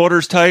keeping their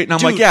borders tight, and I'm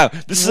Dude, like, yeah,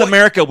 this is what-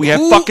 America. We have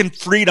who- fucking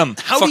freedom.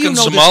 How do you Fucking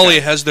know Somalia this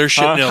guy? has their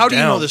shit nailed down. How do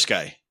you know this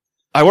guy?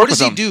 I work What does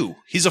with he them. do?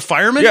 He's a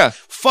fireman? Yeah.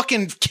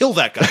 Fucking kill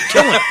that guy.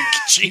 Kill him.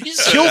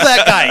 Kill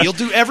that guy. You'll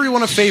do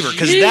everyone a favor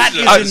because that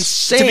is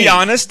insane. To be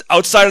honest,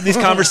 outside of these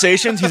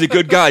conversations, he's a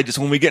good guy. Just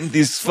when we get into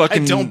these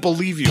fucking I don't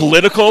believe you.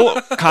 political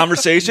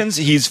conversations,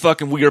 he's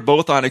fucking. We are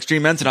both on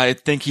extreme ends, and I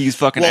think he's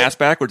fucking Well, ass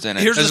backwards in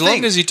it. here's the As long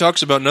thing. as he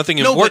talks about nothing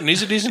No, important, but-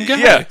 he's a decent guy.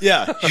 Yeah.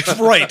 Yeah,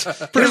 right.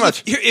 Pretty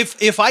much.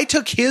 If I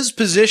took his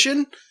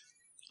position,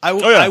 I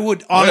would Oh, yeah. I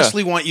would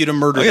honestly want you to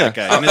murder yeah. that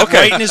guy. And Okay.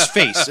 right in his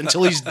face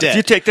until he's If you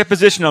dead. take that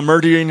position, I'll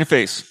murder you in your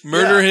face.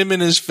 Murder him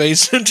in his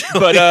face until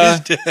But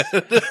he's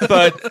dead.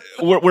 but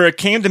where it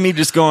came to me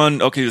just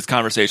going, okay, this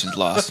conversation's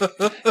lost,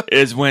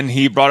 is when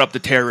he brought up the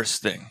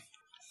terrorist thing.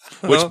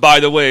 Which, by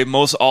the way,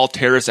 most all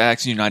terrorist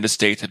acts in the United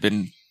States have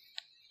been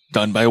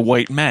done by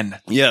white men.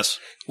 Yes.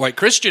 White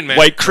Christian man.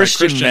 White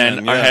Christian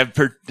men yeah.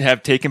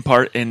 have taken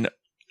part in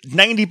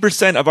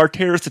 90% of our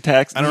terrorist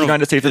attacks in the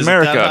United States of Is it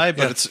America. that high?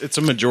 But it's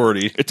a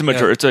majority. It's a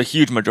majority. It's a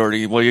huge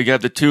majority. Well, you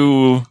got the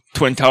 2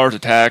 Twin Towers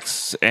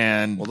attacks,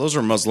 and Well, those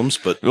are Muslims,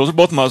 but those are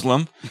both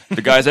Muslim.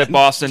 The guys at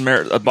Boston,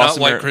 Not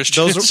Boston, white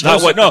Christians. Those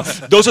Not white. No,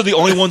 those are the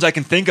only ones I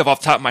can think of off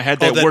the top of my head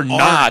that that were aren't.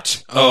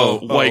 not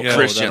white yeah.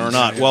 Christians. that are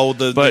not. Well,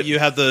 But- you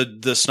have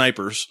the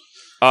snipers.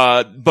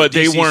 But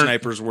they DC weren't.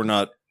 snipers were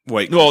not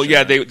white. Well,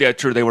 Christian. yeah,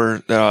 true. They were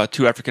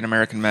 2 African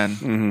American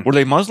men. Were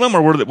they Muslim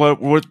or did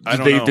I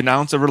don't they know.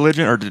 denounce a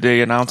religion or did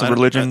they announce a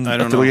religion I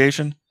don't know.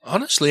 affiliation?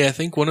 Honestly, I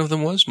think one of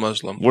them was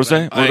Muslim. Was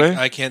they? Were they?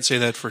 I can't say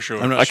that for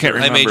sure. I'm not I can't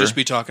sure. I remember. may just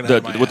be talking out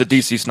of my with the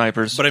ass. DC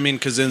snipers. But I mean,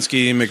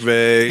 Kaczynski,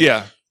 McVeigh.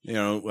 Yeah. You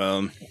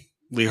know,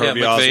 Lee Yeah,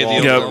 Harvey McVeigh,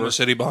 Oswald. the Yeah. Oklahoma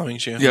City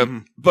bombings. Yeah. Yeah.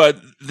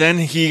 But then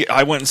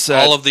I went and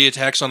said, All of the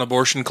attacks on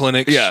abortion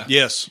clinics. yeah.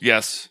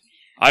 Yes.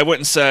 I went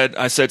and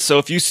said, so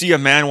if you see a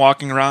man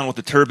walking around with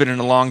a turban and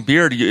a long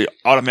beard, you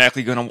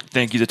automatically going to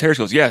think he's a terrorist.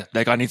 He goes, yeah,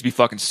 that guy needs to be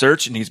fucking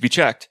searched and needs to be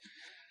checked.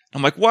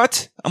 I'm like,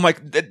 what? I'm like,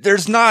 they're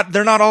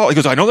not all, he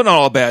goes, I know they're not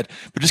all bad,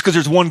 but just because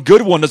there's one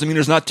good one doesn't mean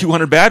there's not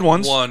 200 bad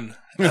ones. One.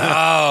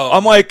 Oh.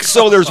 I'm like,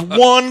 so there's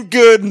one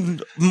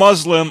good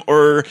Muslim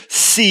or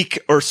Sikh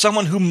or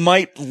someone who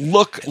might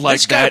look like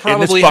This guy that in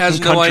this probably fucking has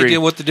no country.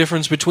 idea what the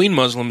difference between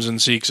Muslims and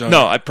Sikhs are.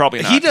 No, I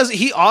probably not.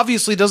 He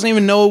obviously doesn't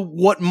even know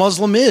what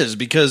Muslim is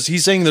because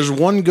he's saying there's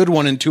one good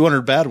one and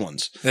 200 bad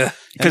ones. Yeah.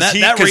 And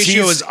that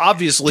ratio is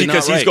obviously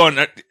because not he's right.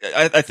 going.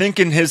 I think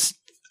in his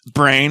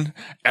brain,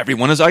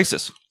 everyone is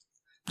ISIS.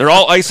 They're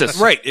all ISIS.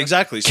 Right,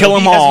 exactly. Kill he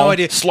 'em has all, no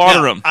idea.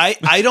 slaughter Now, 'em.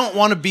 I don't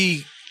want to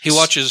be. He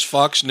watches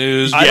Fox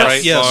News, Yes,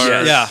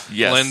 Breitbart, yes,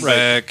 yes. Glenn Right.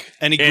 Beck.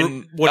 And he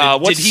grew,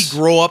 And, did he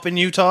grow up in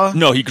Utah?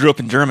 No, he grew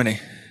up in Germany.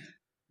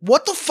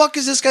 What the fuck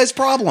is this guy's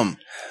problem?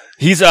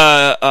 He's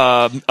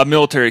a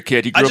military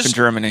kid. He grew up in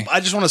Germany. I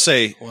just want to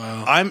say,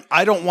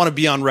 I don't want to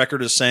be on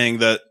record as saying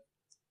that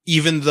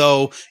even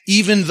though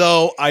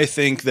I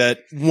think that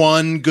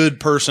one good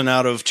person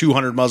out of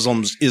 200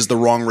 Muslims is the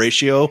wrong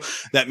ratio,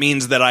 that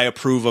means that I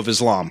approve of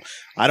Islam.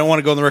 I don't want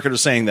to go on the record as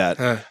saying that.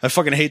 I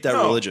fucking hate that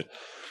religion.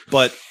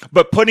 But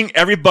putting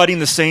everybody in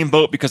the same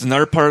boat because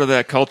another part of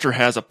that culture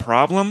has a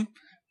problem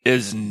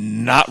is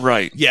not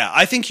right. Yeah,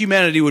 I think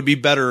humanity would be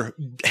better,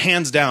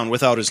 hands down,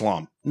 without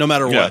Islam. No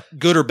matter what,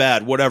 good or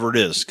bad, whatever it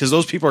is. Because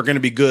those people are going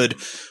to be good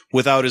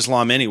without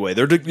Islam anyway.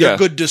 They're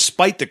good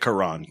despite the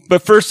Quran.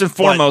 But first and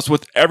foremost,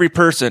 with every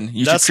person,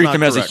 you should treat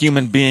them as a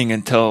human being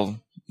until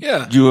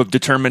you have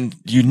determined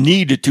you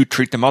need to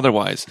treat them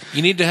otherwise.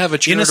 You need to have a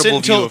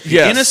charitable view of people.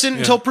 Innocent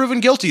until proven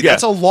guilty.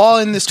 That's a law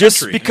in this country.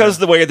 Just because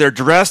the way they're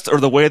dressed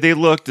or the way they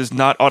look does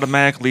not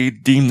automatically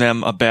deem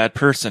them a bad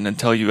person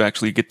until you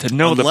actually get to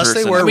know the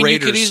person. They wear you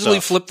could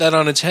easily flip that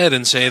on its head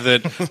and say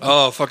that,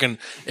 fucking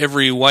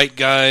every white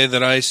guy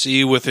that I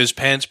see with his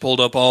pants pulled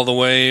up all the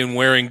way and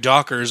wearing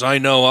Dockers, I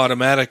know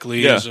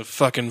automatically is a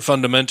fucking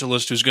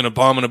fundamentalist who's going to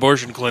bomb an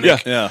abortion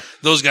clinic. Yeah.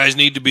 Those guys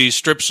need to be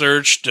strip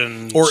searched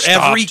and or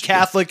stopped. Every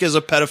Catholic is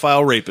a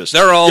pedophile rapist.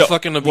 They're all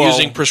fucking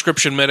abusing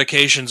prescription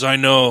medications, I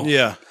know.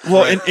 Yeah.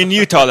 Well, in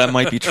Utah, that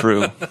might be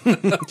true.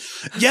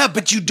 Yeah,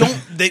 but you don't.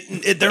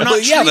 They're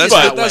not.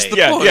 That's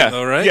the point,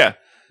 though, right? Yeah,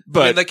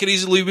 but that could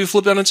easily be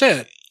flipped on its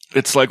head.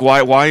 It's like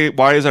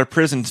why is our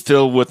prisons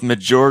filled with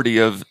majority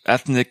of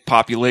ethnic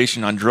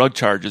population on drug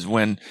charges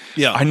when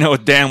I know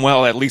damn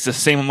well at least the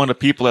same amount of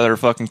people that are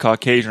fucking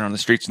Caucasian on the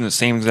streets and the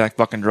same exact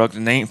fucking drugs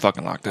and they ain't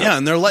fucking locked up. Yeah,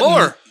 and they're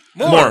letting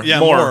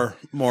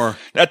more.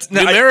 That's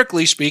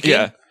numerically speaking.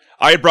 Yeah.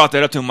 I had brought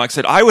that up to him. Like I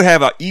said, I would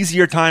have an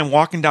easier time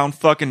walking down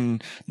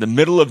fucking the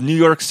middle of New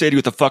York City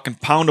with a fucking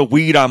pound of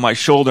weed on my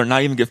shoulder and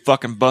not even get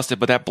fucking busted,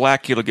 but that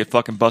black kid will get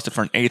fucking busted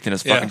for an eighth in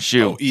his fucking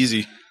shoe. Oh,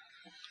 easy.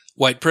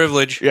 White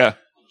privilege. Yeah.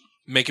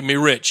 Making me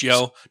rich,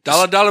 yo.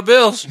 Dollar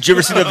bills. Did you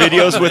ever see the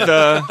videos with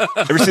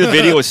ever see the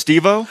video with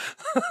Steve-O?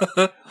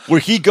 Where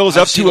he goes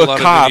up to a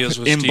cop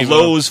and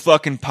blows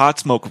fucking pot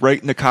smoke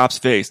right in the cop's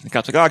face. And the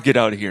cop's like, get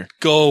out of here.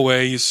 Go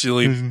away, you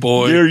silly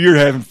boy. You're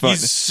having fun. You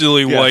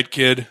silly white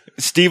kid.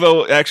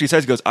 Steve-O actually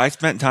says, he goes, I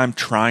spent time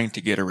trying to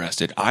get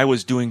arrested. I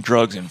was doing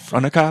drugs in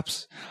front of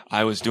cops.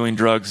 I was doing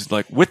drugs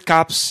like with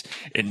cops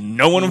and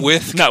no one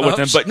with them,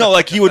 but no,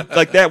 like he would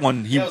like that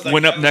one. He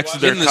went up next to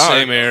their car. In the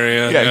same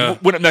area. Yeah, he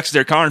went up next to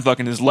their car and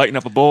fucking is lighting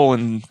up a bowl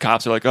and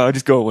cops are like,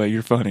 just go away.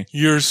 You're funny.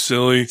 You're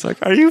silly. It's like,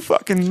 are you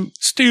fucking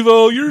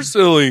Steve-O, you're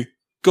silly.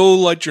 Go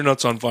light your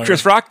nuts on fire.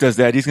 Chris Rock does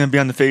that. He's going to be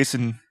on his face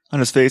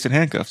in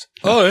handcuffs.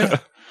 Oh yeah.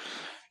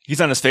 He's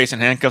on his face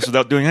in handcuffs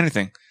without doing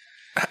anything.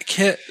 I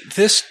can't.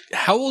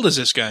 How old is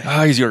this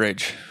guy? He's your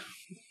age.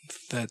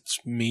 That's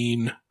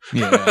mean.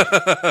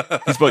 Yeah.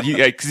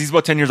 He's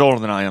about 10 years older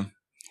than I am.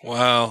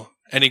 Wow.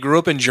 And he grew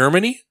up in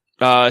Germany?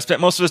 Spent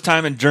most of his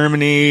time in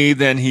Germany.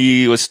 Then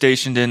he was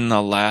stationed in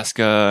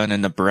Alaska and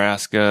in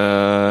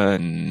Nebraska.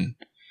 And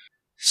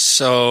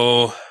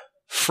so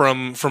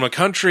from a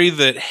country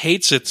that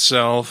hates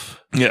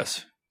itself.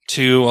 Yes.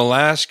 To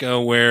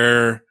Alaska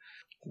where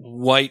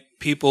white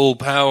people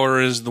power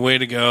is the way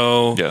to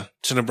go. Yeah.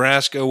 To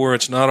Nebraska where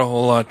it's not a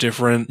whole lot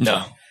different.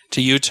 No.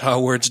 To Utah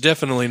where it's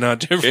definitely not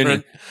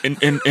different.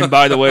 And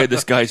by the way,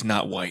 this guy's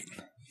not white.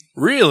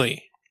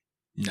 Really?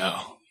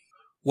 No.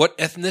 What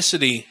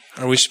ethnicity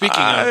are we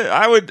speaking of?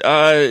 I would,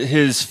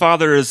 his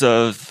father is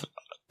of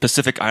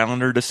Pacific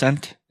Islander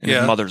descent and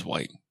his mother's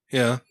white.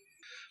 Yeah.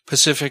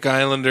 Pacific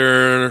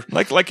Islander.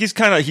 Like he's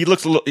kind of, he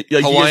looks a little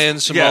Hawaiian,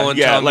 Samoan,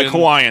 yeah, like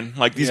Hawaiian.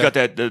 Like he's got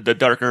that, the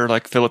darker,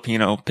 like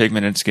Filipino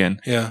pigmented skin.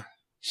 Yeah.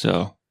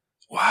 So.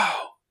 Wow.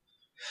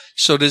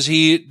 So does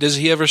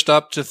he ever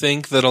stop to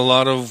think that a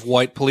lot of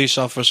white police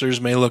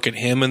officers may look at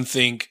him and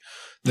think,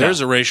 there's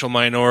a racial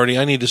minority,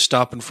 I need to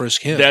stop and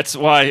frisk him? That's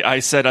why I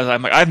said,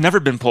 I'm like, I've never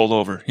been pulled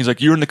over. He's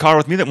like, you were in the car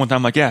with me that one time?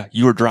 I'm like, yeah,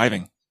 you were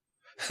driving.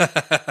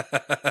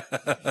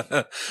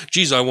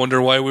 Geez, I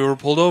wonder why we were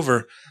pulled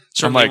over.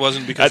 Certainly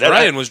wasn't because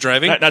Ryan was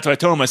driving. That's what I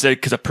told him. I said,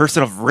 because a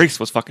person of race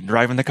was fucking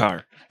driving the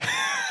car.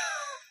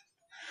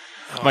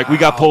 Like, we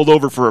got pulled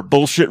over for a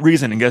bullshit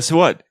reason, and guess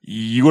what?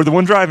 You were the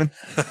one driving.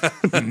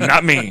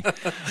 Not me.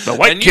 The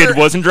white kid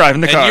wasn't driving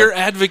the car. And you're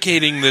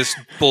advocating this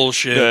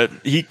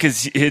bullshit.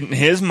 Because in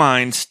his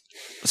mind,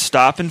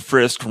 stop and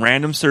frisk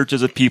random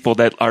searches of people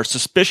that are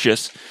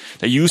suspicious,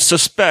 that you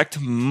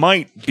suspect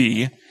might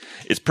be,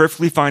 it's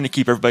perfectly fine to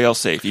keep everybody else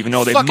safe, even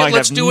though they might have nothing.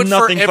 Let's do it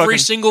for every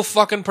single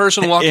fucking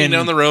person walking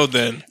down the road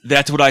then.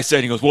 That's what I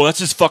said. He goes, well, that's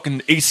just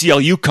fucking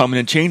ACLU coming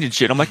and changing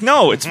shit. I'm like,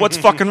 no, it's what's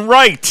fucking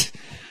right.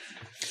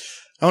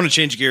 I want to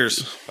change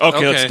gears.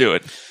 Okay, let's do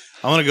it.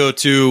 I want to go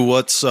to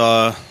what's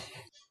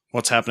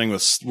happening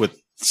with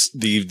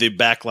the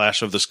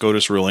backlash of the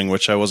SCOTUS ruling,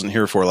 which I wasn't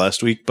here for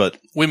last week, but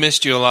we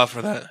missed you a lot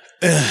for that.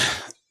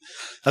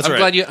 That's I'm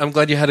right.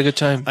 glad you had a good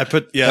time. out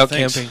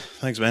camping.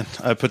 Thanks, man.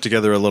 I put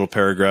together a little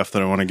paragraph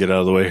that I want to get out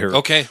of the way here.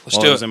 Okay, let's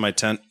while do I was it. in my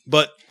tent,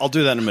 but I'll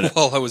do that in a minute.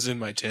 While I was in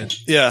my tent.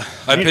 Yeah.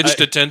 I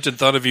pitched a tent and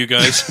thought of you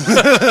guys.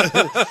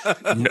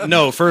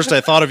 No, first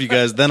I thought of you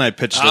guys, then I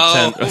pitched the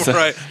tent.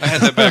 Right. I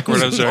had that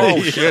backward. I'm sorry.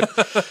 Oh, shit.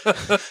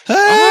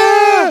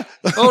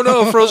 Oh,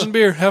 no, frozen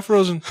beer. Half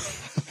frozen.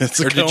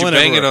 It's Or did you going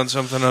bang it everywhere. on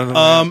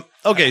something?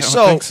 Okay,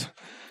 so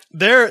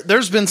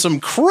there's been some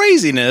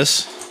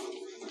craziness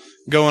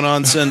going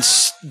on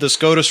since the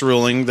SCOTUS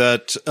ruling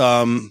that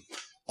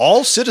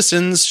all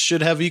citizens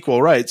should have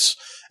equal rights,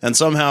 and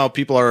somehow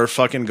people are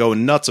fucking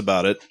going nuts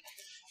about it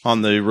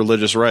on the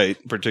religious right,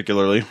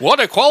 particularly. What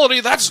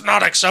equality? That's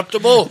not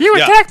acceptable. You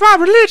attacked my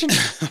religion.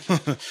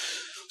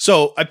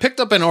 So I picked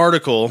up an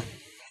article,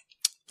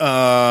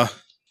 and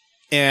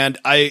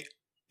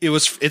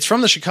it's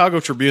from the Chicago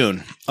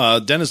Tribune.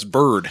 Dennis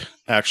Byrd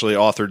actually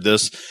authored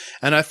this,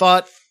 and I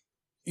thought,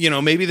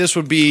 maybe this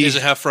would be. Is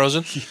it half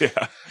frozen?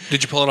 Yeah.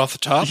 Did you pull it off the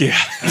top? Yeah.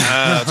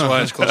 That's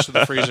why it's close to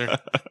the freezer.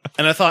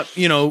 And I thought,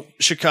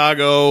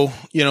 Chicago,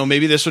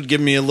 maybe this would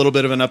give me a little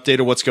bit of an update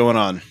of what's going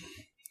on.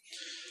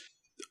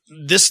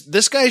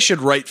 This guy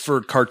should write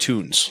for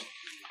cartoons.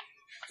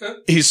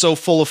 He's so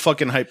full of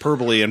fucking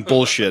hyperbole and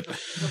bullshit.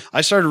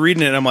 I started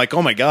reading it and I'm like,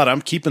 oh my God,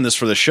 I'm keeping this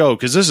for the show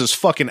because this is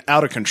fucking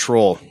out of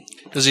control.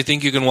 Does he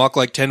think you can walk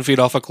like 10 feet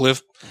off a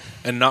cliff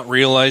and not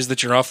realize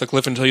that you're off the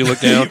cliff until you look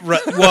down?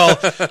 Right. Well,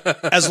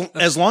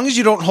 as long as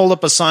you don't hold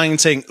up a sign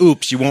saying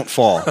 "Oops," you won't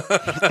fall.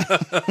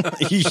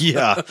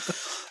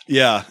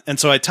 Yeah. And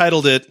so I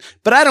titled it,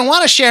 "But I don't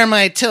want to share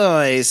my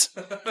toys."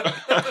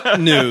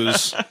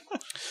 News.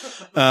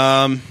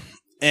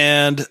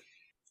 And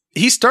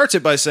he starts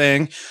it by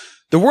saying,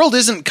 "The world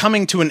isn't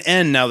coming to an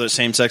end now that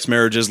same-sex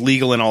marriage is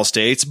legal in all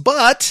states,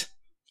 but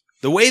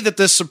the way that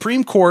the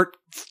Supreme Court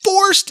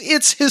forced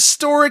its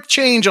historic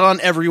change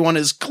on everyone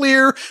is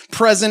clear,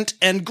 present,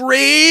 and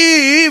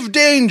grave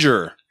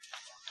danger."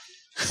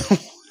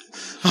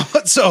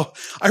 So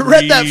I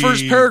read that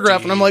first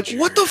paragraph and I'm like,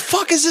 what the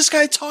fuck is this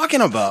guy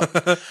talking about?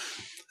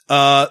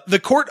 The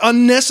court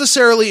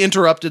unnecessarily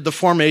interrupted the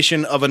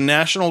formation of a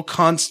national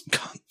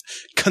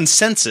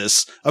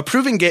consensus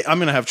approving gay. I'm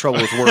going to have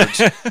trouble with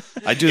words.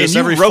 I do this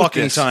every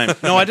fucking time.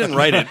 No, I didn't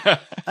write it.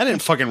 I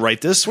didn't fucking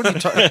write this. What are you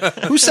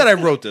talking? Who said I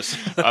wrote this?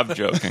 I'm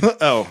joking.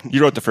 Oh,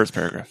 You wrote the first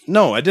paragraph.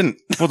 no, I didn't.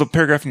 Well, the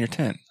paragraph in your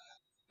tent.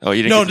 Oh,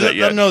 you didn't get to that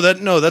yet.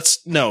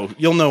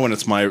 You'll know when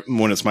it's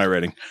my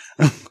writing.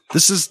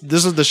 This is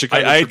the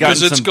Chicago. I got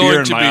Because it's some beer going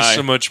in to my be eye.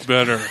 so much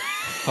better.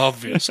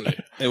 Obviously.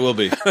 It will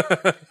be.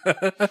 I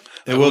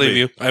It will believe be.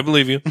 you. I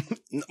believe you.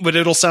 But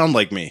it'll sound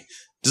like me.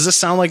 Does this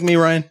sound like me,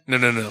 Ryan?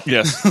 No.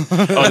 Yes.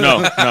 Oh,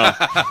 no.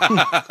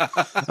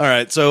 All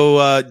right.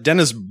 So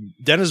Dennis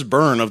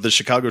Byrne of the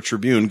Chicago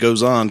Tribune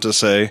goes on to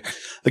say,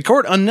 the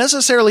court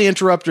unnecessarily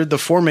interrupted the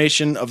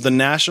formation of the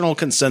national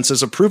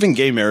consensus approving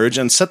gay marriage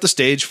and set the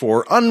stage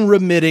for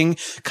unremitting,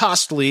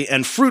 costly,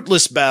 and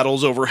fruitless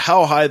battles over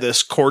how high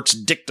this court's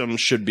dictum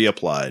should be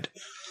applied.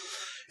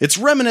 It's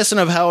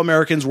reminiscent of how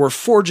Americans were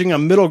forging a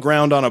middle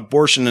ground on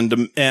abortion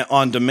and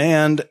on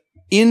demand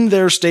in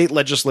their state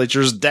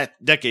legislatures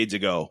decades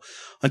ago,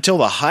 until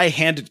the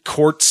high-handed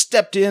court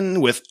stepped in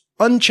with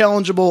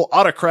unchallengeable,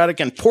 autocratic,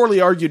 and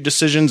poorly argued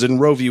decisions in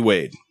Roe v.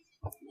 Wade.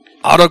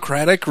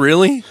 Autocratic,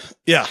 really?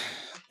 Yeah.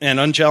 And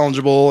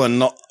unchallengeable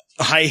and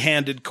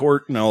high-handed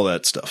court and all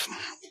that stuff.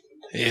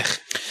 Ugh.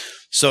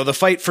 So the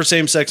fight for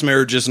same-sex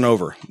marriage isn't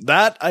over.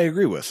 That I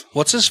agree with.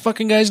 What's this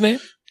fucking guy's name?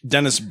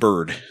 Dennis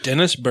Byrd.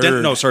 Dennis Byrd.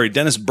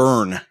 Dennis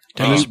Byrne.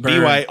 Dennis Byrne.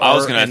 B-Y-R-N-E. I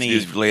was going to ask you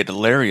if related to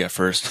Laria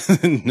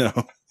first. No.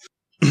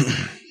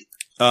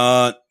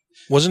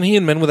 Wasn't he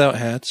in Men Without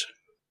Hats?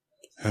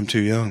 I'm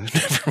too young.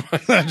 Never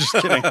mind. I'm just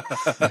kidding.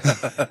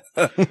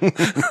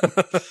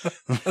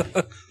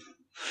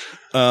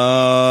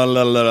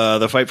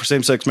 The fight for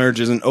same-sex marriage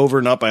isn't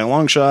over, not by a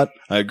long shot.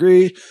 I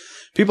agree.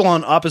 People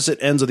on opposite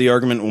ends of the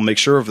argument will make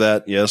sure of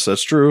that. Yes,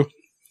 that's true.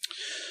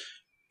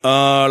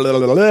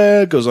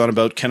 Goes on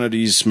about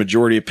Kennedy's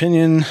majority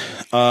opinion.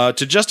 To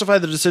justify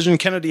the decision,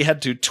 Kennedy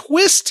had to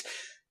twist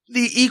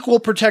the Equal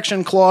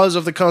Protection Clause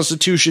of the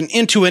Constitution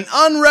into an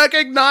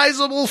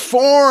unrecognizable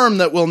form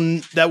that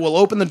will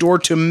open the door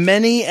to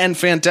many and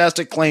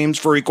fantastic claims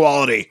for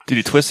equality. Did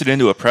he twist it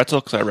into a pretzel?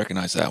 Because I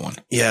recognize that one.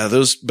 Yeah,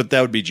 but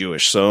that would be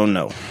Jewish, so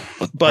no.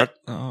 But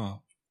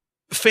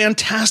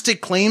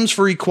fantastic claims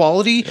for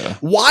equality? Yeah.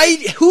 Why?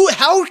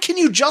 How can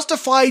you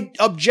justify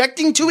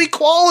objecting to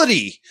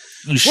equality?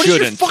 What is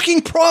your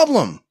fucking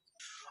problem?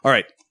 All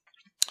right.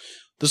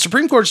 The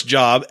Supreme Court's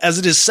job, as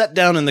it is set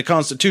down in the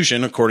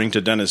Constitution, according to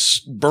Dennis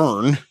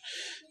Byrne,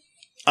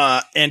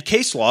 and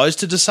case law, is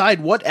to decide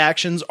what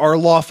actions are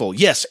lawful.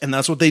 Yes, and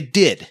that's what they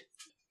did.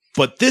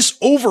 But this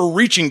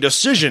overreaching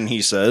decision,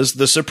 he says,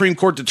 the Supreme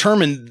Court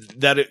determined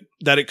that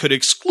it could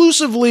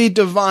exclusively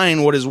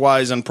divine what is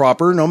wise and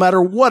proper, no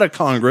matter what a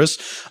Congress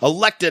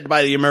elected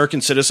by the American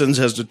citizens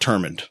has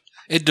determined.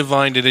 It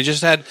divined it. It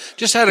just had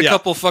a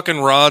couple fucking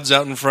rods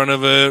out in front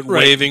of it,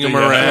 waving them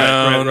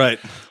around. Right.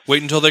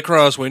 Wait until they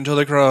cross.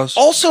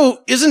 Also,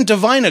 isn't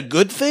divine a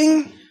good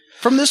thing?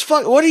 From this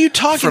what are you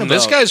talking about? From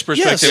this guy's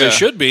perspective, Yes. it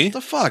should be. What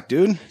the fuck,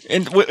 dude?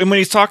 And when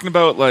he's talking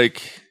about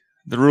like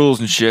the rules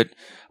and shit,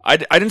 I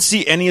didn't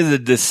see any of the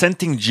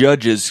dissenting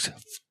judges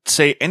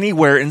say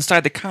anywhere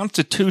inside the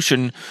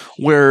Constitution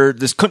where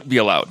this couldn't be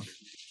allowed.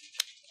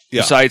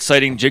 Yeah. Besides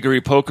citing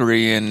jiggery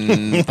pokery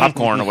and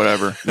popcorn or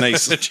whatever.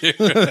 Nice. He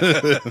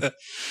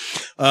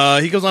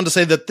goes on to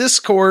say that this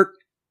court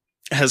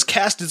has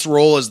cast its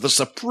role as the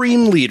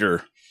supreme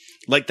leader,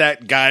 like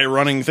that guy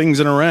running things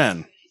in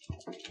Iran.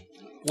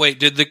 Wait,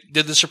 did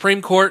the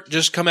Supreme Court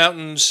just come out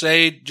and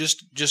say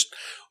just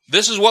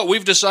this is what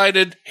we've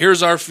decided,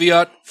 here's our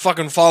fiat,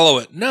 fucking follow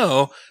it?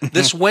 No,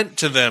 this went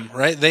to them,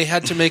 right? They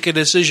had to make a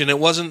decision. It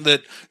wasn't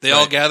that they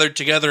all gathered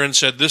together and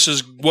said, this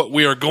is what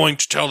we are going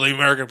to tell the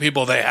American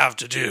people they have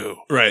to do.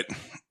 Right.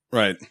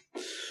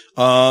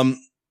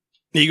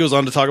 He goes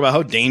on to talk about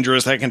how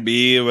dangerous that can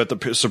be with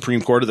the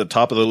Supreme Court at the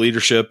top of the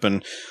leadership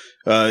and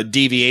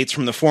deviates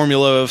from the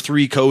formula of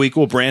 3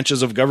 co-equal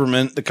branches of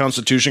government the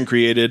Constitution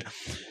created.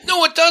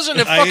 No, it doesn't.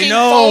 It fucking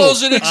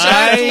follows it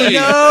exactly. I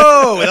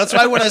know. That's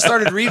why when I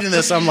started reading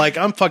this, I'm like,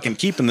 I'm fucking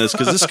keeping this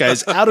because this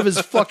guy's out of his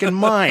fucking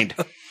mind.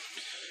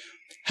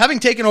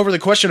 Having taken over the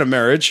question of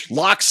marriage,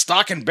 lock,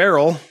 stock, and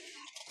barrel,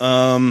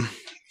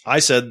 I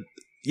said,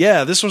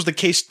 yeah, this was the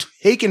case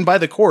taken by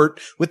the court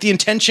with the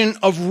intention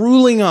of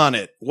ruling on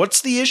it.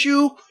 What's the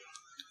issue?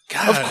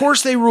 God. Of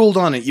course they ruled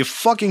on it, you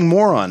fucking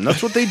moron.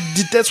 That's what they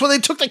did. That's what they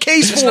took the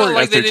case for.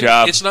 That's their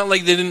job. It's not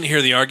like they didn't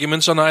hear the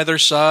arguments on either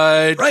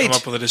side, right. Come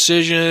up with a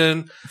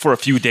decision. For a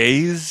few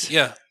days.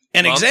 Yeah.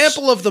 An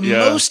example of the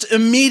most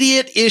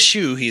immediate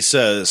issue, he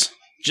says.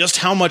 Just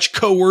how much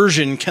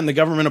coercion can the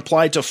government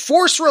apply to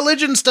force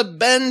religions to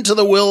bend to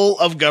the will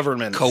of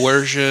government?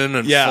 Coercion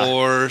and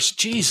force.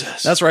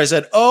 Jesus. That's where I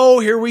said, oh,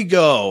 here we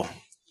go.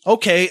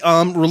 Okay,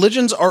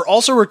 religions are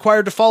also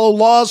required to follow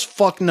laws,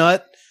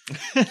 fucknut.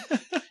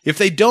 If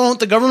they don't,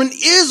 the government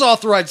is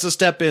authorized to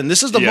step in.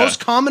 This is the most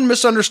common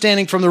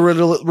misunderstanding from the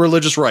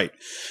religious right.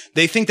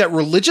 They think that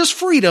religious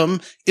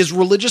freedom is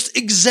religious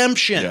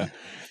exemption. Yeah.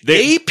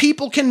 Gay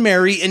people can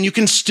marry, and you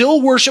can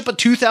still worship a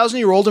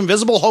 2,000-year-old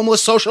invisible,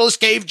 homeless,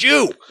 socialist cave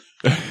Jew.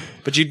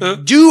 But you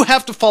do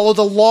have to follow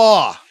the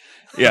law.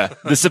 Yeah.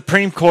 The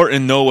Supreme Court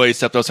in no way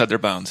stepped outside their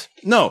bounds.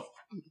 No.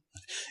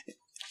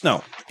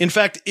 In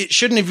fact, it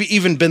shouldn't have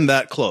even been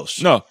that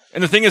close. No.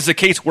 And the thing is, the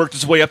case worked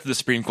its way up to the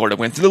Supreme Court. It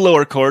went through the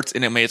lower courts,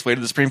 and it made its way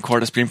to the Supreme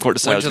Court. The Supreme Court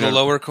decided went to the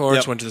lower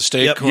courts, went to the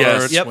state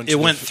courts. Yep. It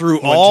went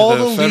through all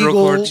the federal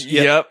legal courts.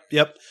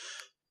 Yep.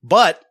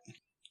 But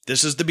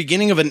this is the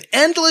beginning of an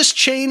endless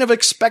chain of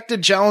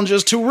expected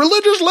challenges to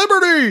religious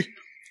liberty.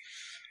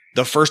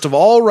 The first of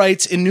all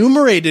rights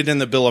enumerated in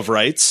the Bill of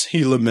Rights,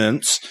 he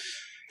laments.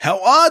 How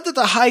odd that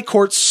the High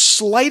Court's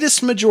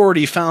slightest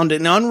majority found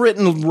an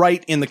unwritten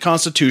right in the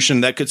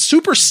Constitution that could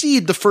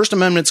supersede the First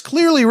Amendment's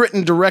clearly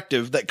written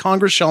directive that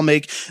Congress shall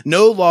make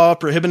no law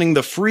prohibiting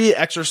the free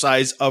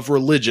exercise of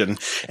religion.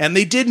 And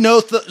they did no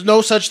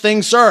such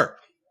thing, sir.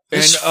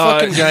 This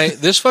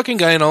fucking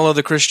guy and all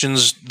other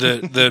Christians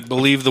that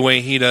believe the way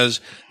he does,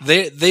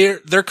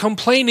 they're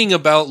complaining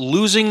about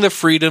losing the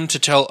freedom to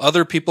tell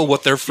other people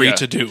what they're free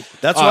to do.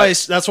 That's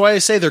why I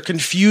say they're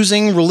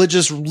confusing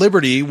religious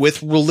liberty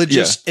with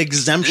religious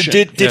exemption.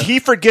 Did he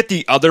forget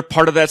the other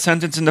part of that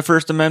sentence in the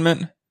First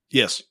Amendment?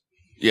 Yes.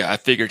 Yeah, I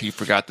figured he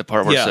forgot the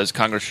part where it says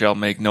Congress shall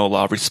make no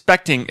law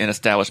respecting an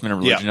establishment of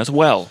religion as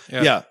well.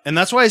 Yeah. And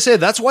that's why I say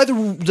that's why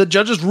the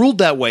judges ruled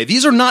that way.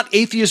 These are not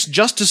atheist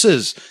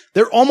justices.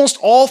 They're almost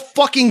all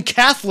fucking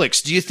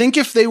Catholics. Do you think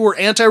if they were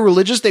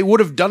anti-religious, they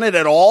would have done it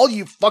at all,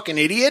 you fucking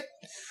idiot?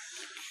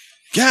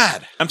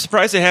 God. I'm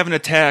surprised they haven't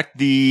attacked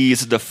the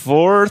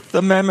Fourth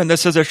Amendment that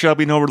says there shall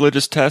be no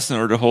religious test in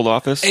order to hold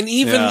office. And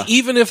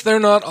even if they're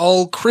not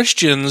all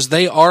Christians,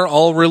 they are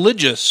all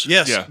religious.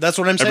 Yes, that's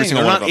what I'm saying.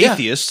 They're not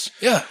atheists.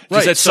 Yeah.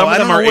 Right. That some of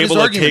them are able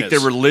to take their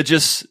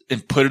religious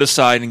and put it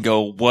aside and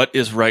go, what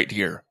is right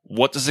here?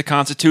 What does the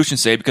Constitution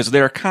say? Because they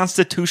are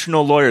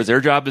constitutional lawyers. Their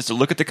job is to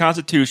look at the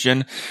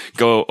Constitution,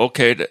 go,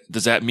 okay,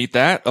 does that meet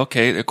that?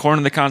 Okay,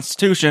 according to the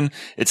Constitution,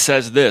 it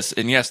says this.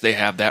 And yes, they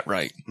have that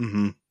right.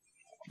 Mm-hmm.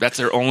 That's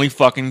their only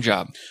fucking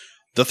job.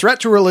 The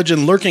threat to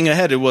religion lurking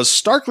ahead, it was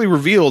starkly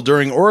revealed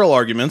during oral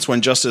arguments when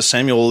Justice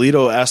Samuel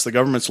Alito asked the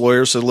government's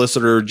lawyer,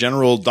 Solicitor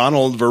General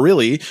Donald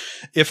Verrilli,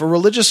 if a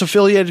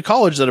religious-affiliated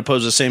college that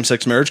opposes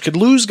same-sex marriage could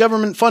lose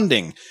government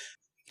funding.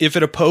 If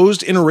it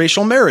opposed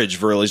interracial marriage,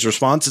 Verrilli's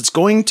response, it's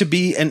going to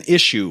be an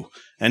issue.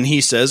 And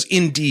he says,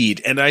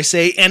 indeed. And I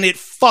say, and it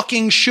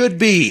fucking should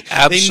be.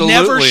 Absolutely.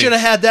 They never should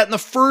have had that in the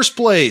first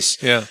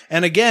place. Yeah.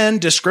 And again,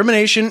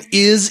 discrimination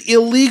is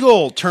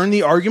illegal. Turn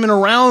the argument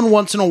around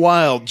once in a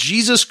while.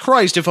 Jesus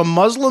Christ, if a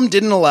Muslim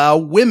didn't allow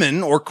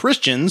women or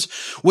Christians,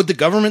 would the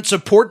government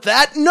support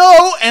that?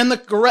 No! And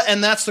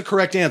that's the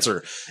correct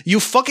answer. You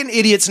fucking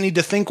idiots need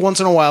to think once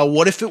in a while,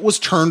 what if it was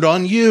turned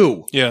on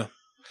you? Yeah.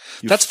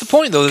 That's the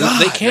point, though.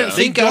 God, they can't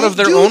think they out of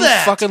their don't do own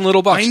that. fucking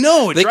little box. I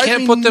know. It They drives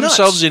can't me put nuts.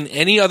 themselves in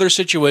any other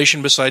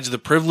situation besides the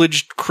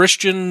privileged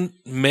Christian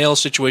male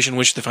situation in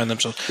which they find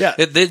themselves. Yeah.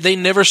 They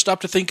never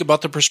stop to think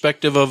about the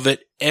perspective of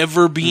it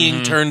ever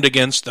being turned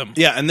against them.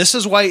 Yeah, and this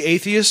is why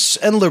atheists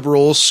and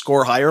liberals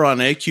score higher on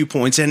IQ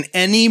points in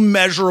any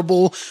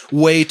measurable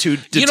way to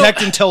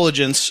detect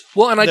intelligence.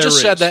 Well, and I there just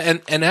said is.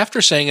 that, and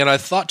after saying it, I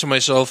thought to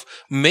myself,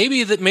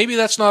 maybe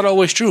that's not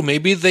always true.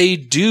 Maybe they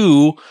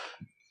do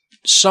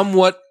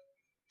somewhat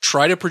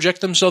try to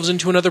project themselves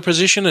into another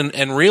position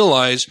and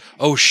realize,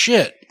 oh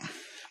shit,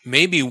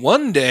 maybe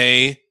one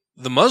day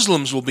the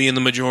Muslims will be in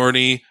the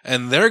majority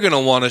and they're going to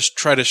want to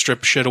try to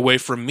strip shit away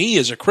from me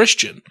as a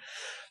Christian.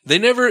 They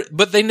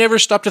never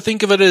stop to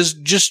think of it as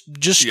just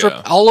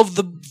strip all of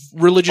the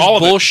religious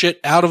bullshit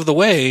out of the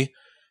way.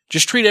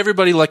 Just treat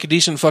everybody like a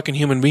decent fucking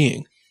human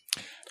being.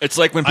 It's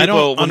like when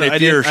people, when they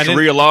fear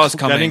Sharia laws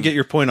coming. I didn't get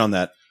your point on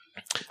that.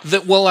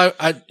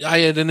 I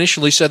had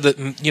initially said that,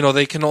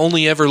 they can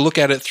only ever look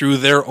at it through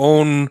their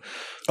own,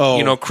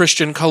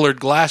 Christian colored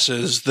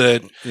glasses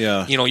that,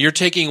 you're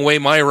taking away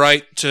my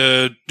right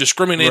to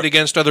discriminate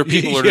against other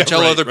people or to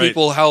tell other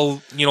people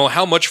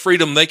how much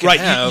freedom they can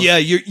have. Yeah.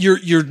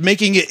 You're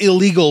making it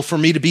illegal for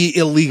me to be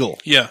illegal.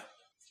 Yeah.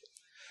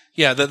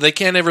 Yeah. That they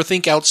can't ever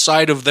think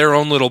outside of their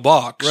own little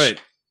box.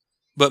 Right.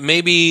 But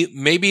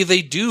maybe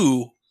they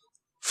do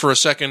for a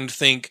second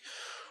think,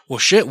 well,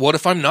 shit, what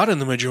if I'm not in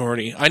the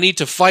majority? I need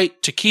to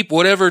fight to keep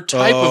whatever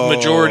type of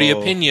majority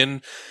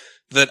opinion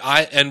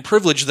and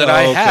privilege that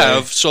I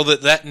have so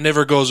that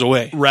never goes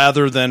away.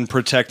 Rather than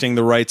protecting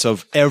the rights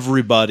of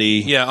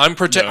everybody. Yeah, I'm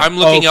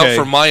looking out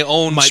for my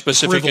own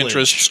specific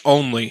interests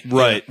only.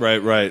 Right.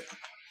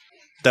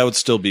 That would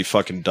still be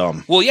fucking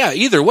dumb. Well, yeah,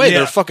 either way,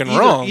 they're fucking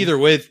wrong. Either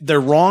way,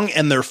 they're wrong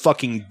and they're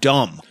fucking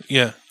dumb.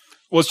 Yeah.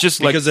 Well, it's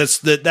just because that's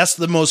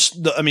the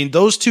most. I mean,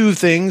 those two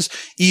things: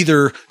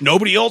 either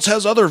nobody else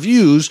has other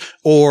views,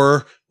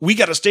 or we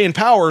got to stay in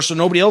power so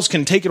nobody else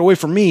can take it away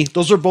from me.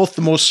 Those are both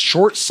the most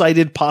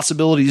short-sighted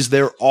possibilities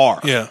there are.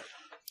 Yeah,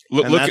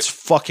 that's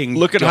fucking.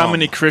 Look at dumb. how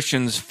many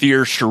Christians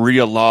fear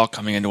Sharia law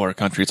coming into our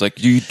country. It's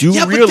like you do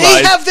realize but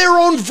they have their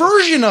own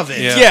version of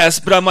it. Yeah. Yes,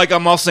 but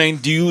I'm all saying,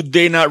 do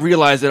they not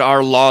realize that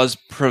our laws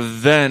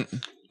prevent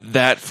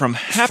that from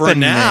happening for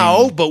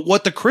now? But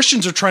what the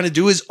Christians are trying to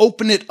do is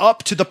open it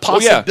up to the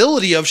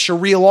possibility of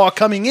Sharia law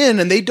coming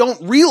in, and they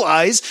don't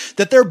realize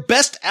that their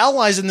best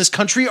allies in this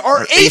country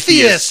are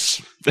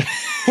atheists.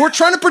 Who are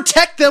trying to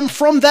protect them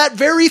from that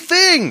very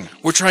thing.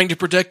 We're trying to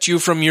protect you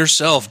from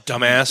yourself,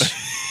 dumbass.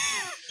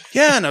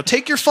 Yeah, now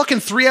take your fucking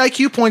 3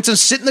 IQ points and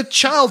sit in the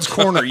child's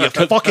corner, you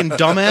fucking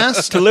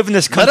dumbass. To live in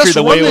this country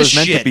the way it was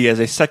meant to be as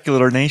a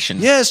secular nation.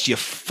 Yes, you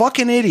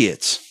fucking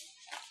idiots.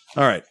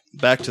 All right,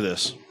 back to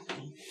this.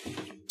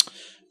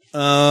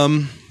 Now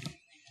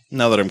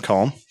that I'm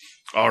calm.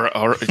 All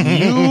right.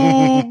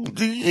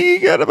 You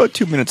got about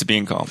 2 minutes of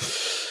being calm.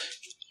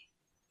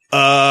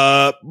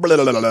 Blah, blah,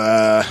 blah,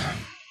 blah.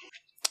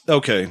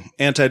 Okay.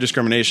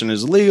 Anti-discrimination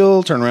is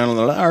illegal. Turn around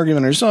on the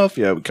argument yourself.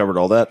 Yeah, we covered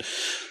all that.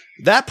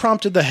 That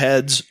prompted the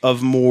heads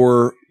of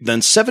more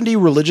than 70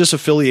 religious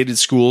affiliated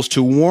schools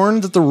to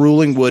warn that the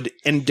ruling would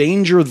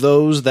endanger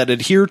those that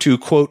adhere to,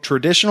 quote,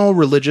 traditional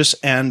religious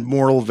and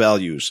moral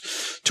values.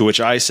 To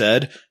which I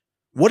said,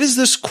 what is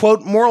this,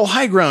 quote, moral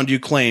high ground you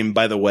claim,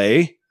 by the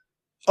way?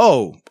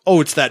 Oh,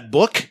 it's that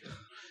book?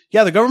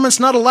 Yeah, the government's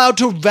not allowed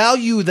to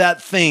value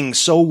that thing,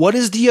 so what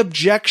is the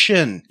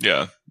objection?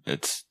 Yeah,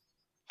 it's...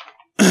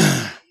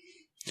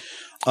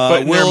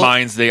 but in their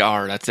minds, they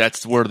are.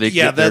 That's where they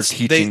get their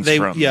teachings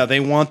from. Yeah, they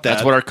want that.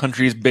 That's what our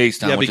country is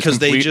based on. Yeah, because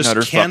they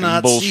just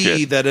cannot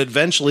see that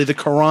eventually the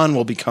Quran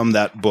will become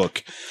that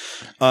book.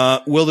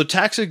 Will the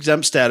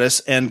tax-exempt status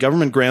and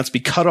government grants be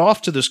cut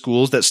off to the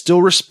schools that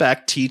still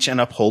respect, teach, and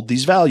uphold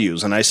these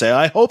values? And I say,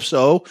 I hope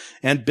so,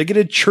 and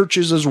bigoted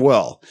churches as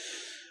well.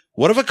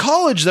 What of a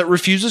college that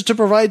refuses to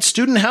provide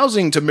student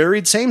housing to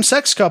married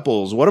same-sex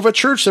couples? What of a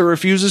church that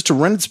refuses to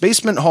rent its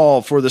basement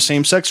hall for the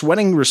same-sex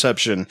wedding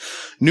reception?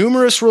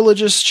 Numerous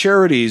religious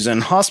charities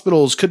and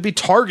hospitals could be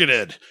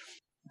targeted.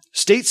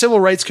 State civil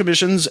rights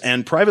commissions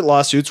and private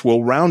lawsuits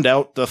will round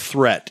out the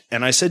threat.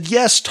 And I said,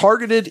 yes,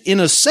 targeted in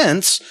a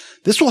sense.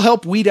 This will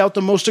help weed out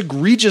the most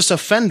egregious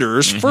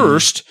offenders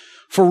first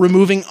for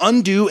removing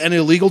undue and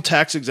illegal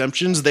tax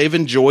exemptions they've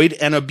enjoyed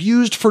and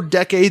abused for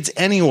decades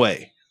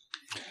anyway.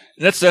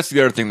 That's the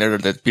other thing there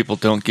that people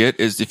don't get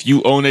is if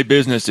you own a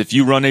business, if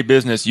you run a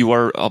business, you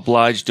are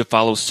obliged to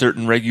follow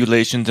certain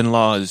regulations and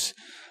laws.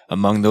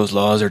 Among those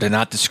laws are to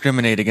not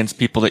discriminate against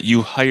people that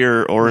you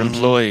hire or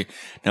employ.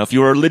 Now, if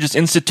you're a religious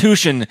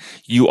institution,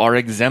 you are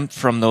exempt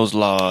from those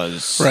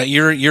laws. Right.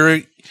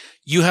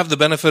 You have the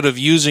benefit of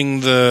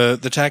using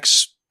the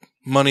tax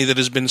money that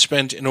has been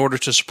spent in order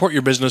to support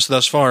your business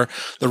thus far.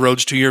 The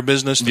roads to your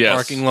business, the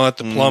parking lot,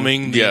 the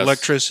plumbing, the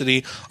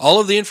electricity, all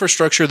of the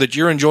infrastructure that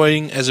you're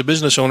enjoying as a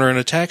business owner and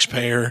a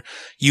taxpayer,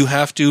 you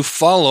have to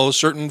follow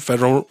certain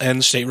federal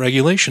and state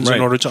regulations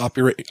in order to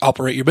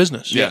operate your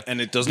business. Yeah,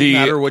 and it doesn't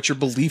matter what your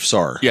beliefs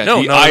are. Yeah,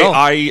 not at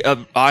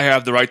all. I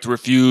have the right to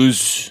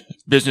refuse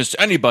business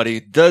to anybody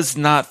does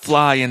not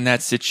fly in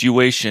that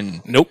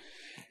situation. Nope.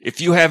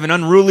 If you have an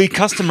unruly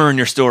customer in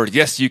your store,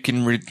 yes, you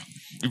can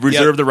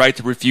reserve the right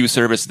to refuse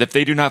service. If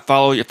they do not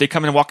follow, if they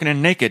come in walking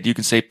in naked, you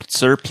can say,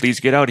 "Sir, please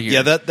get out of here."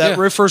 Yeah, that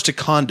refers to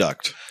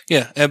conduct.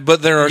 Yeah,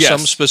 but there are Yes.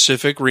 some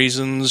specific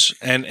reasons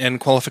and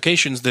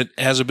qualifications that,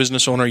 as a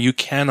business owner, you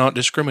cannot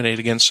discriminate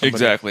against somebody.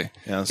 Exactly.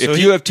 Yeah, so if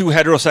you have two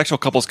heterosexual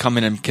couples come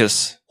in and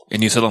kiss,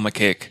 and you sell them a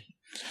cake,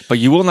 but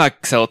you will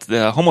not sell it to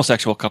the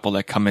homosexual couple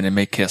that come in and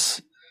make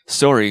kiss.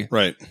 Sorry.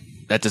 Right.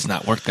 That does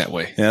not work that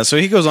way. Yeah, so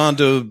he goes on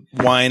to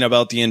whine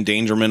about the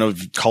endangerment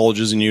of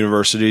colleges and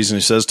universities, and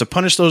he says to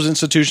punish those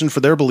institutions for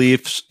their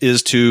beliefs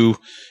is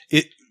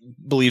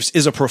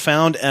a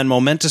profound and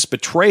momentous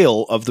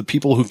betrayal of the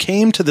people who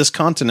came to this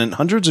continent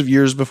hundreds of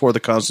years before the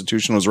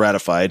Constitution was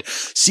ratified,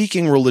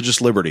 seeking religious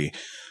liberty.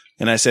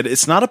 And I said,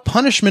 it's not a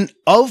punishment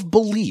of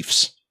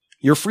beliefs.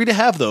 You're free to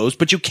have those,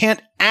 but you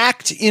can't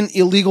act in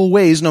illegal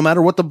ways no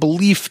matter what the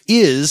belief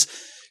is,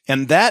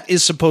 and that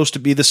is supposed to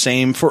be the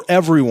same for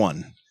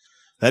everyone.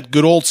 That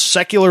good old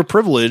secular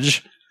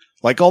privilege,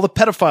 like all the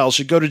pedophiles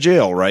should go to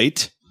jail,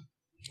 right?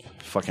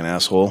 Fucking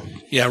asshole.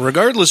 Yeah,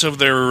 regardless of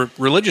their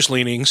religious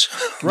leanings.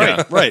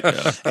 Right, right.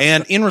 Yeah.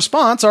 And in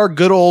response, our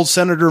good old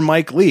Senator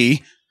Mike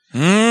Lee.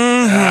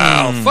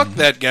 Oh, fuck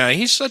that guy.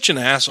 He's such an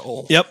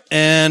asshole. Yep.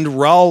 And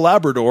Raul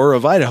Labrador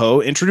of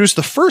Idaho introduced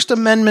the First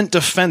Amendment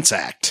Defense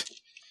Act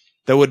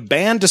that would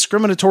ban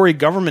discriminatory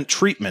government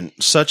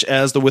treatment, such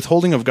as the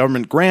withholding of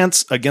government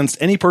grants against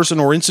any person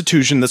or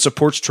institution that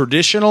supports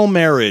traditional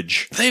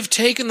marriage. They've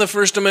taken the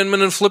First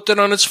Amendment and flipped it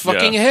on its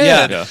fucking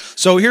head. Yeah.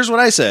 So here's what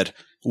I said.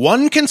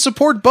 One can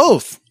support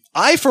both.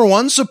 I, for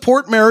one,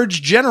 support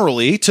marriage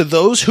generally to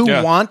those who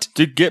want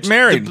to get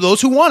married.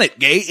 Those who want it,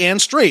 gay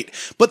and straight.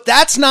 But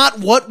that's not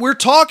what we're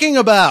talking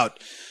about.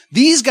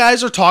 These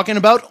guys are talking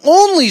about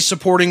only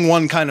supporting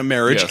one kind of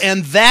marriage,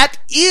 and that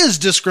is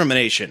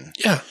discrimination.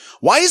 Yeah.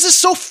 Why is this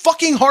so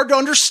fucking hard to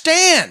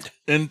understand?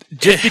 And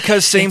just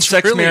because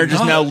same-sex really marriage is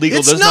not. now legal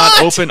It's does not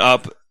not. open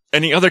up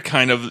any other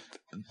kind of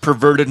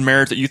perverted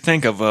marriage that you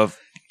think of.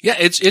 Yeah,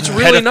 it's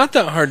really not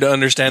that hard to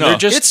understand. No. They're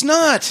just It's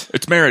not.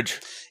 It's marriage.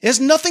 It has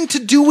nothing to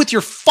do with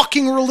your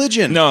fucking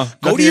religion. No,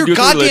 Go nothing to your do with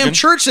goddamn religion.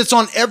 church that's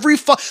on every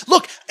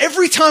look,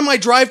 every time I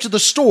drive to the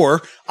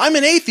store, I'm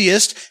an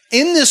atheist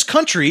in this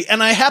country,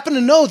 and I happen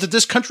to know that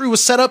this country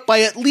was set up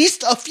by at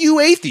least a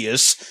few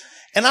atheists,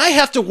 and I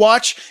have to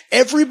watch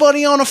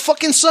everybody on a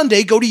fucking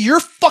Sunday go to your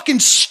fucking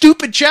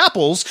stupid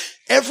chapels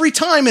every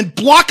time and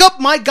block up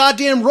my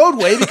goddamn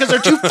roadway because they're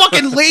too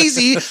fucking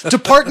lazy to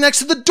park next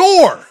to the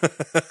door.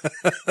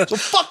 So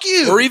fuck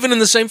you. or even in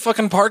the same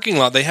fucking parking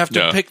lot. They have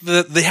to pick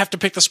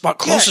the spot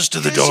closest to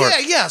the door.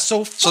 Yeah.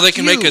 So they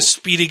can make a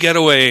speedy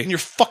getaway. and your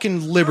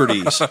fucking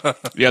liberties.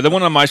 Yeah, the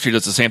one on my street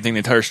does the same thing. The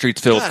entire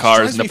street's filled with God, it cars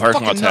drives and the me parking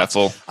fucking lot's half nuts.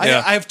 full.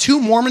 I have 2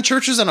 Mormon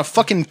churches and a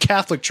fucking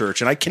Catholic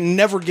church, and I can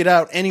never get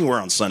out anywhere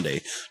on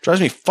Sunday. Drives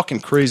me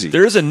fucking crazy.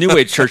 There is a New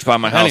Age church by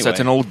my house. Anyway. That's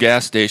an old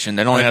gas station.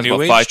 That only has New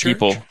about Age 5 church?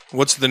 people.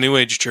 What's the New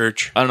Age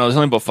church? I don't know. There's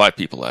only about 5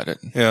 people at it.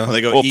 Yeah.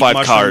 They go Well, eat 5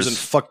 mushrooms cars. and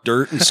fuck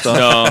dirt and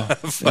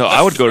stuff. No,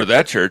 I would go to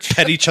that church.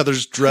 Pet each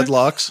other's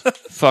dreadlocks.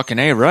 Fucking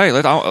A, right.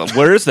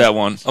 Where is that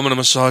one? I'm going to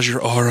massage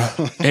your aura.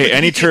 Hey,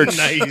 any church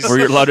where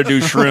you're allowed to do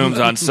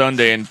shrooms on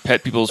Sunday and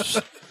pet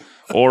people's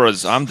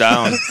auras, I'm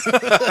down.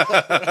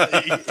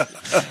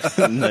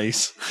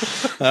 Nice.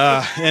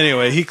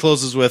 Anyway, he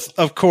closes with,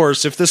 of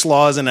course, if this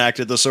law is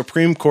enacted, the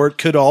Supreme Court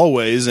could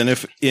always, and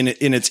if in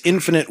its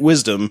infinite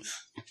wisdom,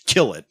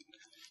 kill it.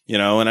 You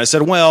know, and I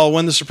said, well,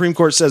 when the Supreme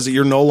Court says that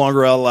you're no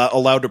longer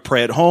allowed to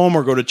pray at home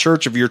or go to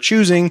church of your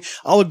choosing,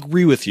 I'll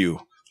agree with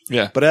you.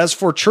 Yeah. But as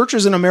for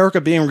churches in America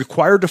being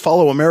required to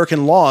follow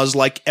American laws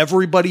like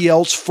everybody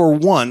else for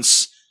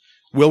once,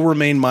 will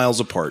remain miles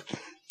apart.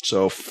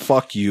 So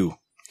fuck you.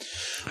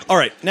 All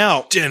right,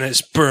 now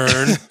Dennis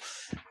Byrne.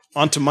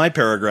 onto my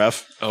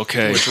paragraph,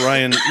 Okay. which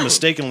Ryan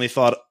mistakenly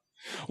thought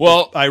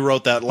Well, I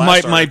wrote that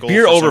last my article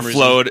beer for some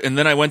overflowed, and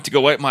then I went to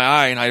go wipe my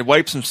eye, and I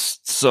wiped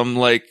some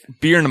like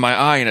beer into my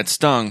eye, and it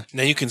stung.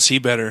 Now you can see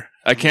better.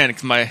 I can't.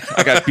 'Cause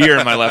I got beer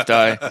in my left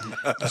eye.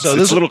 So It's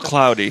this a little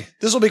cloudy.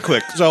 This will be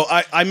quick. So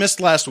I missed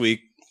last week,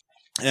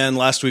 and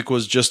last week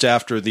was just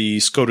after the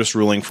SCOTUS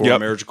ruling for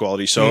marriage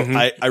equality. So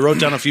I wrote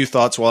down a few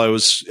thoughts while I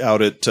was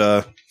out at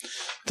the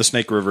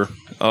Snake River.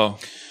 Oh,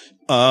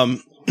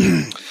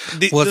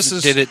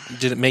 Did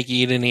it make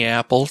you eat any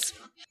apples?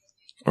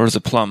 or is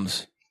it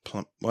plums?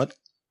 What?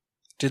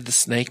 Did the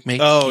snake make?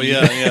 Oh you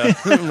yeah,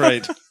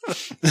 right.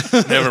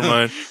 Never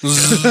mind.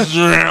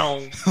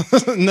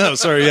 No,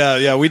 sorry.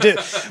 Yeah. We did.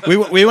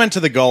 We went to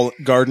the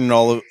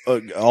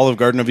Olive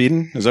Garden of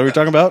Eden. Is that what you're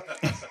talking about?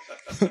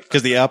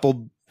 Because the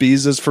apple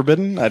bees is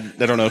forbidden. I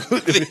don't know.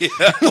 What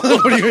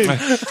do you mean?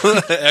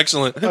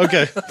 Excellent.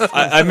 Okay.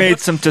 I made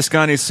some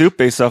Tuscany soup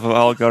based off of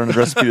Olive Garden's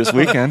recipe this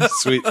weekend.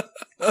 Sweet.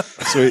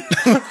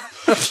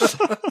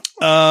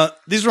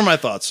 These were my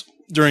thoughts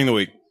during the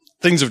week.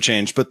 Things have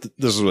changed, but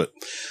this is what.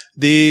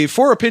 The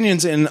 4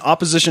 opinions in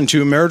opposition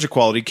to marriage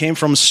equality came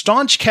from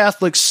staunch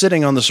Catholics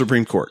sitting on the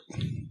Supreme Court.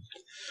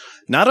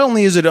 Not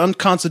only is it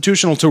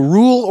unconstitutional to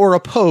rule or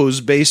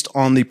oppose based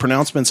on the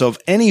pronouncements of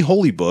any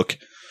holy book,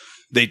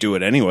 they do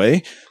it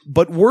anyway,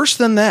 but worse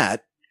than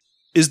that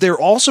is they're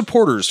all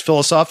supporters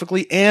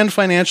philosophically and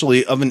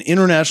financially of an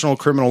international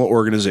criminal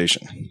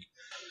organization.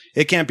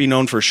 It can't be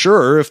known for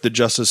sure if the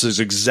justice's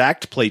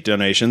exact plate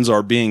donations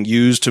are being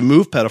used to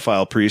move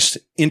pedophile priests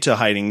into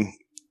hiding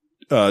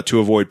to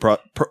avoid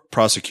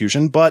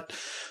prosecution, but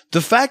the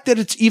fact that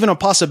it's even a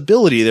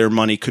possibility their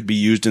money could be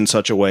used in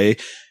such a way,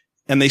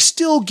 and they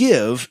still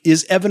give,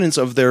 is evidence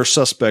of their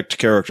suspect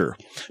character.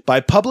 By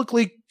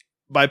publicly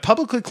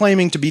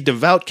claiming to be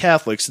devout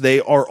Catholics,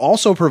 they are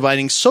also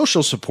providing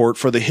social support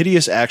for the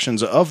hideous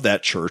actions of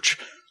that church,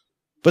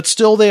 but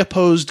still they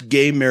opposed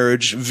gay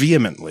marriage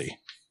vehemently.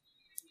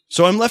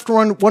 So I'm left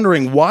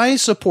wondering, why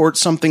support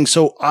something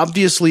so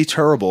obviously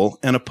terrible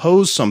and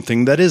oppose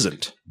something that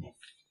isn't?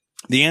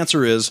 The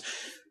answer is,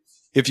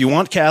 if you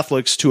want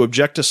Catholics to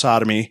object to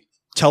sodomy,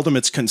 tell them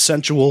it's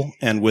consensual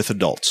and with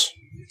adults.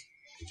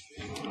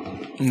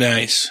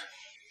 Nice.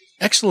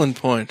 Excellent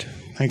point.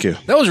 Thank you.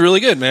 That was really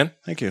good, man.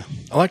 Thank you.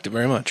 I liked it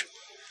very much.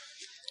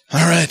 All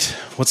right.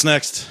 What's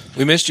next?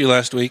 We missed you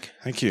last week.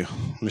 Thank you.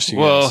 Missed you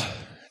Well, guys.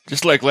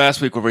 just like last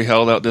week where we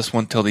held out this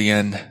one till the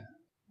end,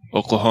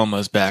 Oklahoma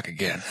is back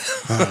again.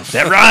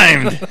 That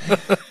rhymed.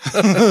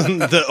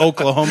 The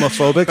Oklahoma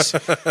phobics?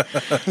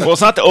 Well,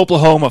 it's not the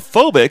Oklahoma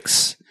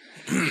phobics.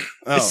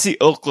 It's the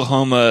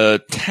Oklahoma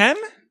 10?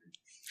 Can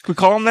we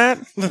call them that?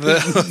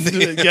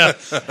 Yeah,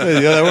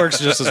 that works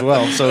just as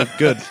well. So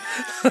good.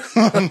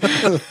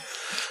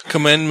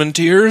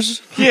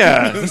 Commandmenteers?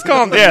 Yeah, let's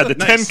call them, the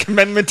 10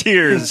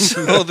 Commandmenteers.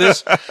 Well,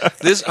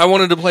 this, I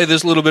wanted to play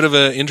this little bit of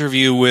an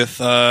interview with,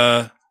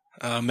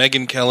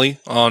 Megyn Kelly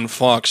on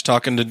Fox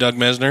talking to Doug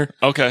Mesner.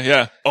 Okay,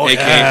 yeah. Oh,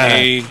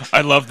 AKA, yeah.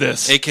 I love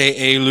this.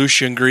 AKA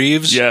Lucian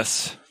Greaves.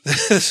 Yes.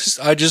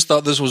 I just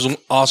thought this was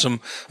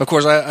awesome. Of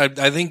course, I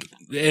think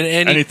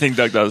anything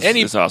Doug does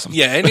is awesome.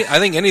 Yeah, I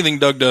think anything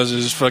Doug does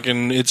is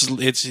fucking.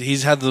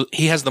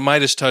 He has the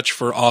Midas touch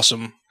for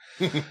awesome.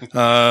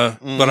 But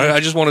I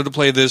just wanted to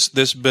play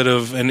this bit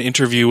of an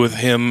interview with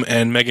him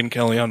and Megyn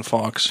Kelly on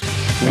Fox.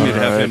 We need to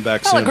have him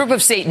back soon. Well, a group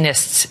of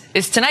Satanists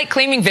is tonight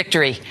claiming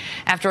victory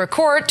after a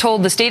court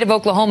told the state of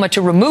Oklahoma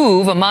to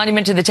remove a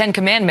monument to the Ten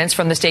Commandments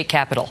from the state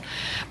capitol.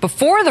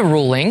 Before the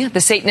ruling,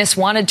 the Satanists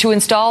wanted to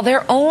install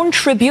their own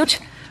tribute,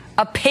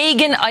 a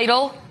pagan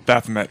idol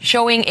Baphomet,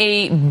 showing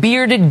a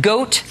bearded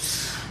goat,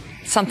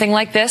 something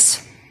like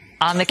this,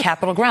 on the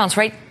Capitol grounds,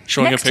 right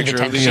showing next a picture to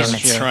the Ten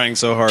Commandments. Trying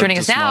so hard. Joining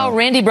us now,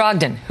 Randy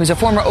Brogdon, who's a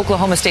former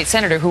Oklahoma state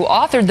senator who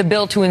authored the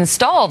bill to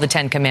install the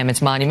Ten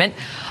Commandments monument.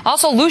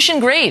 Also, Lucian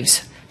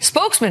Graves,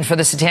 spokesman for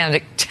the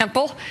Satanic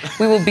Temple.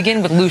 We will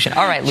begin with Lucian.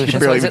 All right,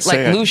 Lucian. So is it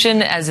like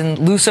Lucian as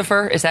in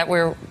Lucifer? Is that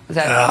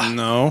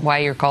no. Why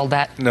you're called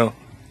that? No.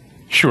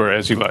 Sure,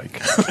 as you like.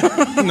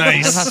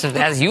 Nice.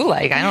 As you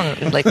like. I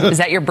don't like. Is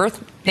that your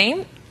birth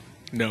name?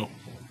 No.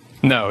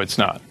 No, it's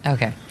not.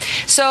 Okay.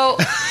 So,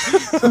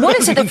 what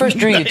is it that first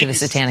drew you to the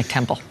Satanic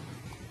Temple?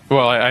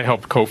 Well, I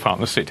helped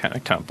co-found the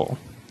Satanic Temple.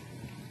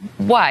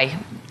 Why?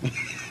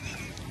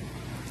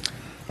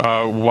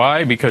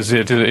 Why? Because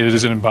it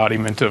is an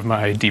embodiment of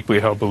my deeply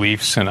held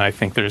beliefs, and I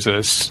think there's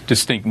a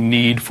distinct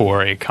need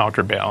for a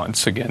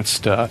counterbalance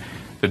against the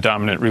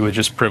dominant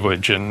religious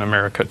privilege in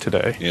America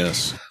today.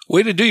 Yes.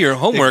 Way to do your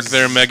homework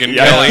there, Megyn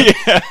Kelly.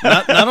 Yeah.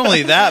 Not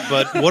only that,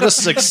 but what a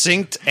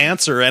succinct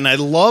answer. And I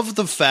love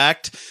the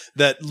fact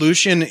that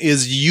Lucian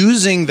is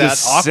using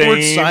that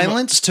awkward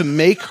silence to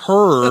make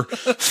her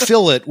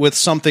fill it with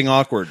something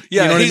awkward.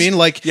 Yeah, you know what I mean?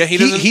 Like, yeah,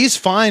 he's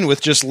fine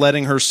with just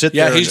letting her sit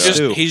there.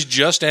 He's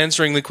just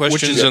answering the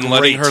questions and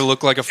letting her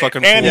look like a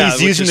fucking and fool.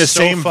 He's using the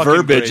same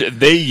verbiage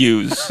they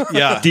use.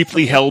 Yeah.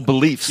 Deeply held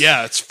beliefs.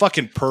 Yeah, it's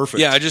fucking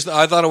perfect. Yeah,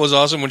 I thought it was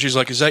awesome when she's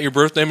like, "Is that your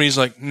birth name?" And he's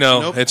like,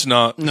 "No, it's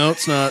not. No,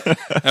 it's not."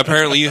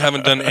 Apparently, you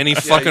haven't done any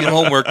fucking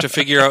homework to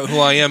figure out who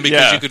I am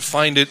because you could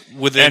find it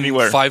within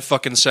 5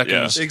 fucking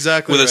seconds. Yeah.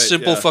 Exactly. With a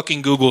simple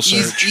fucking Google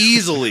search.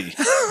 Easily.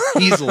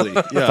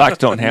 Yeah. Facts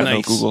don't have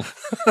no Google.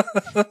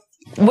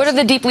 What are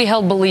the deeply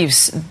held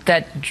beliefs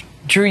that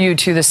drew you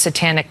to the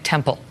Satanic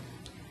Temple?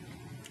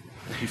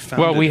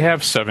 Well, we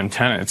have 7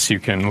 tenets. You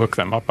can look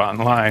them up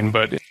online,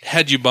 but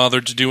had you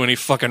bothered to do any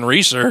fucking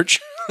research?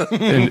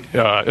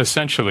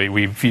 Essentially,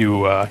 we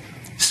view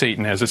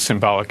Satan as a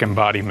symbolic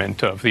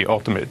embodiment of the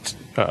ultimate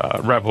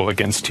rebel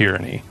against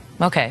tyranny.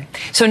 Okay,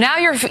 so now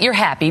you're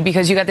happy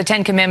because you got the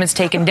Ten Commandments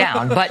taken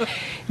down. But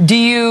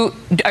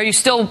are you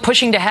still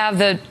pushing to have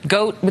the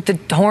goat with the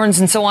horns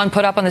and so on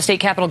put up on the state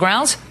capitol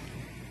grounds?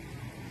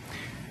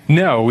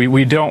 No,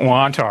 we don't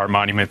want our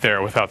monument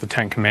there without the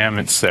Ten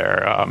Commandments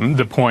there.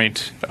 The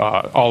point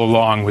all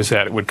along was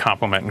that it would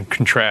complement and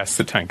contrast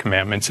the Ten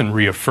Commandments and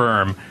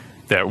reaffirm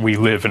that we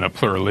live in a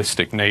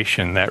pluralistic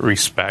nation that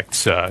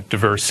respects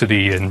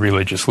diversity and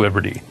religious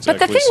liberty. But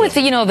the thing with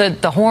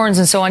the horns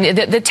and so on,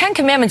 the Ten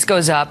Commandments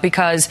goes up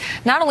because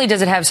not only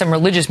does it have some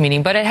religious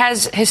meaning, but it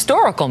has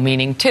historical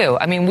meaning too.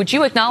 I mean, would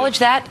you acknowledge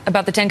that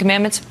about the Ten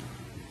Commandments?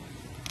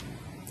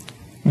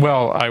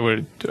 Well, I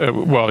would.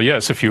 Well,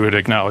 yes, if you would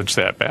acknowledge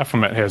that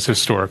Baphomet has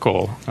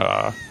historical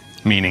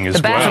meaning as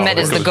The well. Baphomet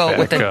is the Goes goat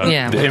with back, the-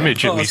 yeah. The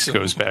image at least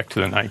goes back to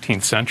the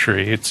 19th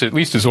century. It's at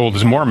least as old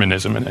as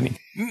Mormonism in any.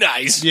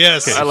 Nice.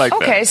 Yes. I like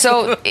that. Okay,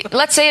 so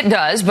let's say it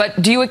does,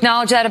 but do you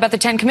acknowledge that about the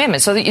Ten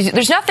Commandments? So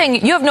there's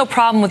nothing, you have no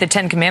problem with the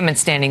Ten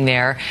Commandments standing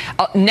there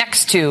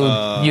next to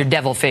your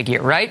devil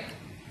figure, right?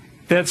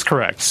 That's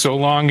correct. So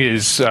long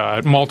as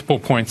multiple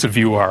points of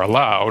view are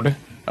allowed,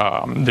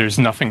 there's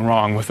nothing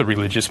wrong with a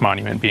religious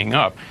monument being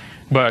up.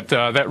 But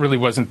that really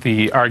wasn't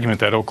the argument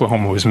that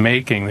Oklahoma was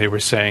making. They were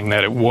saying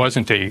that it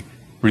wasn't a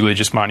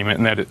religious monument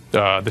and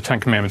that the Ten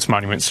Commandments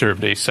monument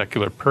served a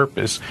secular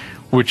purpose,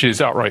 which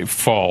is outright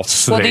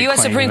false. Well, They the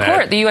U.S. claim Supreme that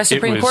Court, the U.S. it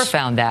Supreme was- Court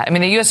found that. I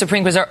mean, the U.S.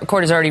 Supreme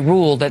Court has already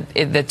ruled that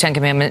the Ten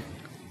Commandments,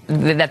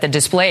 that the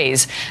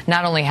displays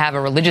not only have a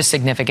religious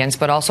significance,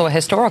 but also a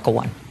historical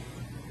one.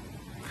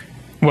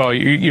 Well,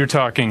 you're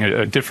talking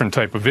a different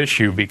type of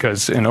issue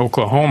because in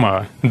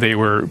Oklahoma, they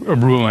were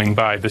ruling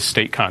by the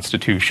state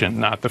constitution,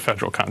 not the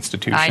federal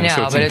constitution. I know,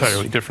 so it's but an it's-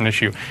 entirely different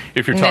issue.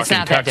 If you're It's talking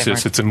not that Texas,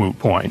 different. it's a moot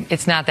point.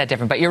 It's not that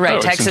different, but you're right.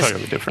 No, Texas, it's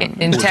entirely different.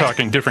 in We're Tex-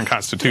 talking different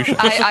constitutions.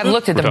 I've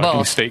looked at We're them talking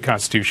both. state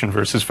constitution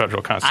versus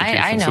federal constitution.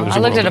 I know. So there's I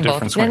a looked world at of them both.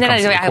 difference when And it then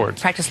comes to the I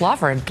court. practiced law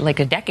for like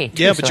a decade.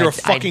 Too, Yeah, but so you're a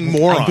fucking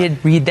moron. I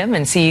did read them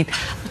and see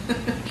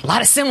a lot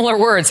of similar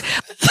words.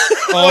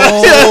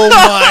 Oh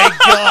my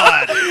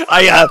god!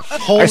 I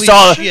Holy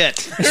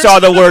shit! I saw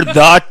the word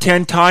 "the"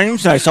 10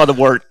 times, and I saw the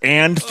word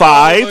 "and"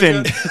 5,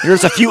 and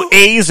there's a few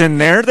A's in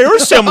there. They were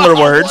similar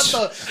words.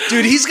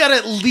 Dude, he's got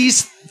at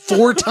least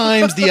 4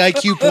 times the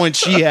IQ points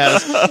she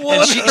has,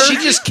 and she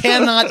just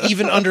cannot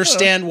even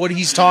understand what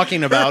he's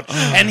talking about.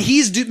 And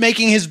he's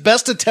making his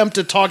best attempt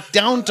to talk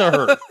down to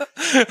her.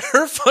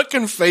 Her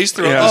fucking face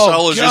throughout Yeah. this Oh,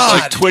 all is God.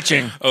 just like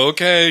Twitching.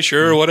 Okay,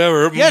 sure,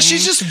 whatever. Yeah,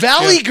 she's just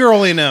valley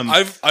girling him.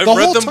 I've the read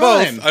whole them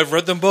time. both. I've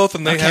read them both,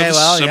 and they Okay, have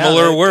well, yeah,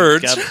 similar they've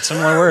words. got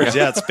similar words.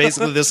 Yeah, it's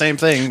basically the same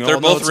thing. They're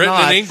although both it's written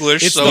in not.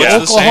 English, It's so the it's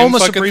the same Oklahoma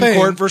fucking Supreme thing.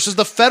 Court versus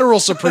the federal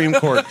Supreme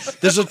Court.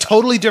 There's a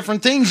totally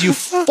different things. You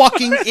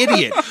fucking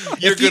idiot.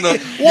 You're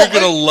Well,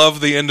 gonna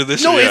love the end of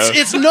this. No, yeah.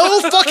 it's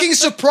no fucking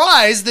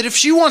surprise that if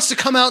she wants to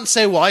come out and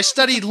say, well, I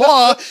studied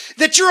law,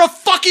 that you're a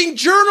fucking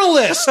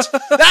journalist.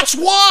 That's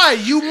why,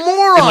 you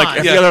moron. And like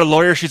every other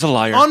lawyer, she's a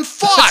liar. On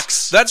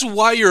Fox. That's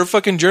why you're a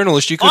fucking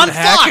journalist. You couldn't On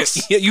hack Fox.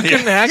 it. Yeah, you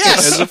couldn't hack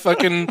Yes. it as a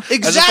fucking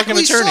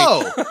Exactly as a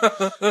fucking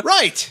attorney. so.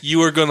 Right.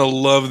 You are gonna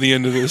love the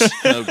end of this.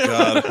 Oh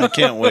God, I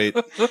can't wait.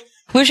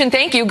 Lucian,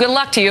 thank you. Good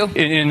luck to you.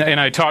 And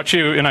I taught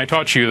you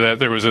that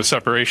there was a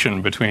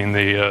separation between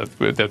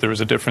that there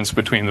was a difference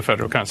between the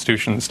federal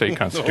constitution and the state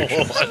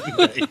constitution.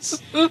 Oh, nice.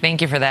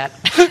 Thank you for that.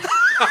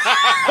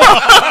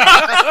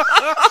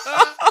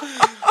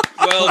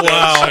 Well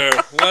done,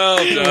 sir.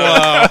 Well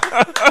done.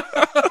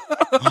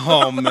 Wow.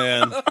 Oh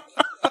man.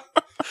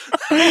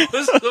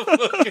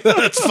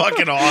 That's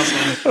fucking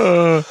awesome.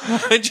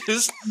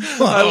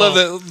 I love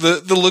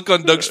that the look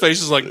on Doug's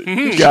face is like,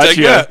 take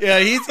Gotcha. that. Yeah,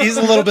 he's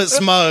a little bit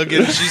smug,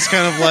 and she's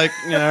kind of like,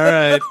 yeah, all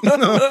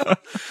right.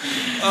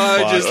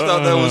 I just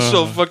thought that was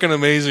so fucking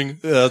amazing.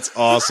 Yeah, that's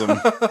awesome.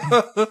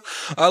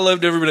 I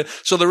loved every minute.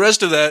 So the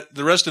rest of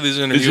these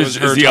interviews Is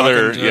her the talking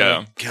other, to-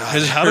 yeah.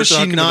 God, How her does she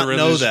talking to not the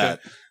know religious that?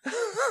 guy.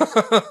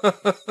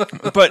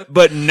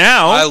 But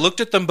now I looked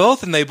at them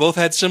both, and they both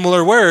had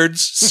similar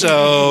words.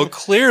 So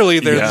clearly,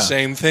 they're Yeah. the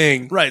same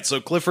thing. Right. So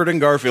Clifford and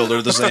Garfield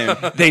are the same.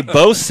 They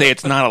both say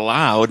it's not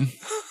allowed.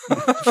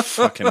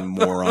 Fucking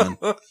moron.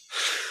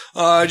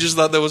 I just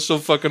thought that was so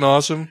fucking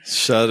awesome.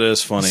 That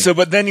is funny. So,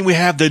 but then we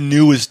have the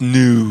newest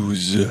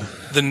news.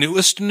 The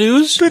newest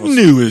news? The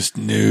newest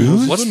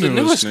news. What's the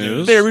newest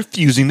news? They're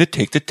refusing to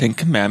take the Ten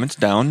Commandments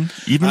down,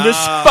 even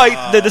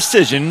despite the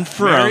decision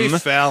Mary from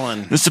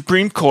Fallon. the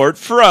Supreme Court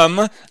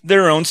from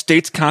their own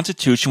state's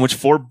constitution, which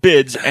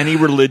forbids any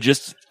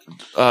religious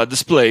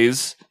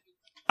displays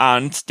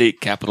on state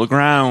capitol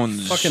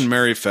grounds. Fucking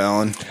Mary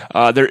Fallon.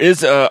 There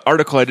is an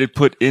article I did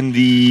put in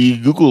the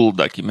Google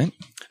document.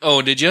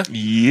 Oh, did you?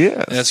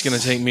 Yes. That's going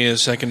to take me a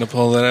second to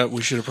pull that up.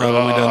 We should have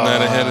probably done that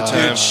ahead of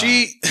time.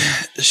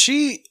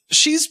 Dude,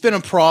 she's been a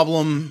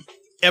problem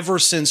ever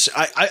since.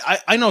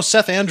 I know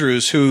Seth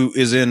Andrews, who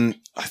is in,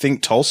 I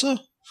think,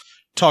 Tulsa,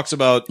 talks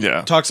about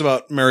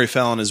Mary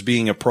Fallon as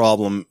being a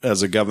problem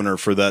as a governor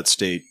for that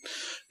state.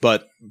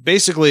 But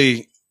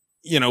basically,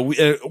 you know,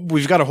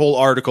 we've got a whole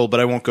article, but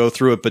I won't go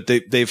through it. But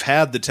they've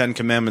had the Ten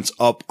Commandments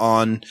up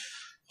on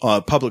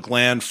public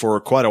land for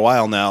quite a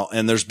while now,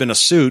 and there's been a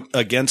suit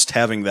against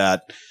having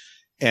that.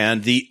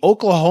 And the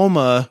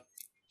Oklahoma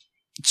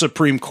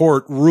Supreme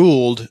Court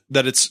ruled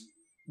that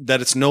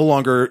it's no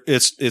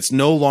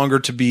longer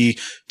to be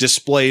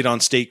displayed on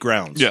state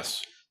grounds.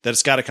 Yes. That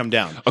it's got to come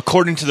down.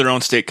 According to their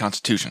own state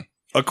constitution.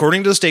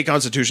 According to the state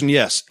constitution,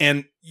 yes.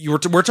 And we're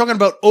talking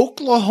about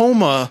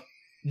Oklahoma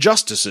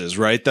justices,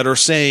 right, that are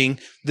saying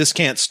this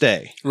can't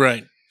stay.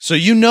 Right. So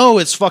you know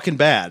it's fucking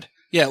bad.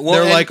 Yeah, well,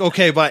 they're and- like,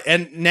 okay, but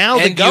and now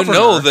the And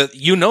governor,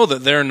 you know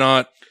that they're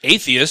not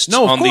atheists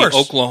No, of on course. the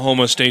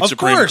Oklahoma State of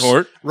Supreme course,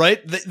 Court. right?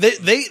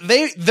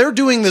 They're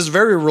doing this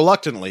very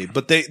reluctantly,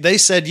 but they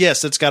said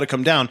yes, it's got to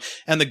come down.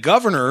 And the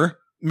governor,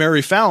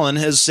 Mary Fallon,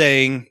 is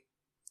saying,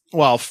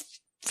 well,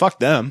 fuck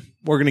them.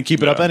 we're going to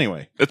keep it up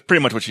anyway. That's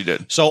pretty much what she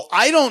did. So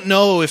I don't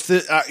know if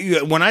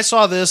when I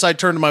saw this, I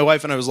turned to my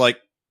wife and I was like,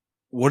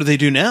 what do they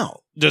do now?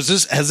 Has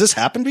this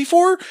happened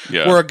before?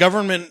 Yeah. Where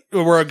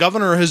a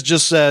governor has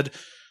just said,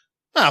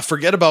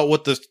 forget about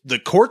what the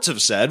courts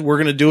have said. We're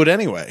going to do it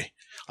anyway.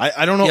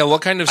 I don't know. Yeah,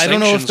 what kind of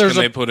sanctions can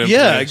they put in place?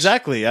 Yeah,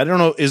 exactly. I don't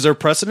know. Is there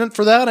precedent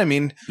for that? I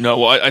mean, no.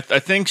 Well, I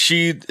think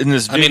she in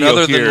this video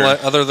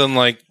other than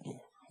like,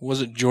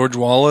 was it George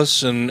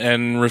Wallace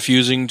and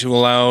refusing to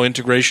allow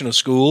integration of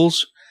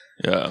schools?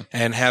 Yeah,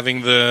 and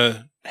having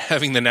the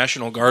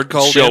National Guard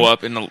called show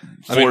up and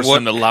force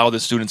them to allow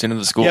the students into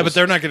the schools. Yeah, but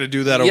they're not going to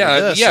do that over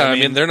this. Yeah, I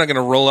mean, they're not going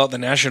to roll out the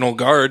National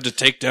Guard to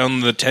take down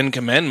the Ten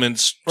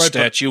Commandments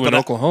statue in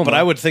Oklahoma. But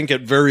I would think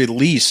at very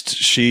least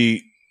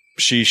she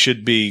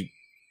should be,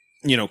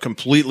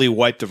 completely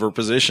wiped of her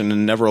position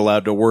and never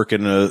allowed to work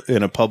in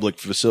a public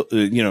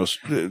facility,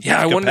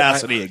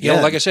 capacity again.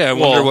 Yeah, like I say, I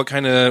wonder what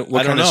kind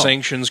of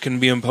sanctions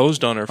can be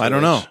imposed on her. I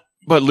don't know.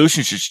 But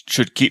Lucian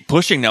should keep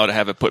pushing now to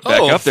have it put back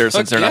up there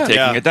since they're not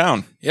taking it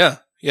down. Yeah.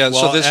 Yeah.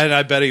 Well, and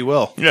I bet he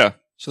will. Yeah.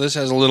 So this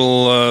has a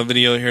little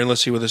video here.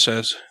 Let's see what this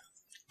says.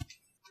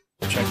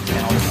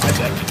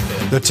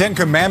 The Ten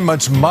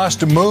Commandments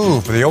must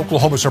move. The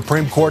Oklahoma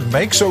Supreme Court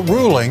makes a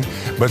ruling,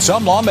 but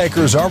some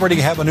lawmakers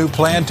already have a new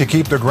plan to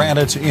keep the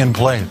granites in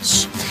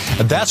place.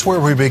 And that's where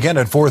we begin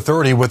at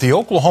 4:30 with the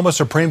Oklahoma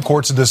Supreme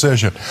Court's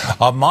decision.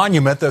 A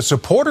monument that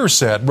supporters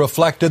said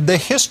reflected the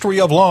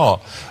history of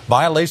law,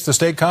 violates the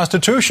state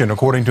constitution,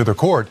 according to the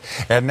court.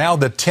 And now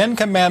the Ten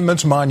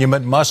Commandments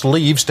monument must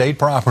leave state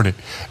property.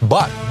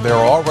 But there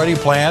are already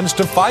plans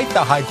to fight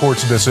the High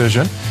Court's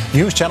decision.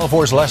 News Channel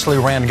 4's Leslie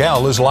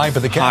Rangel is live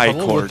at the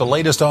Capitol with the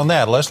latest on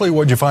that. Leslie,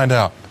 what'd you find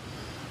out?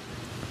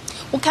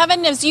 Well,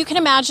 Kevin, as you can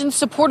imagine,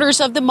 supporters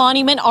of the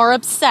monument are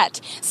upset.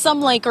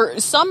 Some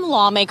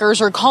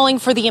lawmakers are calling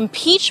for the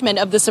impeachment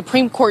of the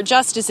Supreme Court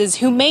justices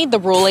who made the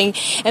ruling,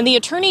 and the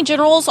Attorney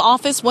General's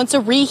office wants a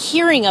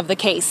rehearing of the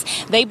case.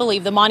 They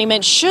believe the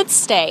monument should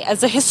stay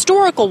as a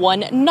historical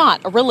one,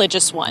 not a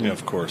religious one. Yeah,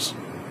 of course.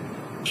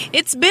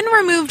 It's been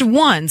removed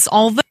once,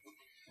 although...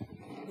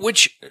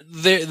 Which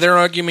they're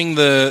arguing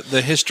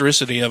the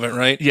historicity of it,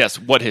 right? Yes.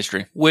 What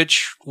history?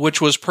 Which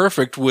was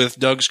perfect with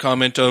Doug's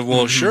comment of,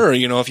 well, sure,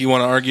 if you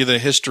want to argue the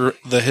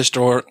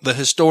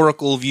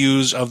historical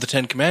views of the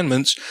Ten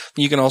Commandments,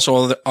 you can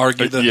also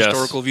argue the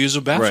historical views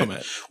of Baphomet.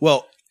 Right.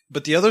 Well,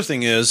 but the other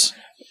thing is,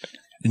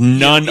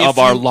 none of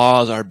our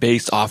laws are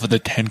based off of the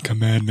Ten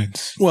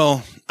Commandments.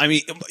 Well, I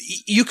mean,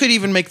 you could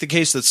even make the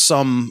case that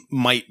some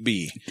might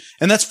be,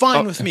 and that's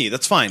fine with me.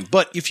 That's fine.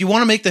 But if you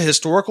want to make the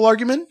historical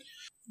argument,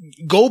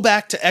 go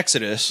back to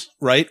Exodus,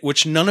 right?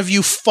 Which none of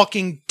you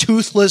fucking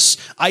toothless,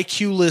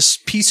 IQ-less,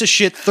 piece of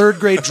shit, third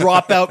grade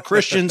dropout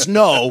Christians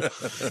know,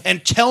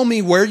 and tell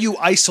me where you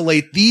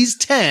isolate these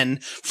 10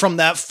 from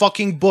that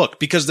fucking book,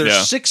 because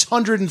there's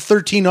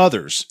 613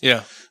 others.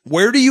 Yeah.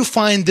 Where do you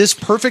find this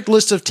perfect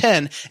list of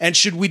 10, and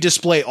should we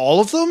display all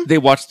of them? They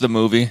watched the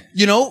movie.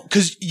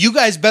 Because you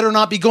guys better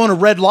not be going to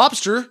Red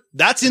Lobster.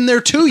 That's in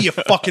there too, you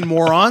fucking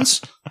morons.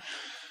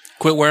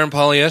 Quit wearing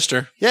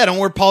polyester. Yeah, don't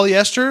wear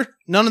polyester.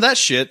 None of that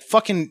shit.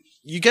 Fucking,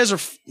 you guys are.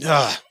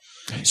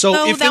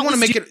 So if they want to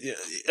make it,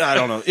 I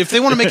don't know. If they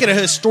want to make it a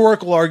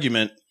historical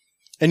argument,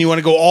 and you want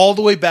to go all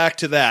the way back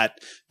to that,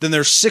 then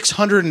there's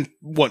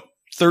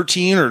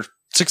 613 or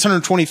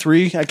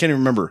 623. I can't even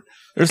remember.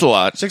 There's a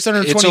lot.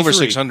 623. It's over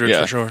 600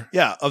 for sure.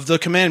 Yeah, of the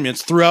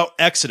commandments throughout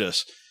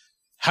Exodus.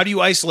 How do you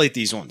isolate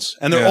these ones?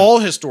 And they're all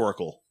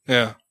historical.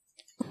 Yeah.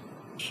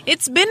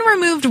 It's been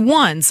removed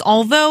once,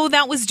 although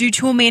that was due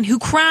to a man who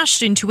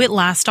crashed into it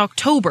last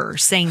October,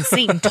 saying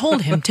Satan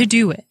told him to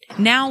do it.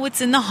 Now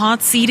it's in the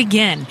hot seat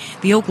again.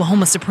 The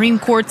Oklahoma Supreme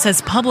Court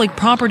says public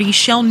property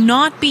shall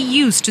not be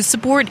used to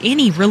support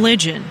any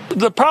religion.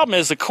 The problem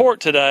is the court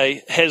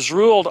today has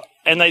ruled,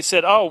 and they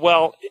said,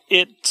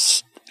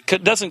 it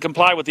doesn't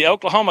comply with the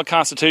Oklahoma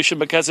Constitution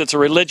because it's a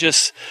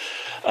religious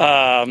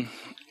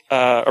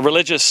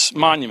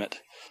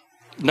monument.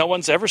 No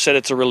one's ever said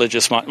it's a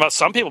religious monument. Well,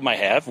 some people may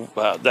have.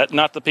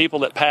 Not the people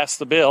that passed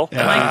the bill.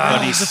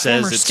 Mike, the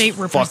former state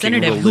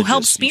representative who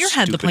helped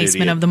spearhead the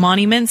placement of the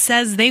monument,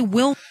 says they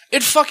will.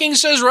 It fucking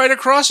says right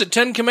across it,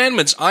 10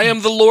 Commandments. I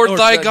am the Lord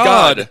thy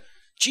God.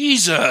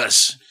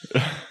 Jesus.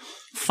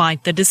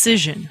 Fight the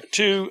decision.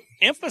 To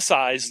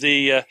emphasize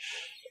the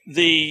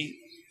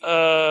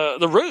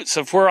roots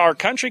of where our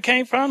country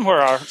came from,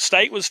 where our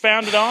state was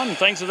founded on, and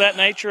things of that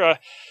nature.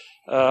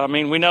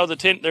 We know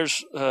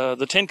there's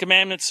the Ten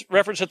Commandments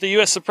reference at the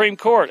U.S. Supreme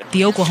Court.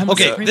 The Oklahoma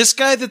Supreme. This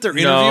guy that they're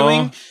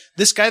interviewing,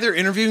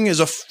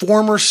 is a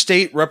former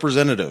state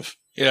representative.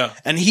 Yeah.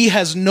 And he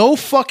has no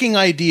fucking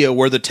idea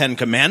where the Ten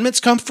Commandments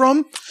come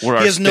from. He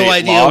has no state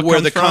idea law where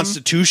the comes from?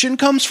 Constitution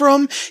comes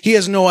from. He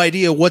has no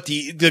idea what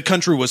the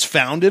country was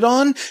founded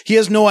on. He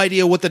has no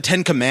idea what the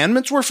Ten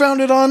Commandments were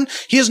founded on.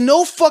 He has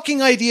no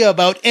fucking idea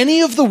about any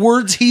of the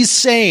words he's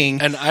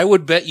saying. And I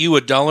would bet you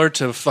 $1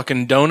 to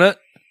fucking donut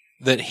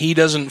that he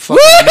doesn't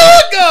fucking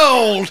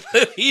gold.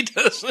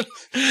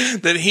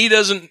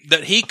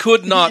 that he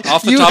could not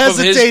off the top of his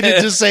head. You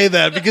hesitated to say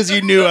that because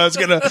you knew I was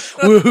gonna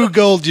woohoo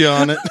gold you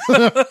on it.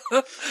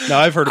 No,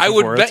 I've heard it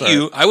before.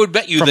 I would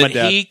bet you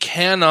that he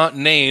cannot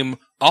name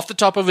off the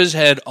top of his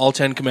head all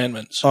 10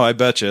 commandments. Oh, I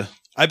bet you.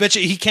 I bet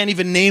you he can't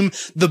even name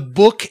the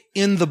book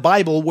in the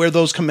Bible where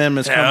those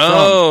commandments come from.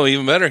 Oh,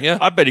 even better, yeah.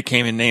 I bet he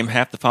can't even name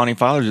half the founding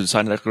fathers who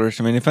signed the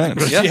Declaration of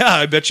Independence. Yeah,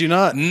 I bet you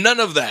not.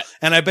 None of that.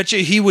 And I bet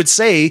you he would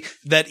say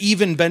that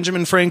even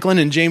Benjamin Franklin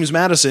and James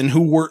Madison,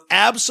 who were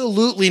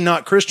absolutely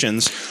not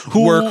Christians,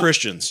 were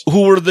Christians.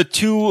 Who were the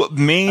two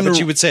main... I bet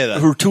you would say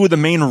that. Who were two of the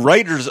main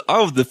writers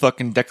of the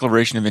fucking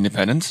Declaration of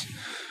Independence.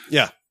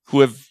 Yeah.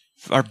 Who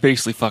are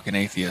basically fucking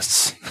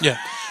atheists. Yeah.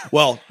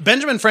 Well,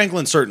 Benjamin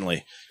Franklin,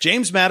 certainly.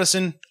 James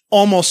Madison,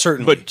 almost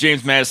certainly. But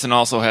James Madison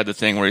also had the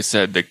thing where he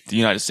said that the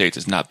United States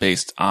is not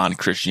based on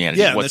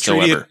Christianity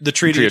whatsoever. The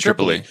Treaty of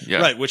Tripoli. Yeah.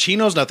 Right, which he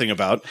knows nothing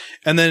about.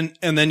 And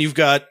then you've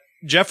got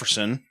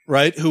Jefferson,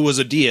 right, who was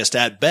a deist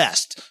at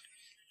best.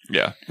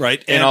 Yeah.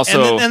 Right. And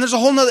also, and there's a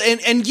whole nother,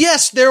 and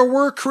yes, there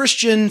were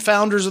Christian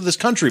founders of this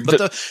country,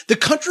 but the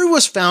country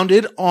was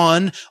founded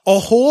on a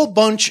whole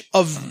bunch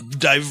of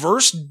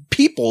diverse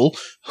people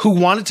who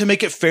wanted to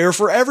make it fair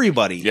for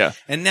everybody. Yeah.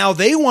 And now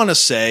they want to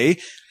say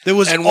there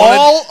was And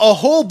a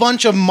whole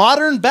bunch of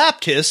modern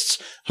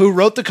Baptists who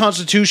wrote the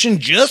Constitution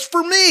just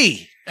for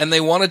me. And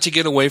they wanted to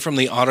get away from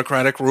the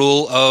autocratic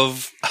rule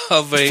of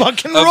a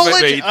fucking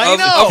religion. I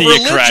know.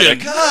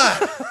 Religion.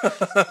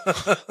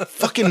 God.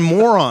 Fucking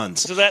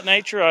morons. To that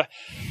nature,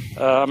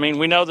 I mean,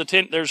 we know the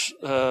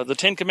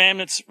 10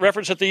 Commandments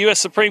reference at the U.S.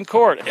 Supreme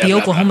Court. The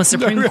Oklahoma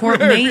Supreme Court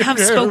may have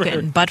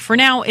spoken, but for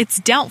now, it's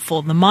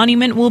doubtful the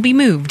monument will be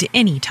moved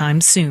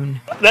anytime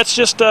soon. That's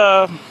just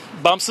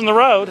bumps in the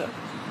road.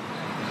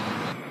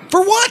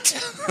 For what?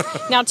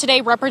 Now,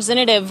 today,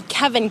 Representative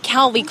Kevin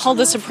Calvey called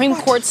the Supreme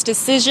Court's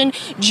decision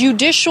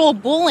judicial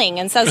bullying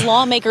and says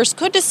lawmakers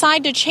could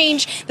decide to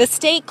change the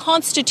state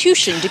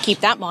constitution to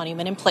keep that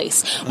monument in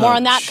place. More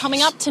on that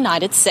coming up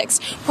tonight at 6.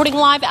 Reporting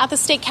live at the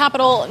state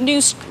capitol,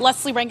 News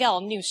Leslie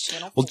Rangel, News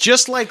Channel. Well,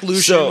 just like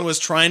Lucian was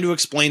trying to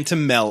explain to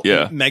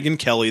Megyn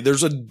Kelly,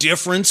 there's a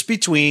difference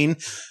between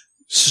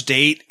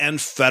state and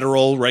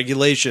federal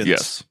regulations.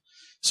 Yes.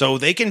 So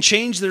they can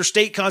change their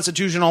state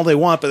constitution all they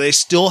want, but they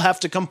still have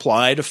to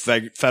comply to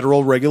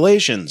federal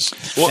regulations.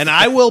 And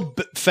I will,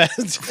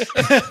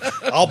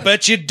 I'll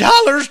bet you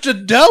dollars to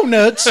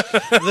donuts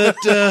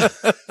that.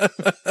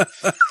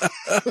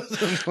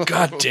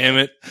 God damn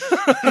it!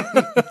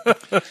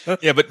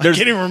 Yeah, but I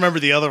can't even remember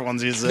the other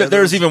ones he said.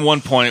 There's even one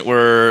point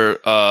where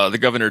the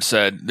governor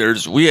said,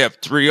 "We have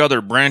 3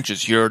 other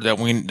branches here that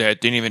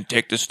didn't even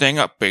take this thing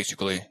up."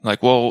 Basically,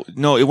 like, well,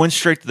 no, it went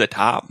straight to the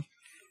top.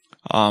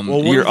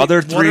 Your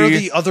other 3. What are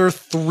the other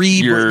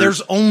 3?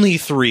 There's only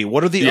 3.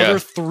 What are the other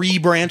 3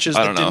 branches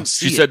that didn't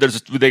see She said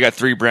they got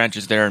 3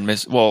 branches there in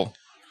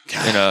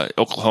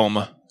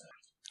Oklahoma.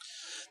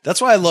 That's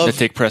why I love to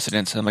take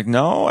precedence. I'm like,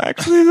 no,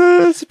 actually,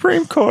 the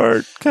Supreme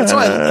Court. That's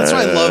why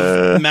I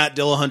love Matt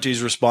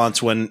Dillahunty's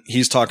response when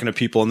he's talking to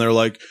people and they're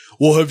like,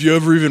 "Well, have you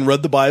ever even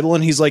read the Bible?"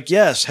 And he's like,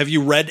 "Yes." "Have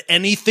you read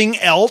anything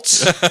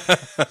else?"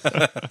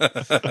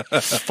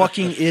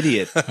 Fucking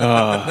idiot.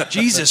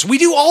 Jesus, we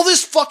do all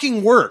this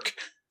fucking work.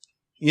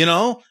 You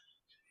know,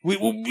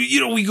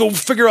 we go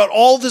figure out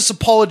all this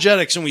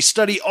apologetics and we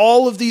study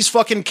all of these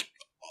fucking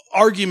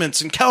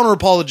arguments and counter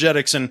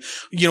apologetics and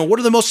what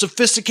are the most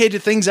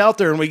sophisticated things out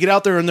there, and we get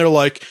out there and they're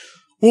like,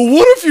 "Well,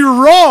 what if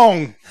you're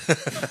wrong?"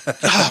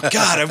 Oh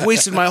God, I've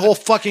wasted my whole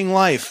fucking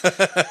life.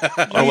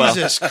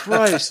 Jesus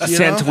Christ.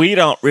 Since we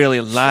don't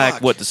really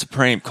like what the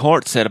Supreme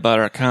Court said about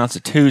our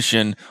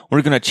Constitution,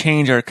 we're going to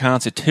change our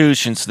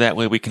Constitution so that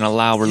way we can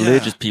allow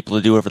religious people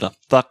to do whatever the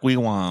fuck we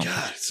want.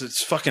 God,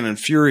 it's fucking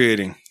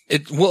infuriating.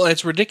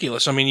 It's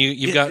ridiculous. I mean,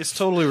 it's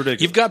totally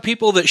ridiculous. You've got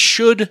people that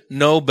should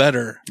know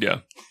better. Yeah.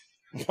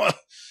 What?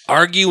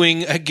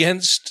 Arguing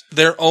against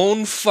their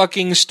own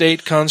fucking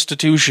state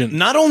constitution.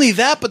 Not only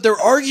that, but they're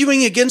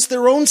arguing against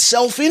their own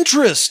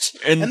self-interest.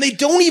 And they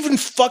don't even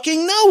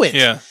fucking know it.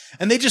 Yeah.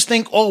 And they just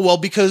think, oh, well,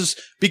 because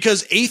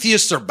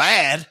atheists are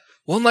bad.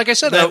 Well, like I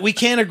said, that we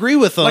can't agree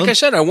with them. Like I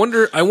said, I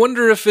wonder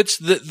if it's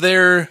that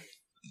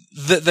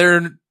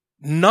they're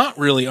not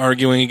really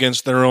arguing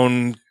against their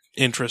own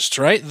interests,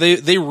 right?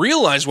 They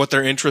realize what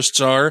their interests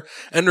are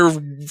and are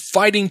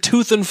fighting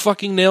tooth and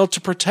fucking nail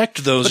to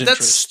protect those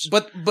interests.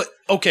 But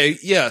okay,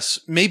 yes,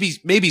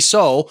 maybe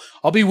so.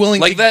 I'll be willing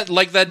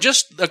that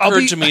just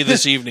occurred to me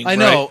this evening. I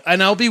know, right?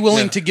 and I'll be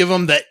willing to give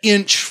them the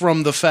inch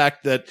from the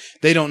fact that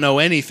they don't know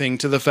anything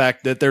to the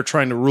fact that they're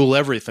trying to rule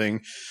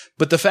everything.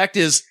 But the fact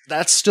is,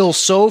 that's still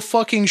so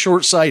fucking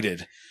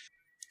short-sighted.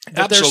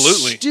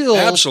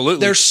 Absolutely.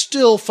 They're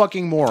still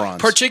fucking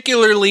morons.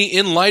 Particularly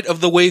in light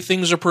of the way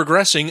things are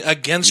progressing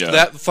against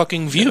that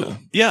fucking view.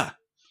 Yeah.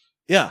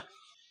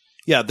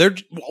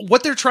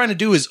 What they're trying to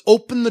do is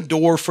open the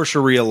door for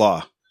Sharia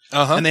law.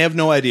 And they have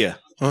no idea.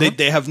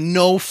 They have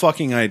no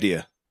fucking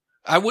idea.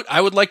 I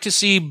would like to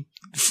see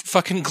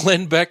fucking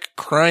Glenn Beck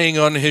crying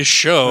on his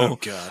show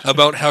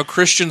about how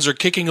Christians are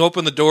kicking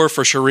open the door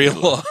for Sharia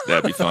law.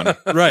 That'd be funny.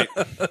 Right.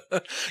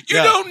 You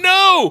don't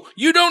know.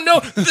 You don't know.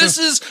 This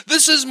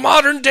is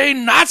modern day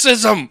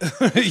Nazism.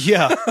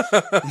 Yeah.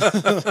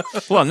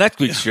 Well, on next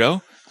week's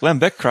show, Glenn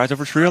Beck cries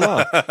over Sharia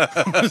law.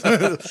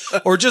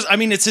 Or just, I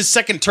mean, it's his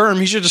second term.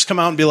 He should just come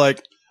out and be like,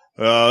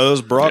 this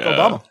is Barack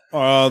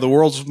Obama, the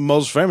world's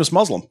most famous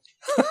Muslim.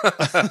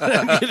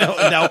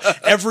 Now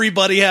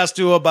everybody has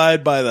to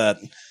abide by that.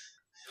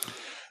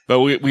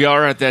 But we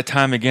are at that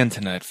time again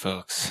tonight,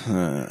 folks.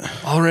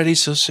 Already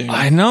so soon.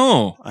 I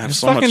know.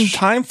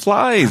 Time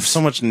flies. I have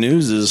so much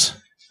newses.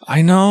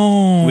 I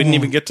know. We didn't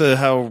even get to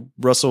how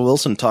Russell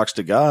Wilson talks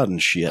to God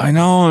and shit. I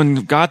know,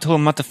 and God told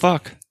him not to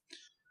fuck.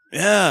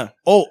 Yeah.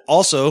 Oh,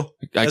 also,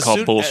 I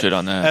call bullshit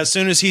on that. As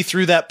soon as he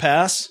threw that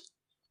pass,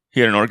 he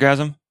had an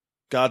orgasm?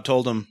 God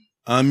told him,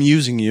 I'm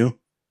using you.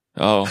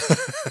 Oh.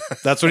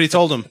 That's what he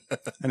told him.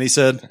 And he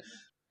said,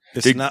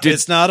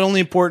 it's not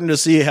only important to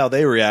see how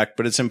they react,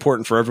 but it's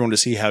important for everyone to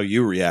see how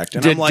you react.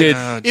 And I'm like,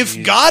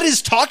 if God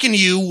is talking to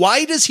you,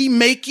 why does he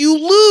make you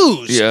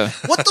lose? Yeah.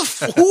 What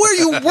the who are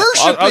you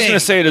worshiping? I was going to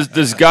say,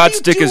 does God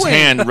stick his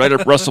hand right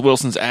up Russell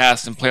Wilson's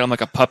ass and play on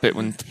like a puppet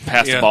when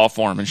pass the ball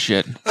for him and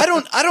shit? I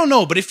don't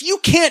know, but if you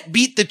can't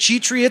beat the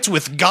Cheatriots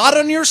with God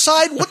on your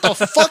side, what the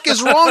fuck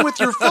is wrong with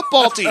your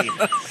football team?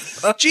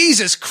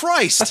 Jesus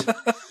Christ.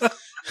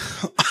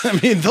 I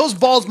mean, those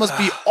balls must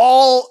be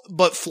all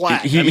but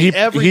flat.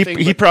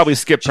 He probably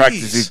skipped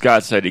practice if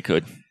God said he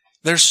could.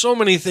 There's so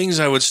many things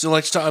I would still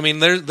like to talk. I mean,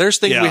 there's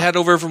things we had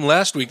over from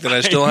last week that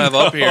I still have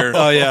up here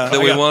that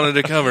we wanted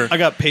to cover. I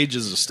got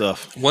pages of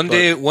stuff. One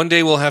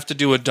day we'll have to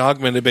do a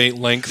Dogma Debate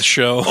length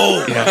show.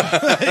 Oh,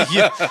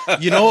 yeah.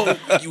 You know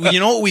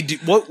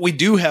what we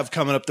do have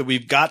coming up that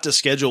we've got to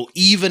schedule,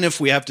 even if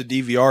we have to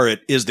DVR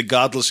it, is the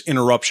Godless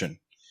Interruption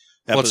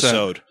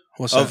episode.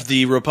 What's of that?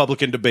 the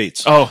Republican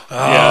debates.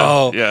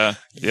 Yeah.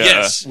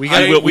 Yes. We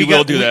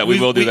will do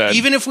that.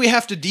 Even if we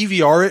have to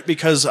DVR it,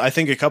 because I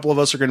think a couple of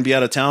us are going to be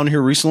out of town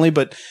here recently,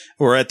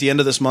 or at the end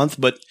of this month,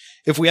 but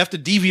if we have to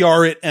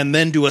DVR it and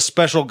then do a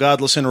special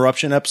Godless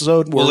Interruption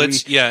episode,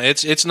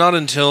 it's not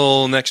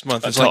until next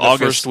month. It's until like August.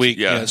 The first week.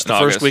 Yeah, it's the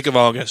first week of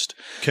August.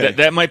 Okay.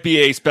 That might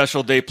be a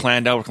special day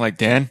planned out. We're like,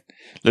 Dan,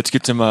 let's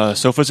get some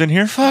sofas in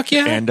here. Fuck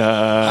yeah! And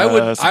I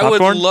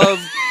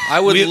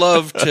would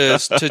love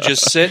to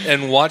just sit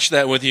and watch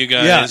that with you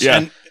guys.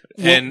 Yeah.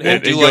 And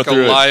do like a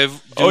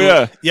live.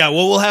 Yeah.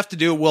 What we'll have to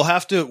do, we'll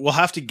have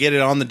to get it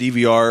on the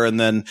DVR, and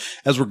then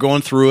as we're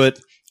going through it,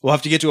 we'll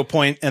have to get to a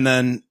point, and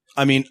then.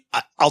 I mean,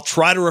 I'll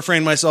try to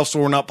refrain myself so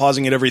we're not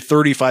pausing it every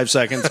 35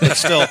 seconds, but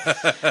still.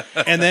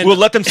 And then we'll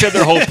let them say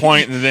their whole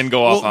point and then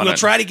go off on it. We'll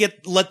try to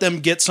let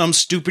them get some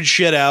stupid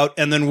shit out,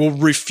 and then we'll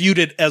refute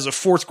it as a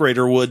fourth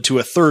grader would to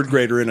a third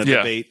grader in a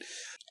debate.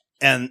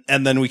 And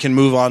then we can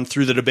move on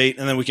through the debate,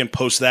 and then we can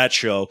post that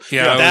show.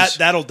 Yeah,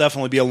 that'll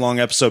definitely be a long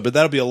episode, but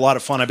that'll be a lot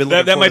of fun. I've been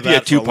looking forward to that. That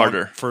might be a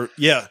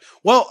two-parter.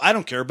 Well, I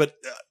don't care, but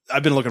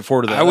I've been looking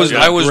forward to that.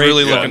 I was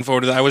really looking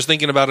forward to that. I was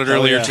thinking about it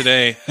earlier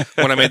today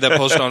when I made that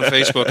post on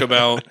Facebook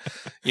about,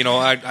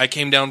 I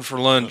came down for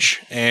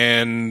lunch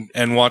and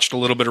watched a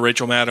little bit of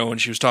Rachel Maddow, and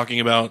she was talking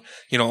about,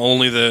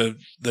 only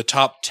the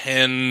top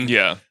 10.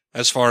 Yeah.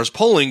 As far as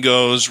polling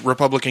goes,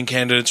 Republican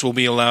candidates will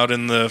be allowed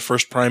in the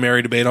first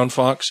primary debate on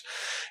Fox.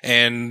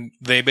 And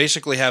they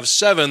basically have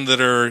 7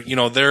 that are,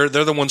 they're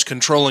the ones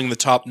controlling the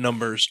top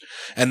numbers.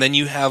 And then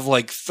you have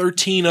like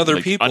 13 other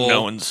people.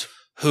 Unknowns.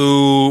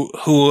 Who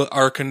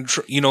are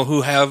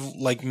who have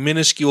like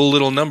minuscule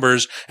little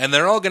numbers, and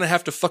they're all going to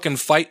have to fucking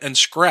fight and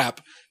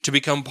scrap to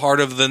become part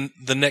of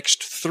the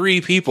next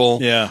 3 people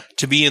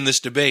to be in this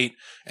debate.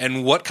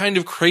 And what kind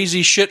of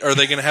crazy shit are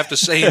they going to have to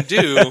say and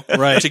do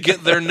to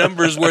get their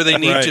numbers where they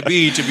need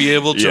to be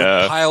able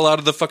to pile out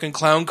of the fucking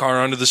clown car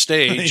onto the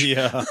stage?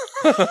 Yeah.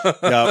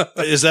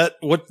 Is that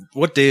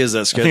what day is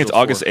that scheduled? I think it's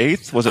August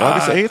 8th. Was it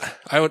August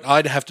 8th?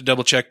 I'd have to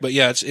double check, but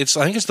yeah, it's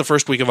I think it's the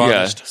first week of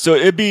August. So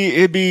it'd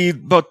be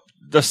about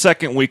the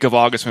second week of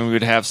August when we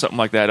would have something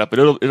like that up. But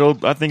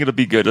I think it'll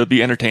be good. It'll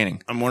be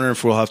entertaining. I'm wondering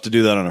if we'll have to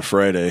do that on a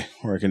Friday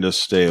where I can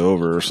just stay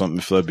over or something,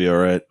 if that'd be all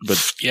right.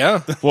 But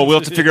yeah. Well, we'll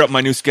have to figure out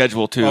my new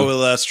schedule too. Oh,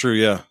 well, that's true.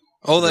 Yeah.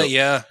 Oh,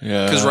 yeah.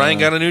 Because Ryan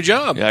got a new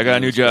job. Yeah, I got a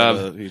new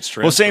job.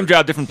 Well, same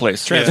job, different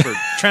place.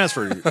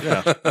 Transferred.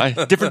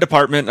 Yeah. Different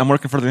department. I'm going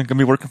to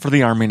be working for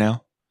the Army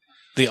now.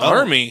 The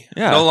Army?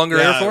 Yeah. No longer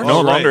Air Force?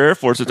 No longer Air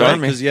Force. It's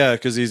Army.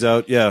 Because he's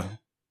out. Yeah.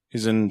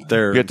 He's in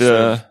there. Get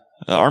the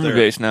Army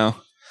base now.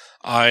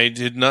 I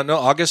did not know.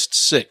 August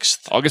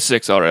 6th. August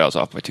 6th. All right, I was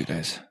off by 2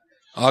 days.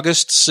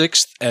 August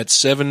 6th at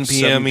 7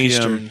 p.m.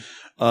 Eastern.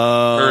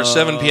 Or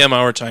 7 p.m.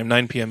 our time,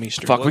 9 p.m.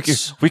 Eastern. Fuck,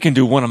 we can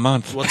do one a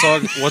month. What's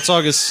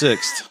August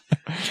 6th?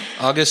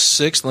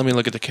 August 6th? Let me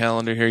look at the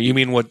calendar here. You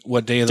mean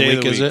what day of the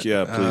week is it?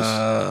 Yeah, please.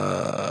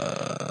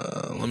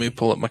 Let me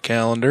pull up my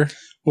calendar.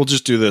 We'll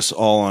just do this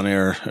all on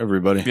air,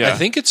 everybody. Yeah. I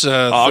think it's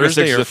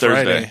Thursday or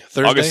Friday.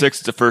 Thursday? August 6th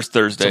is the first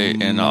Thursday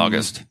in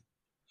August.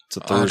 It's a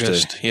Thursday.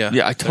 August, yeah.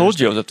 Yeah, I told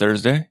you it was a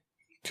Thursday.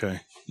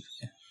 Okay.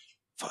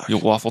 Fuck. You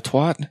waffle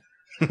twat.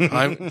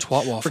 I'm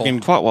twat waffle. Freaking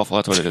Twat waffle,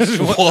 that's what it is.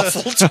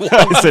 Waffle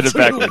twat. I said it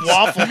backwards.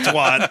 Waffle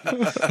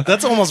twat.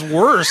 That's almost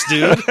worse,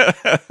 dude.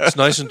 It's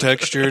nice and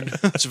textured.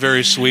 It's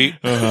very sweet.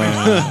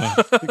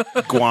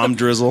 Guam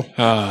drizzle.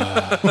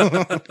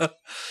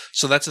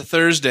 So that's a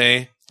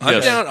Thursday.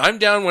 Yes. I'm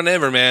down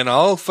whenever, man.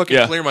 I'll fucking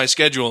Yeah. clear my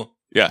schedule.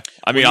 Yeah,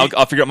 I mean,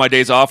 I'll figure out my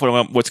days off.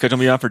 What schedule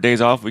me on for days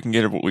off? We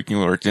can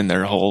work in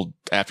there a whole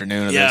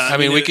afternoon. Of Yeah. this. I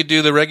mean, we could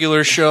do the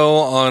regular show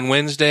on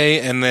Wednesday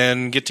and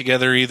then get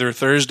together either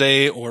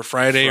Thursday or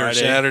Friday or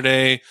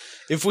Saturday.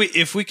 If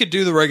we could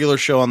do the regular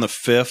show on the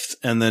 5th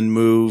and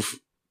then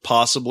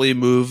possibly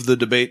move the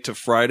debate to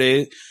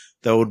Friday,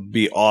 that would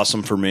be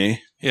awesome for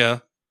me. Yeah.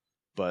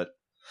 But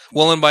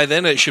Well, and by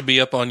then it should be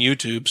up on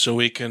YouTube so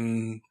we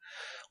can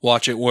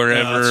watch it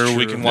wherever. that's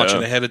We true. can watch Yeah.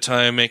 it ahead of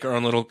time, make our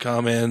own little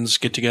comments,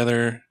 get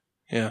together.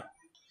 Yeah.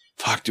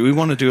 fuck, do we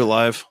want to do it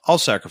live? I'll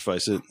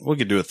sacrifice it. We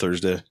could do it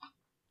Thursday.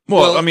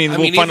 Well, I mean, we'll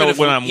find even out if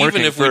when I'm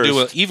working even if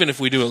first. even if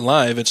we do it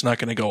live, it's not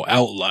going to go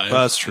out live.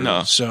 That's true.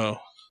 No. So,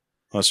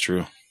 That's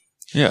true.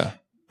 Yeah,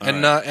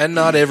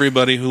 not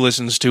everybody who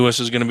listens to us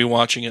is going to be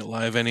watching it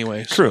live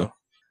anyway. So. true.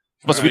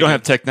 Plus, we Alright. don't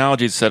have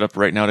technology set up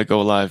right now to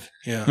go live.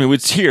 Yeah. I mean,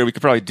 it's here. We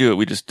could probably do it.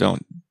 We just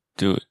don't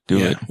do it.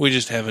 Yeah, we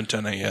just haven't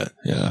done it yet.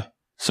 Yeah.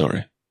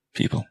 Sorry,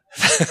 people.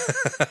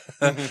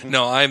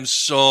 No, I'm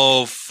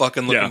so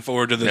fucking looking Yeah.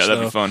 forward to this. Yeah, that'd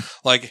be though. fun.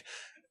 Like,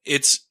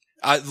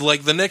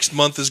 like the next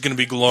month is going to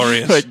be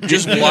glorious. Like-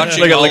 just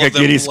watching like a- all like a of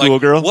them, giddy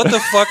schoolgirl? What the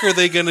fuck are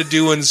they going to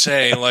do and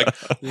say? Like,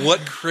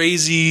 what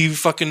crazy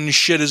fucking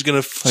shit is going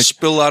to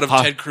spill out of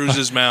Ted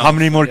Cruz's mouth? How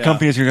many more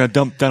companies are going to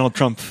dump Donald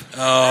Trump?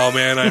 Oh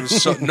man,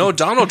 no.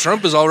 Donald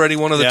Trump is already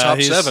one of the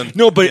top 7.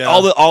 No, but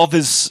all of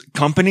his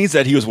companies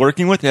that he was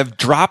working with have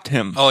dropped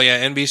him. Oh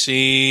yeah,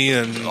 NBC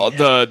and All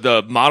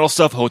the model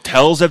stuff,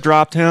 hotels have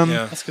dropped him.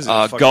 Yeah. That's 'cause he's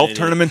a fucking golf idiot.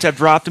 tournaments have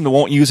dropped him. They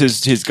won't use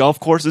his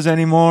golf courses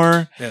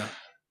anymore. Yeah.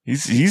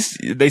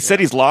 They said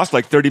he's lost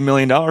like $30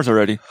 million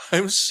already.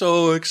 I'm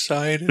so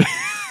excited.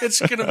 It's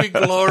going to be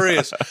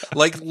glorious.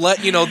 Like,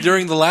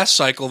 during the last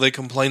cycle, they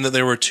complained that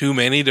there were too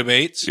many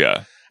debates.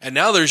 Yeah. And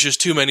now there's just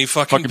too many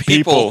fucking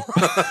people.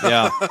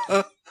 Yeah.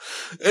 And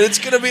it's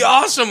going to be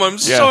awesome. I'm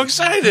so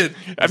excited.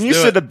 I mean, you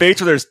said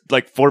debates where there's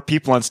like 4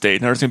 people on stage.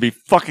 Now there's going to be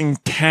fucking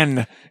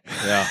 10.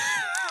 Yeah.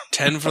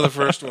 10 for the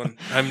first one.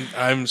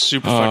 I'm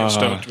super fucking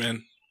stoked,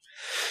 man.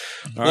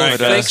 All Well,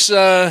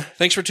 right.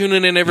 thanks for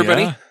tuning in,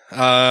 everybody. Yeah.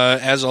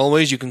 As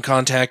always, you can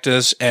contact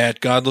us at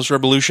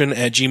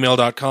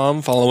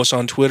godlessrevolution@gmail.com. Follow us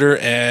on Twitter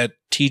at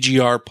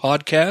TGR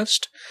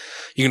Podcast.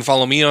 You can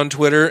follow me on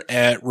Twitter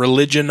at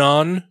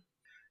religionon.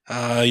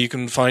 You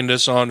can find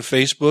us on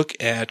Facebook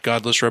at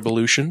Godless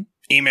Revolution.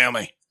 Email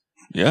me.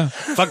 Yeah.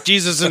 Fuck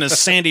Jesus in his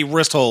sandy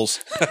wrist holes.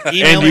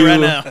 Email me right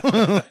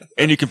now.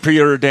 And you can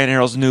pre-order Dan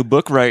Arrow's new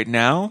book right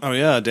now. Oh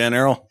yeah, Dan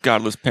Arrow.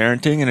 Godless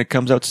Parenting, and it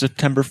comes out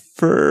September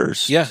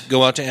 1st. Yeah,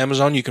 go out to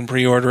Amazon. You can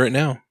pre-order it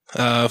now.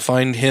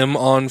 Find him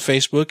on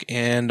Facebook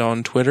and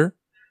on Twitter.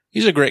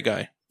 He's a great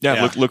guy.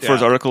 Yeah, look for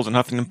his articles in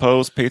Huffington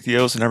Post,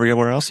 Pathos, and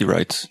everywhere else he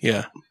writes.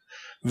 Yeah.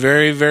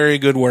 Very, very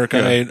good work.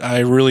 Yeah. I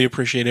really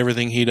appreciate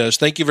everything he does.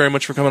 Thank you very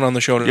much for coming on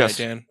the show tonight, Yes.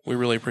 Dan. We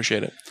really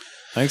appreciate it.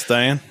 Thanks,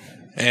 Diane.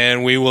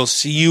 And we will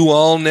see you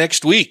all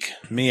next week.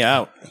 Me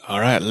out. All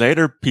right,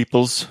 later,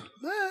 peoples.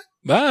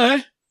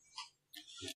 Bye.